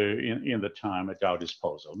elements in the time at our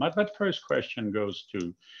disposal. But that first question goes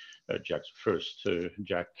to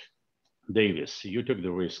Jack Davies. You took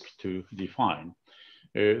the risk to define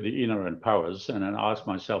the inherent powers, and then ask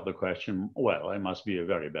myself the question, well, I must be a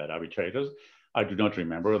very bad arbitrator. I do not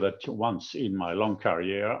remember that once in my long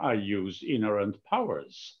career I used inherent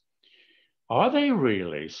powers. Are they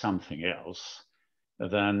really something else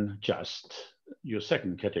than just your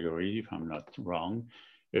second category, if I'm not wrong,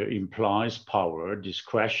 implies power,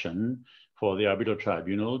 discretion for the arbitral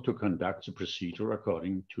tribunal to conduct the procedure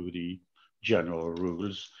according to the general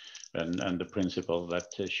rules and the principle that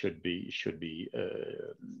should be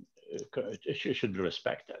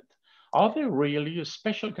respected. Are they really a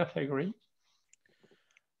special category?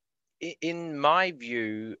 In my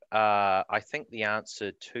view, I think the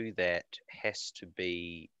answer to that has to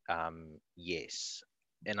be yes.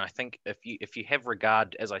 And I think if you have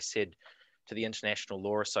regard, as I said, to the International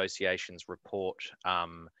Law Association's report,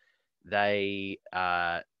 they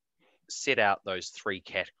set out those three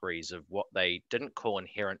categories of what they didn't call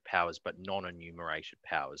inherent powers, but non-enumerated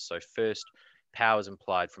powers. So first, powers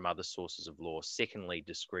implied from other sources of law. Secondly,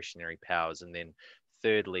 discretionary powers. And then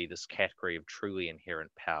thirdly, this category of truly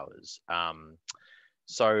inherent powers.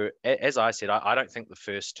 So as I said, I don't think the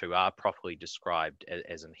first two are properly described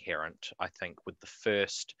as inherent. I think with the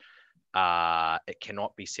first, it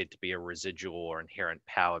cannot be said to be a residual or inherent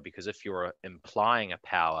power, because if you're implying a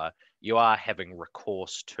power, you are having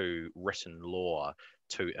recourse to written law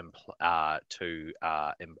to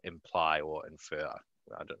imply or infer.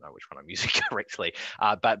 I don't know which one I'm using correctly,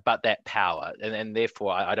 but that power, and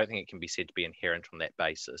therefore I don't think it can be said to be inherent on that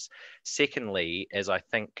basis. Secondly, as I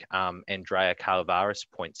think Andrea Calaveras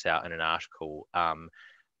points out in an article,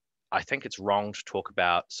 I think it's wrong to talk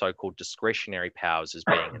about so-called discretionary powers as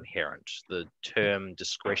being inherent. The term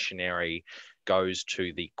discretionary goes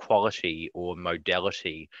to the quality or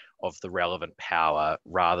modality of the relevant power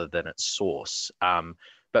rather than its source.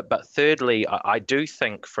 But thirdly, I do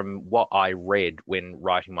think from what I read when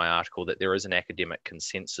writing my article that there is an academic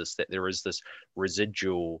consensus that there is this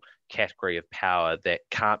residual category of power that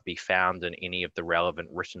can't be found in any of the relevant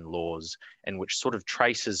written laws, and which sort of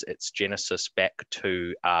traces its genesis back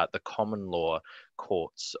to the common law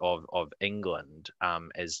courts of England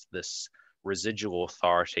as this residual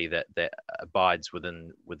authority that abides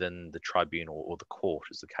within the tribunal or the court,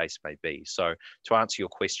 as the case may be. So to answer your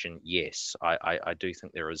question, yes, I do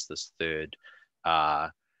think there is this third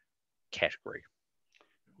category.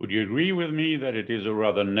 Would you agree with me that it is a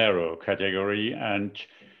rather narrow category? And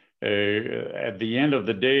at the end of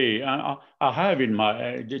the day, I have in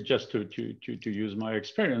my, just to use my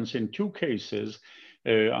experience, in two cases,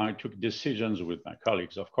 I took decisions with my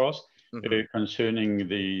colleagues, of course, concerning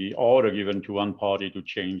the order given to one party to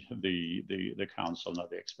change the council, not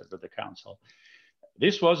the expert, but the council.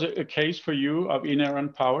 This was a case for you of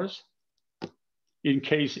inherent powers? In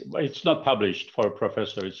case, it's not published for a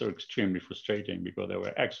professor, it's extremely frustrating because there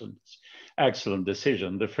were excellent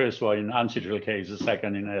decisions. The first one in ancestral case, the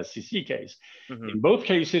second in an SCC case. In both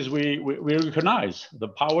cases, we recognize the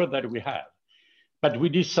power that we have. But we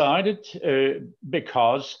decided,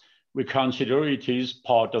 because we consider it is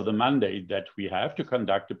part of the mandate that we have to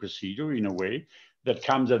conduct the procedure in a way that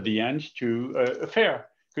comes at the end to a fair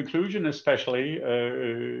conclusion, especially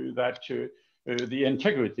that the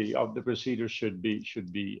integrity of the procedure should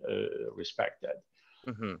be respected.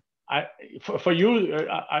 For you,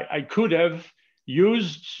 I could have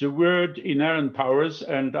used the word inherent powers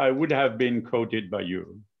and I would have been quoted by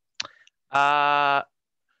you.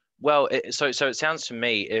 Well, so it sounds to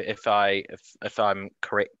me, if I'm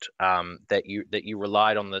correct, that you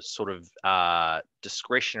relied on the sort of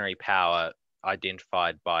discretionary power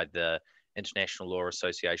identified by the International Law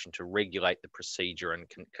Association to regulate the procedure and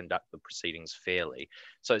conduct the proceedings fairly.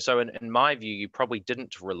 So in my view, you probably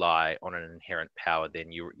didn't rely on an inherent power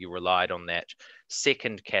then. You relied on that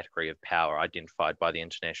second category of power identified by the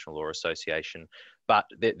International Law Association. But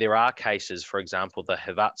there are cases, for example, the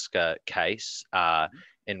Hrvatska case,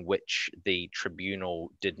 in which the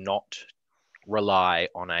tribunal did not rely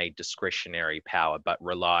on a discretionary power, but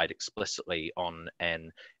relied explicitly on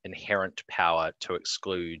an inherent power to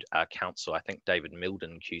exclude counsel. I think David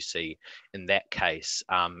Milden QC in that case,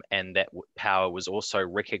 and that power was also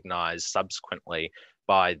recognized subsequently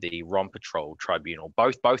by the Rompetrol Tribunal,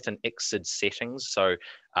 both in ICSID settings. So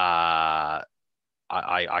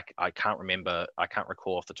I can't remember, I can't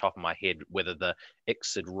recall off the top of my head whether the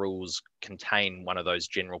ICSID rules contain one of those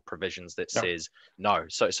general provisions that says no.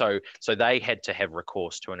 So they had to have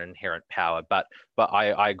recourse to an inherent power. But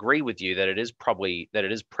I agree with you that it is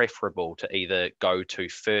preferable to either go to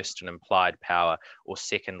first an implied power or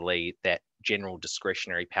secondly that general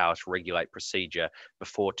discretionary power to regulate procedure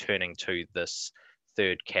before turning to this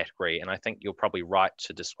third category. And I think you're probably right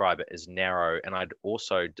to describe it as narrow, and I'd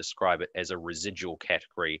also describe it as a residual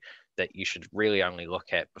category that you should really only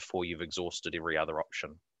look at before you've exhausted every other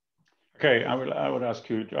option. Okay, I would ask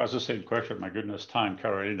you to ask the same question. My goodness, time,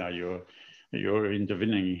 Karolina, you're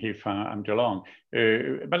intervening if I'm too long.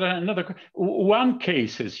 But another one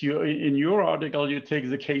case is in your article you take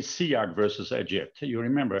the case SIAC versus Egypt. You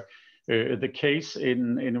remember the case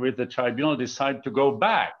in which the tribunal decided to go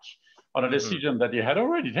back on a decision that you had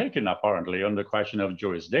already taken, apparently, on the question of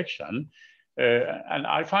jurisdiction. And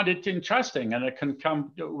I find it interesting, and I can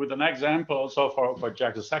come with an example also for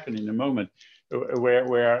Jack II in a moment, where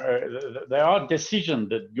there are decisions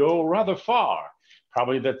that go rather far,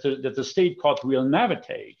 probably that the state court will never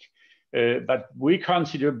take, but we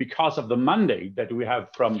consider, because of the mandate that we have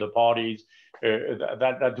from the parties,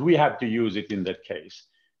 that we have to use it in that case.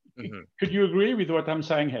 Could you agree with what I'm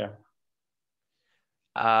saying here?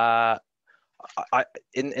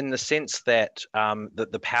 In the sense that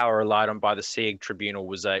that the power relied on by the SIEG tribunal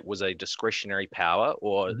was a discretionary power,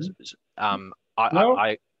 or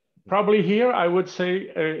probably here I would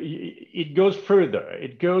say it goes further.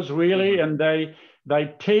 It goes really, and they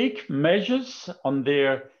take measures on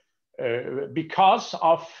their because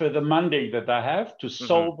of the mandate that they have to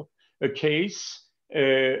solve a case,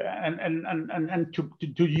 and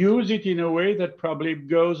to use it in a way that probably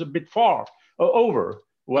goes a bit far over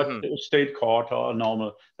what state court or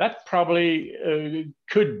normal. That probably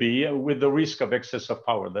could be with the risk of excess of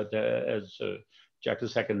power that, as Jack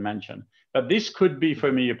II mentioned. But this could be,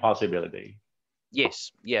 for me, a possibility.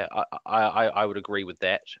 Yes, yeah, I would agree with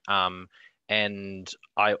that. And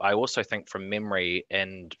I also think, from memory,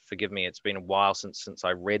 and forgive me, it's been a while since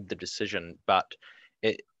I read the decision, but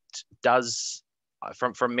it does,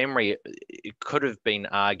 from memory, it could have been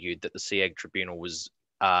argued that the SIEG tribunal was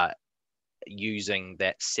using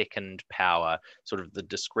that second power, sort of the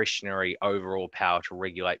discretionary overall power to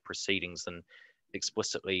regulate proceedings, and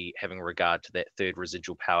explicitly having regard to that third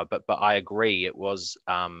residual power. But I agree, it was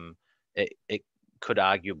it could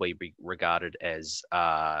arguably be regarded as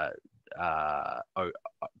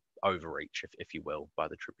overreach, if you will, by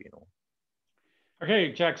the tribunal.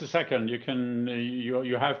 Okay, Jack II,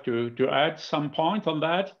 you have to add some point on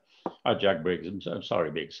that. Jack Briggs, I'm sorry,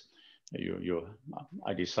 Biggs.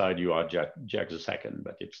 I decide you are Jack II,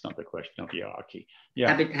 but it's not a question of hierarchy.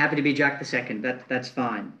 Yeah. Happy to be Jack II. That's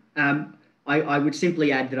fine. I would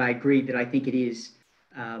simply add that I agree that I think it is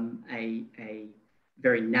a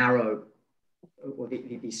very narrow, or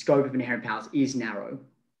the scope of inherent powers is narrow,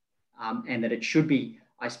 and that it should be,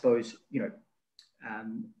 I suppose,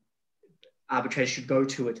 arbitrators should go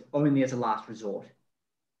to it only as a last resort,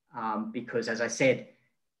 because, as I said,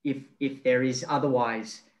 if there is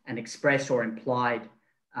otherwise an express or implied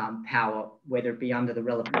power, whether it be under the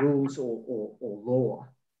relevant rules or law,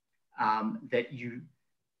 that you,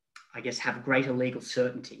 I guess, have greater legal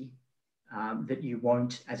certainty, that you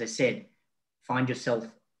won't, as I said, find yourself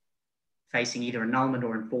facing either annulment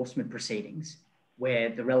or enforcement proceedings, where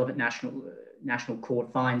the relevant national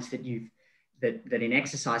court finds that that in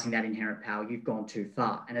exercising that inherent power, you've gone too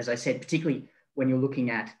far. And as I said, particularly when you're looking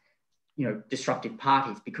at disruptive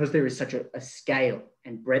parties, because there is such a scale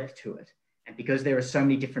and breadth to it, and because there are so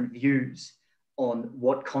many different views on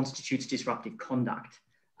what constitutes disruptive conduct,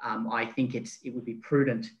 I think it would be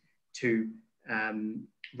prudent to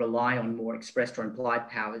rely on more expressed or implied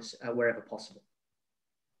powers wherever possible.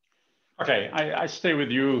 Okay, I stay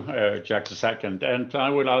with you, Jack II, and I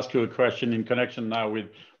will ask you a question in connection now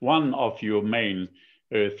with one of your main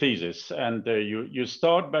theses. And you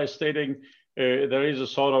start by stating there is a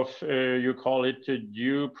sort of, you call it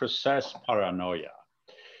due process paranoia.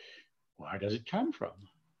 Where does it come from?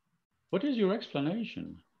 What is your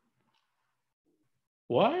explanation?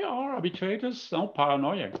 Why are arbitrators so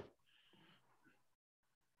paranoid?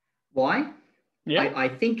 Why? Yeah. I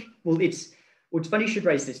think, well, it's funny you should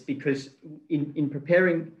raise this, because in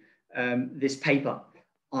preparing this paper,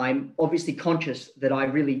 I'm obviously conscious that I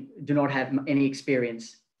really do not have any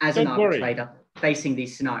experience as an arbitrator facing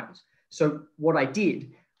these scenarios. So what I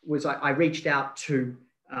did was I reached out to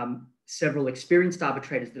several experienced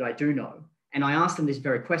arbitrators that I do know, and I asked them this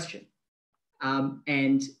very question.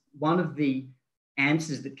 And one of the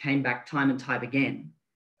answers that came back time and time again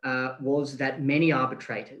was that many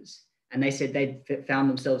arbitrators, and they said they'd found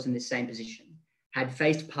themselves in this same position, had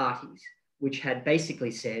faced parties which had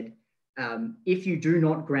basically said, if you do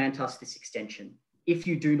not grant us this extension, if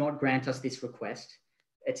you do not grant us this request,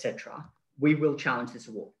 etc., we will challenge this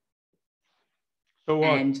award. So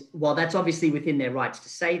what? And while that's obviously within their rights to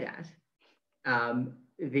say that,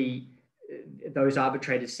 those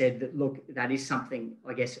arbitrators said that, look, that is something,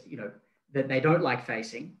 I guess, that they don't like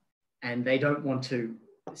facing, and they don't want to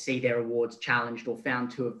see their awards challenged or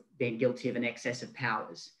found to have been guilty of an excess of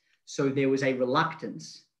powers. So there was a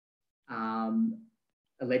reluctance,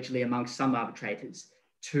 allegedly amongst some arbitrators,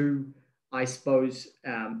 to, I suppose,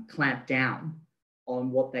 clamp down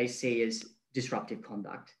on what they see as disruptive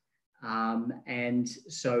conduct. And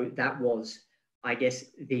so that was, I guess,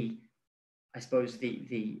 the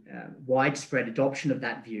widespread adoption of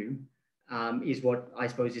that view is what I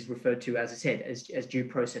suppose is referred to, as I said, as due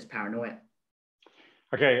process paranoia.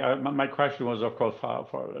 Okay, my question was, of course, far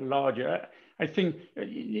larger. I think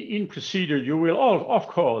in procedure, you will of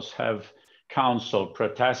course, have counsel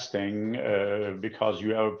protesting because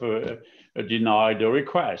you have denied the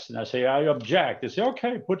request. And I say, I object. They say,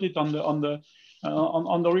 okay, put it on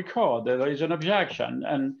the record. There is an objection.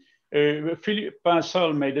 And Philippe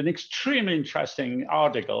Pincel made an extremely interesting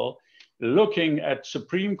article looking at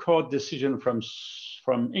Supreme Court decision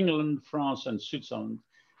from England, France, and Switzerland,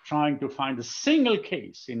 trying to find a single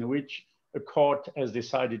case in which a court has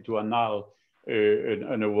decided to annul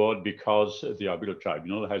an award because the arbitral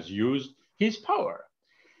tribunal has used his power.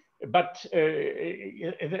 But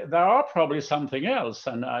there are probably something else,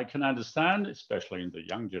 and I can understand, especially in the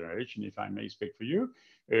young generation, if I may speak for you,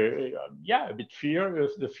 yeah, a bit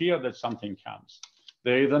the fear that something comes.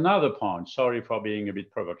 There is another point, sorry for being a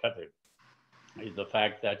bit provocative, is the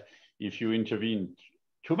fact that if you intervene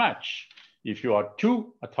too much, if you are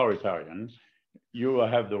too authoritarian, you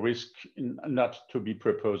have the risk not to be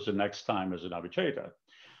proposed the next time as an arbitrator.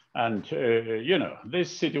 And, you know, this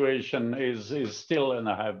situation is still, and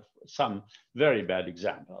I have some very bad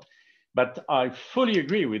example. But I fully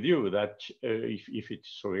agree with you that if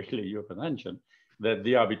it's really your contention, that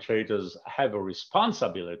the arbitrators have a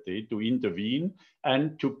responsibility to intervene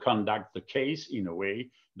and to conduct the case in a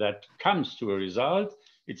way that comes to a result.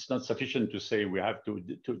 It's not sufficient to say we have to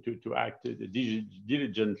act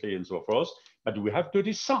diligently and so forth, but we have to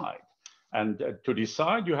decide. And to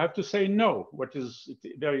decide, you have to say no. What is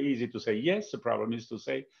very easy to say yes, the problem is to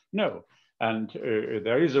say no. And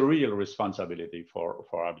there is a real responsibility for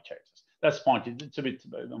arbitrators. That's pointed, it's a bit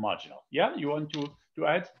marginal. Yeah, you want to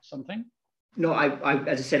add something? No,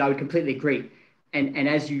 as I said, I would completely agree. And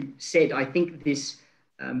as you said, I think this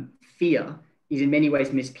fear is in many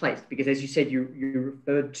ways misplaced, because as you said, you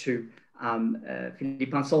referred to Philippe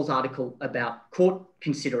Pincel's article about court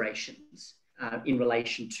considerations in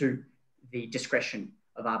relation to the discretion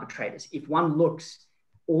of arbitrators. If one looks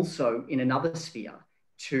also in another sphere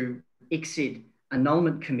to ICSID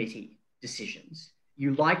annulment committee decisions,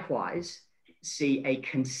 you likewise see a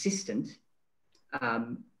consistent,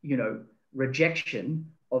 rejection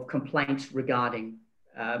of complaints regarding,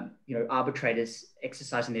 arbitrators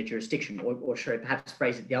exercising their jurisdiction, or should I perhaps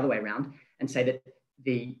phrase it the other way around and say that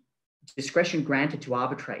the discretion granted to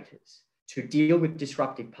arbitrators to deal with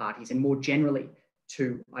disruptive parties and more generally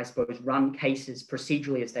to, I suppose, run cases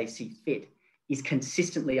procedurally as they see fit is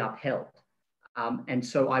consistently upheld. And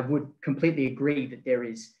so I would completely agree that there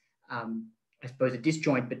is, I suppose, a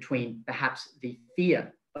disjoint between perhaps the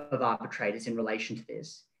fear of arbitrators in relation to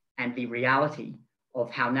this and the reality of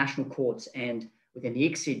how national courts and within the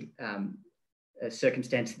ICSID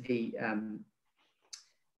circumstance, the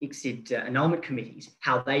ICSID annulment committees,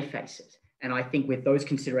 how they face it. And I think with those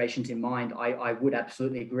considerations in mind, I would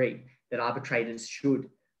absolutely agree that arbitrators should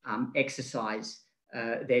exercise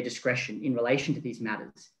their discretion in relation to these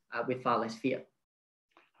matters with far less fear.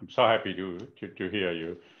 I'm so happy to hear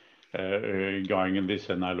you going in this,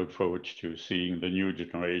 and I look forward to seeing the new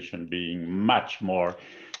generation being much more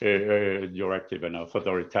directive and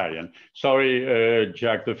authoritarian. Sorry,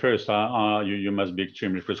 Jack, the first, you must be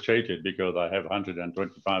extremely frustrated because I have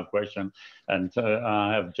 125 questions and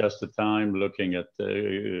I have just the time looking at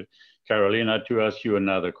Karolina to ask you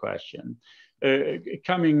another question.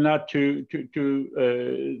 Coming now to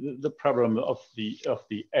the problem of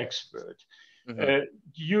the expert. Mm-hmm.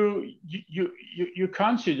 You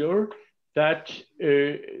consider that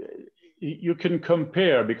you can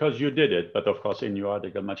compare, because you did it, but of course in your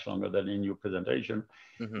article much longer than in your presentation,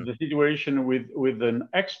 mm-hmm. the situation with an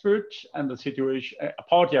expert and the situation, a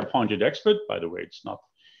party appointed expert, by the way, it's not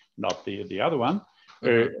the other one,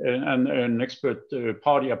 mm-hmm. and an expert,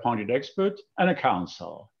 party appointed expert and a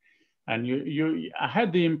counsel. And I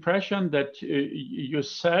had the impression that you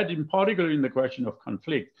said, in particular in the question of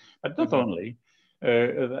conflict, but not mm-hmm. only,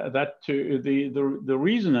 that the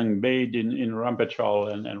reasoning made in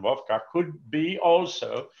Rampetrol and Wofka could be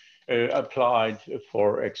also applied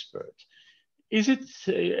for experts. Is it?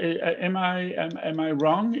 Am I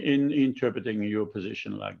wrong in interpreting your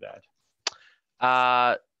position like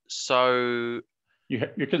that? So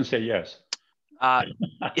you can say yes. Not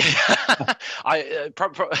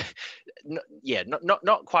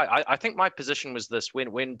quite. I think my position was this: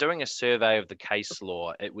 when doing a survey of the case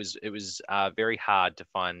law, it was very hard to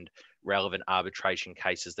find relevant arbitration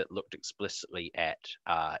cases that looked explicitly at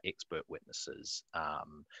expert witnesses,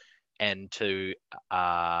 and to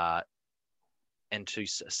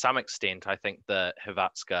some extent, I think the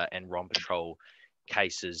Hrvatska and Rampetrol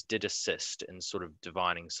cases did assist in sort of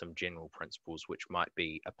defining some general principles which might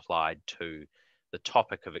be applied to the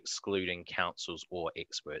topic of excluding counsels or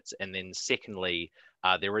experts. And then secondly,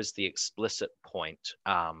 there is the explicit point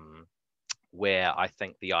where I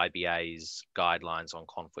think the IBA's guidelines on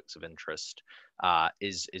conflicts of interest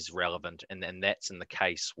is relevant, and that's in the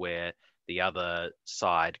case where the other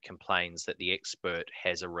side complains that the expert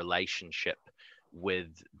has a relationship with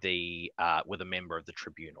a member of the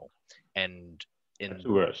tribunal, and that's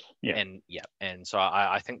the worst. Yeah. And so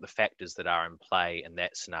I think the factors that are in play in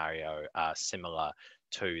that scenario are similar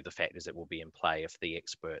to the factors that will be in play if the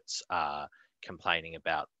experts are complaining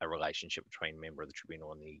about a relationship between a member of the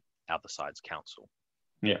tribunal and the other side's counsel.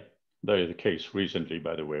 Yeah, that is the case recently,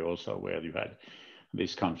 by the way, also where you had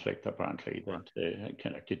this conflict apparently that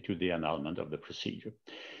connected to the annulment of the procedure.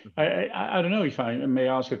 I don't know if I may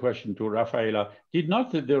ask a question to Rafaela. Did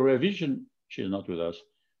not the revision, she's not with us,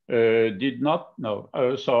 did not, no.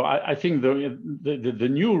 So I think the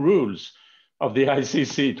new rules of the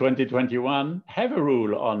ICC 2021 have a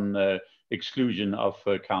rule on exclusion of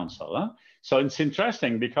counsel. Huh? So it's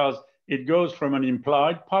interesting because it goes from an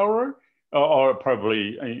implied power, or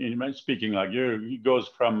probably, speaking like you, it goes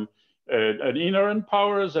from an inherent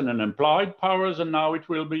powers and an implied powers, and now it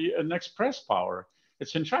will be an express power.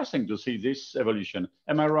 It's interesting to see this evolution.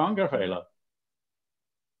 Am I wrong, Rafaela?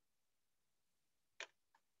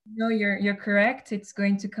 No, you're correct. It's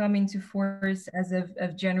going to come into force as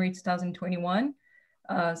of January 2021.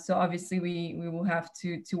 So obviously we will have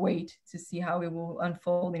to wait to see how it will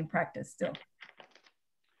unfold in practice still.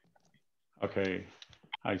 Okay,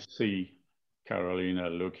 I see Karolina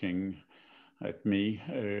looking at me.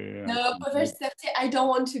 No, Professor Tercier, I don't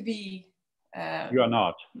want to be you are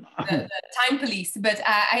not the time police, but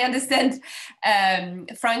I understand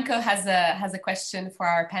Franco has a question for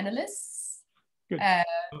our panelists.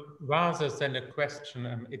 Rather than a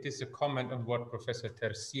question, it is a comment on what Professor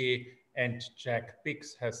Tercier and Jack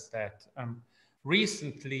Biggs has said.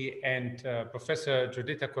 Recently, and Professor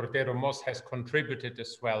Giuditta Cordero-Moss has contributed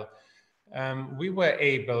as well, we were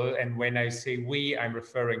able, and when I say we, I'm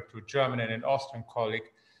referring to German and an Austrian colleague,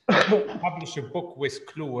 to publish a book with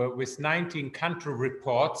Kluwer with 19 country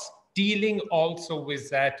reports dealing also with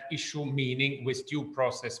that issue, meaning with due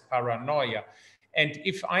process paranoia. And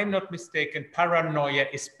if I'm not mistaken, paranoia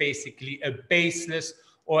is basically a baseless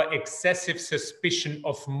or excessive suspicion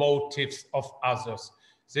of motives of others.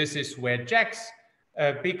 This is where Jack's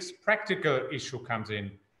big practical issue comes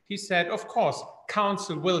in. He said, of course,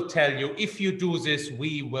 counsel will tell you, if you do this,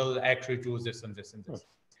 we will actually do this and this and this.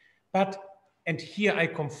 But, and here I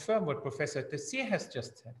confirm what Professor Tercier has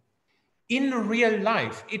just said. In real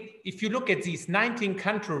life, if you look at these 19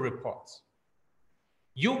 country reports,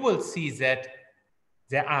 you will see that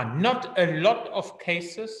there are not a lot of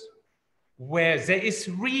cases where there is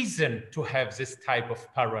reason to have this type of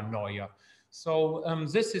paranoia. So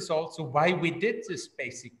this is also why we did this,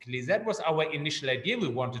 basically. That was our initial idea. We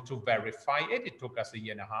wanted to verify it. It took us 1.5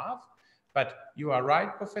 years. But you are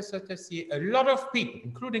right, Professor Tercier. A lot of people,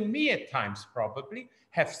 including me at times probably,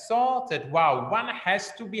 have thought that, wow, one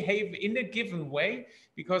has to behave in a given way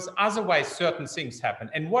because otherwise certain things happen.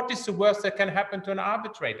 And what is the worst that can happen to an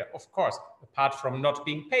arbitrator? Of course, apart from not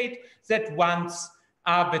being paid, that one's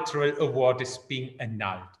arbitral award is being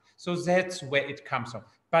annulled. So that's where it comes from.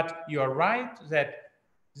 But you're right that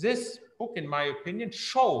this book, in my opinion,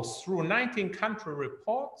 shows through 19 country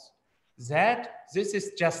reports that this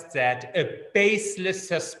is just that, a baseless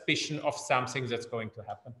suspicion of something that's going to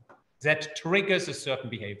happen that triggers a certain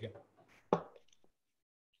behavior.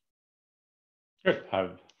 Good. I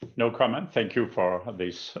have no comment. Thank you for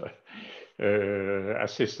this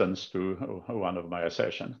assistance to one of my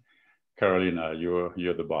assertions. Karolina,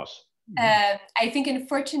 you're the boss. I think,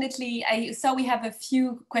 unfortunately, I saw we have a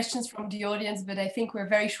few questions from the audience, but I think we're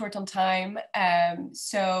very short on time.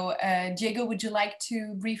 So, Diego, would you like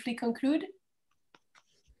to briefly conclude?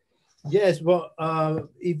 Yes, well,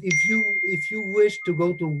 if you wish to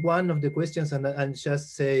go to one of the questions and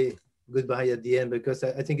just say goodbye at the end, because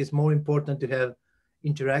I think it's more important to have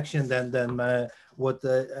interaction than what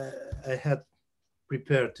I had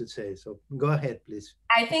prepared to say. So go ahead, please.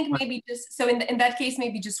 I think maybe just, so in that case,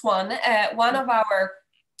 maybe just one. One of our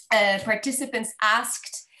participants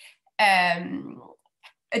asked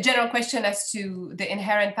a general question as to the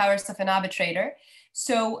inherent powers of an arbitrator.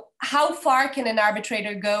 So how far can an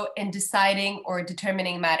arbitrator go in deciding or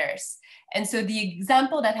determining matters? And so the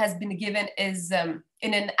example that has been given is in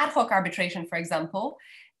an ad hoc arbitration, for example,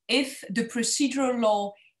 if the procedural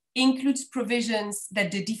law includes provisions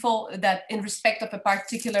that that in respect of a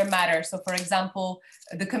particular matter. So for example,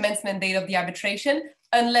 the commencement date of the arbitration,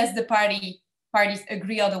 unless the party parties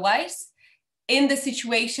agree otherwise. In the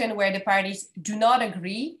situation where the parties do not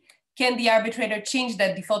agree, can the arbitrator change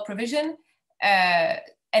that default provision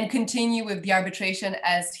and continue with the arbitration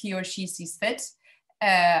as he or she sees fit?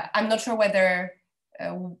 I'm not sure whether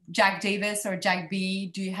Jack Davis or Jack B,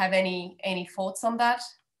 do you have any thoughts on that?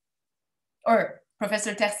 Or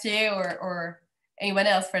Professor Tercier or anyone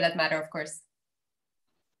else for that matter, of course.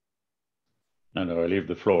 No, I leave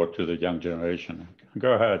the floor to the young generation.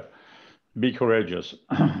 Go ahead, be courageous.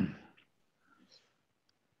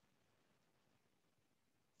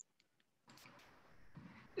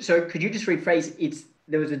 So could you just rephrase,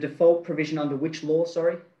 there was a default provision under which law,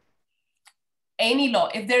 sorry? Any law,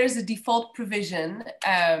 if there is a default provision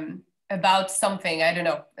about something, I don't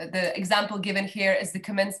know, the example given here is the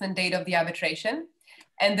commencement date of the arbitration,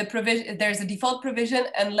 and there's a default provision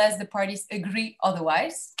unless the parties agree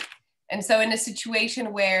otherwise. And so in a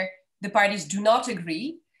situation where the parties do not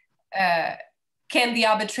agree, can the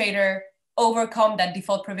arbitrator overcome that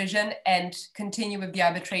default provision and continue with the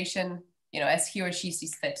arbitration, as he or she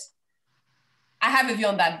sees fit? I have a view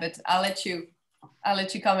on that, but I'll let you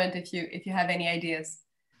comment if you have any ideas.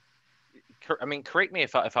 I mean, correct me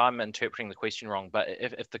if I'm interpreting the question wrong, but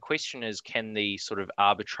if the question is, can the sort of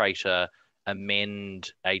arbitrator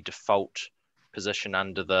amend a default position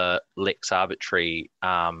under the lex arbitri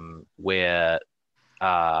where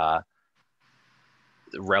the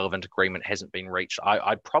relevant agreement hasn't been reached,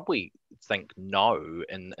 I'd probably think no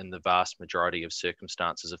in the vast majority of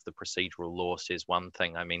circumstances if the procedural law says one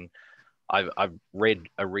thing. I mean, I've read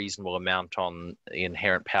a reasonable amount on the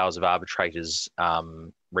inherent powers of arbitrators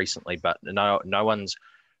recently, but no one's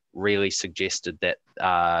really suggested that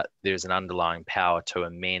there's an underlying power to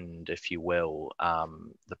amend, if you will,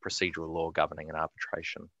 the procedural law governing an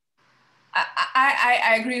arbitration.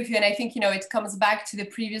 I agree with you, and I think it comes back to the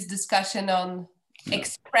previous discussion on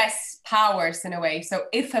express powers in a way. So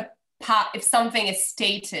if something is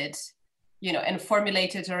stated, and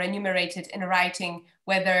formulated or enumerated in writing,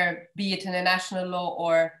 whether be it in a national law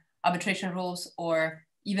or arbitration rules or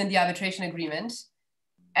even the arbitration agreement,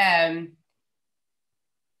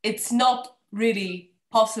 it's not really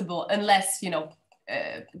possible unless the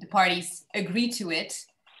parties agree to it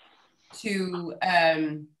to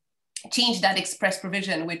change that express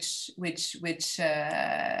provision, which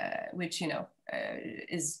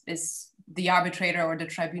is the arbitrator or the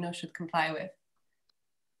tribunal should comply with.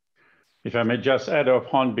 If I may just add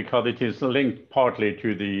upon, because it is linked partly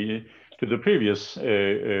to the previous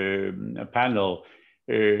panel,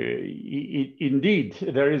 indeed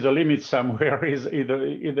there is a limit somewhere, is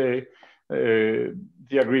either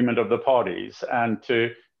the agreement of the parties, and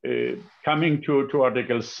coming to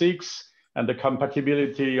Article 6 and the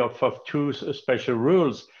compatibility of two special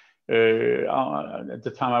rules. At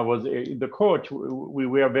the time I was in the court, we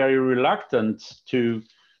were very reluctant to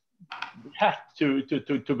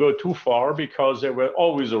go too far, because there were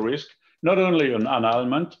always a risk, not only an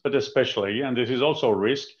annulment, but especially, and this is also a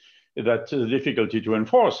risk, that the difficulty to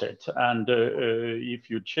enforce it. And if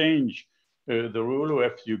you change the rule, or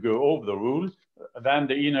if you go over the rule, then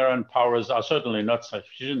the inherent powers are certainly not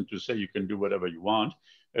sufficient to say you can do whatever you want.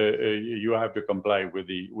 You have to comply with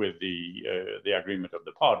the agreement of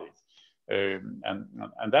the parties.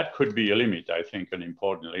 And that could be a limit, I think, an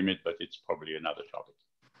important limit, but it's probably another topic.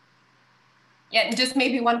 Yeah, and just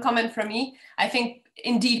maybe one comment from me. I think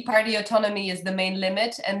indeed party autonomy is the main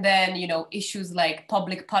limit, and then issues like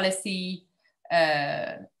public policy,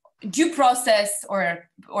 due process, or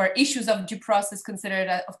issues of due process considered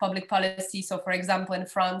of public policy. So, for example, in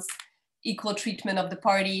France, equal treatment of the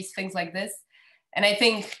parties, things like this. And I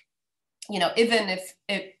think even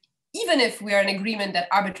if we are in agreement that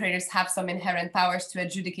arbitrators have some inherent powers to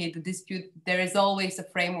adjudicate the dispute, there is always a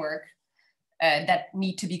framework that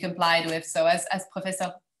need to be complied with. So as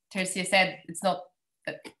Professor Tercier said, it's not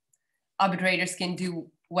that arbitrators can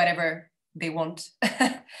do whatever they want.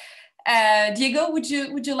 Diego, would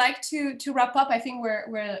you like to wrap up? I think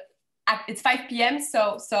it's 5 p.m.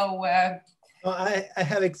 So I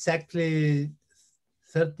have exactly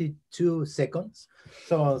 32 seconds.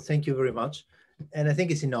 So thank you very much. And I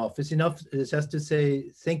think it's enough. It's enough just to say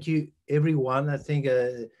thank you, everyone. I think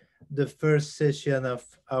the first session of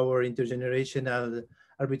our Intergenerational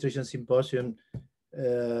Arbitration Symposium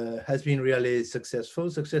has been really successful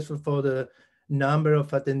for the number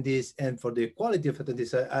of attendees and for the quality of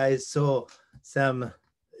attendees. I saw some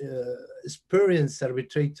experienced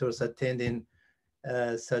arbitrators attending,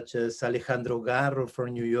 such as Alejandro Garro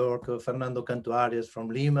from New York, Fernando Cantuarias from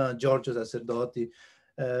Lima, Giorgio Sacerdoti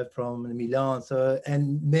from Milan,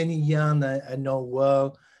 and many young I know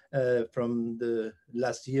well from the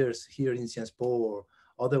last years here in Sciences Po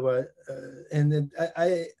Otherwise, and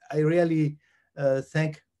I really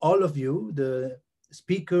thank all of you, the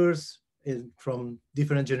speakers from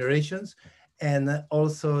different generations, and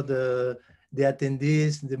also the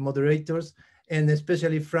attendees, the moderators, and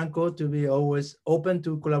especially Franco, to be always open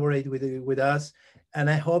to collaborate with us. And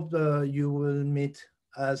I hope you will meet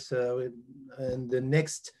us in the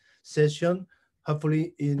next session,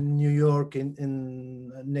 hopefully in New York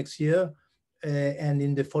in next year, and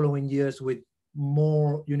in the following years with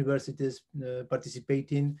more universities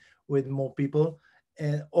participating, with more people,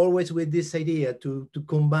 and always with this idea to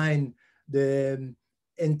combine the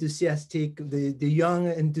enthusiastic, the young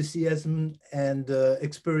enthusiasm and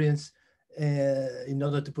experience in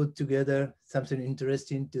order to put together something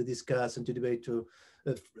interesting to discuss and to debate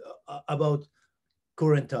about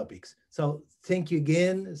current topics. So thank you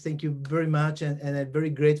again. Thank you very much. And I'm very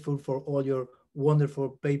grateful for all your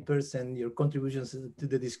wonderful papers and your contributions to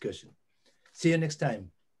the discussion. See you next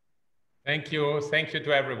time. Thank you. Thank you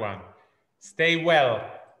to everyone. Stay well.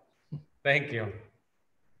 Thank you.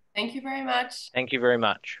 Thank you very much. Thank you very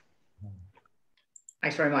much.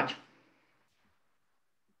 Thanks very much.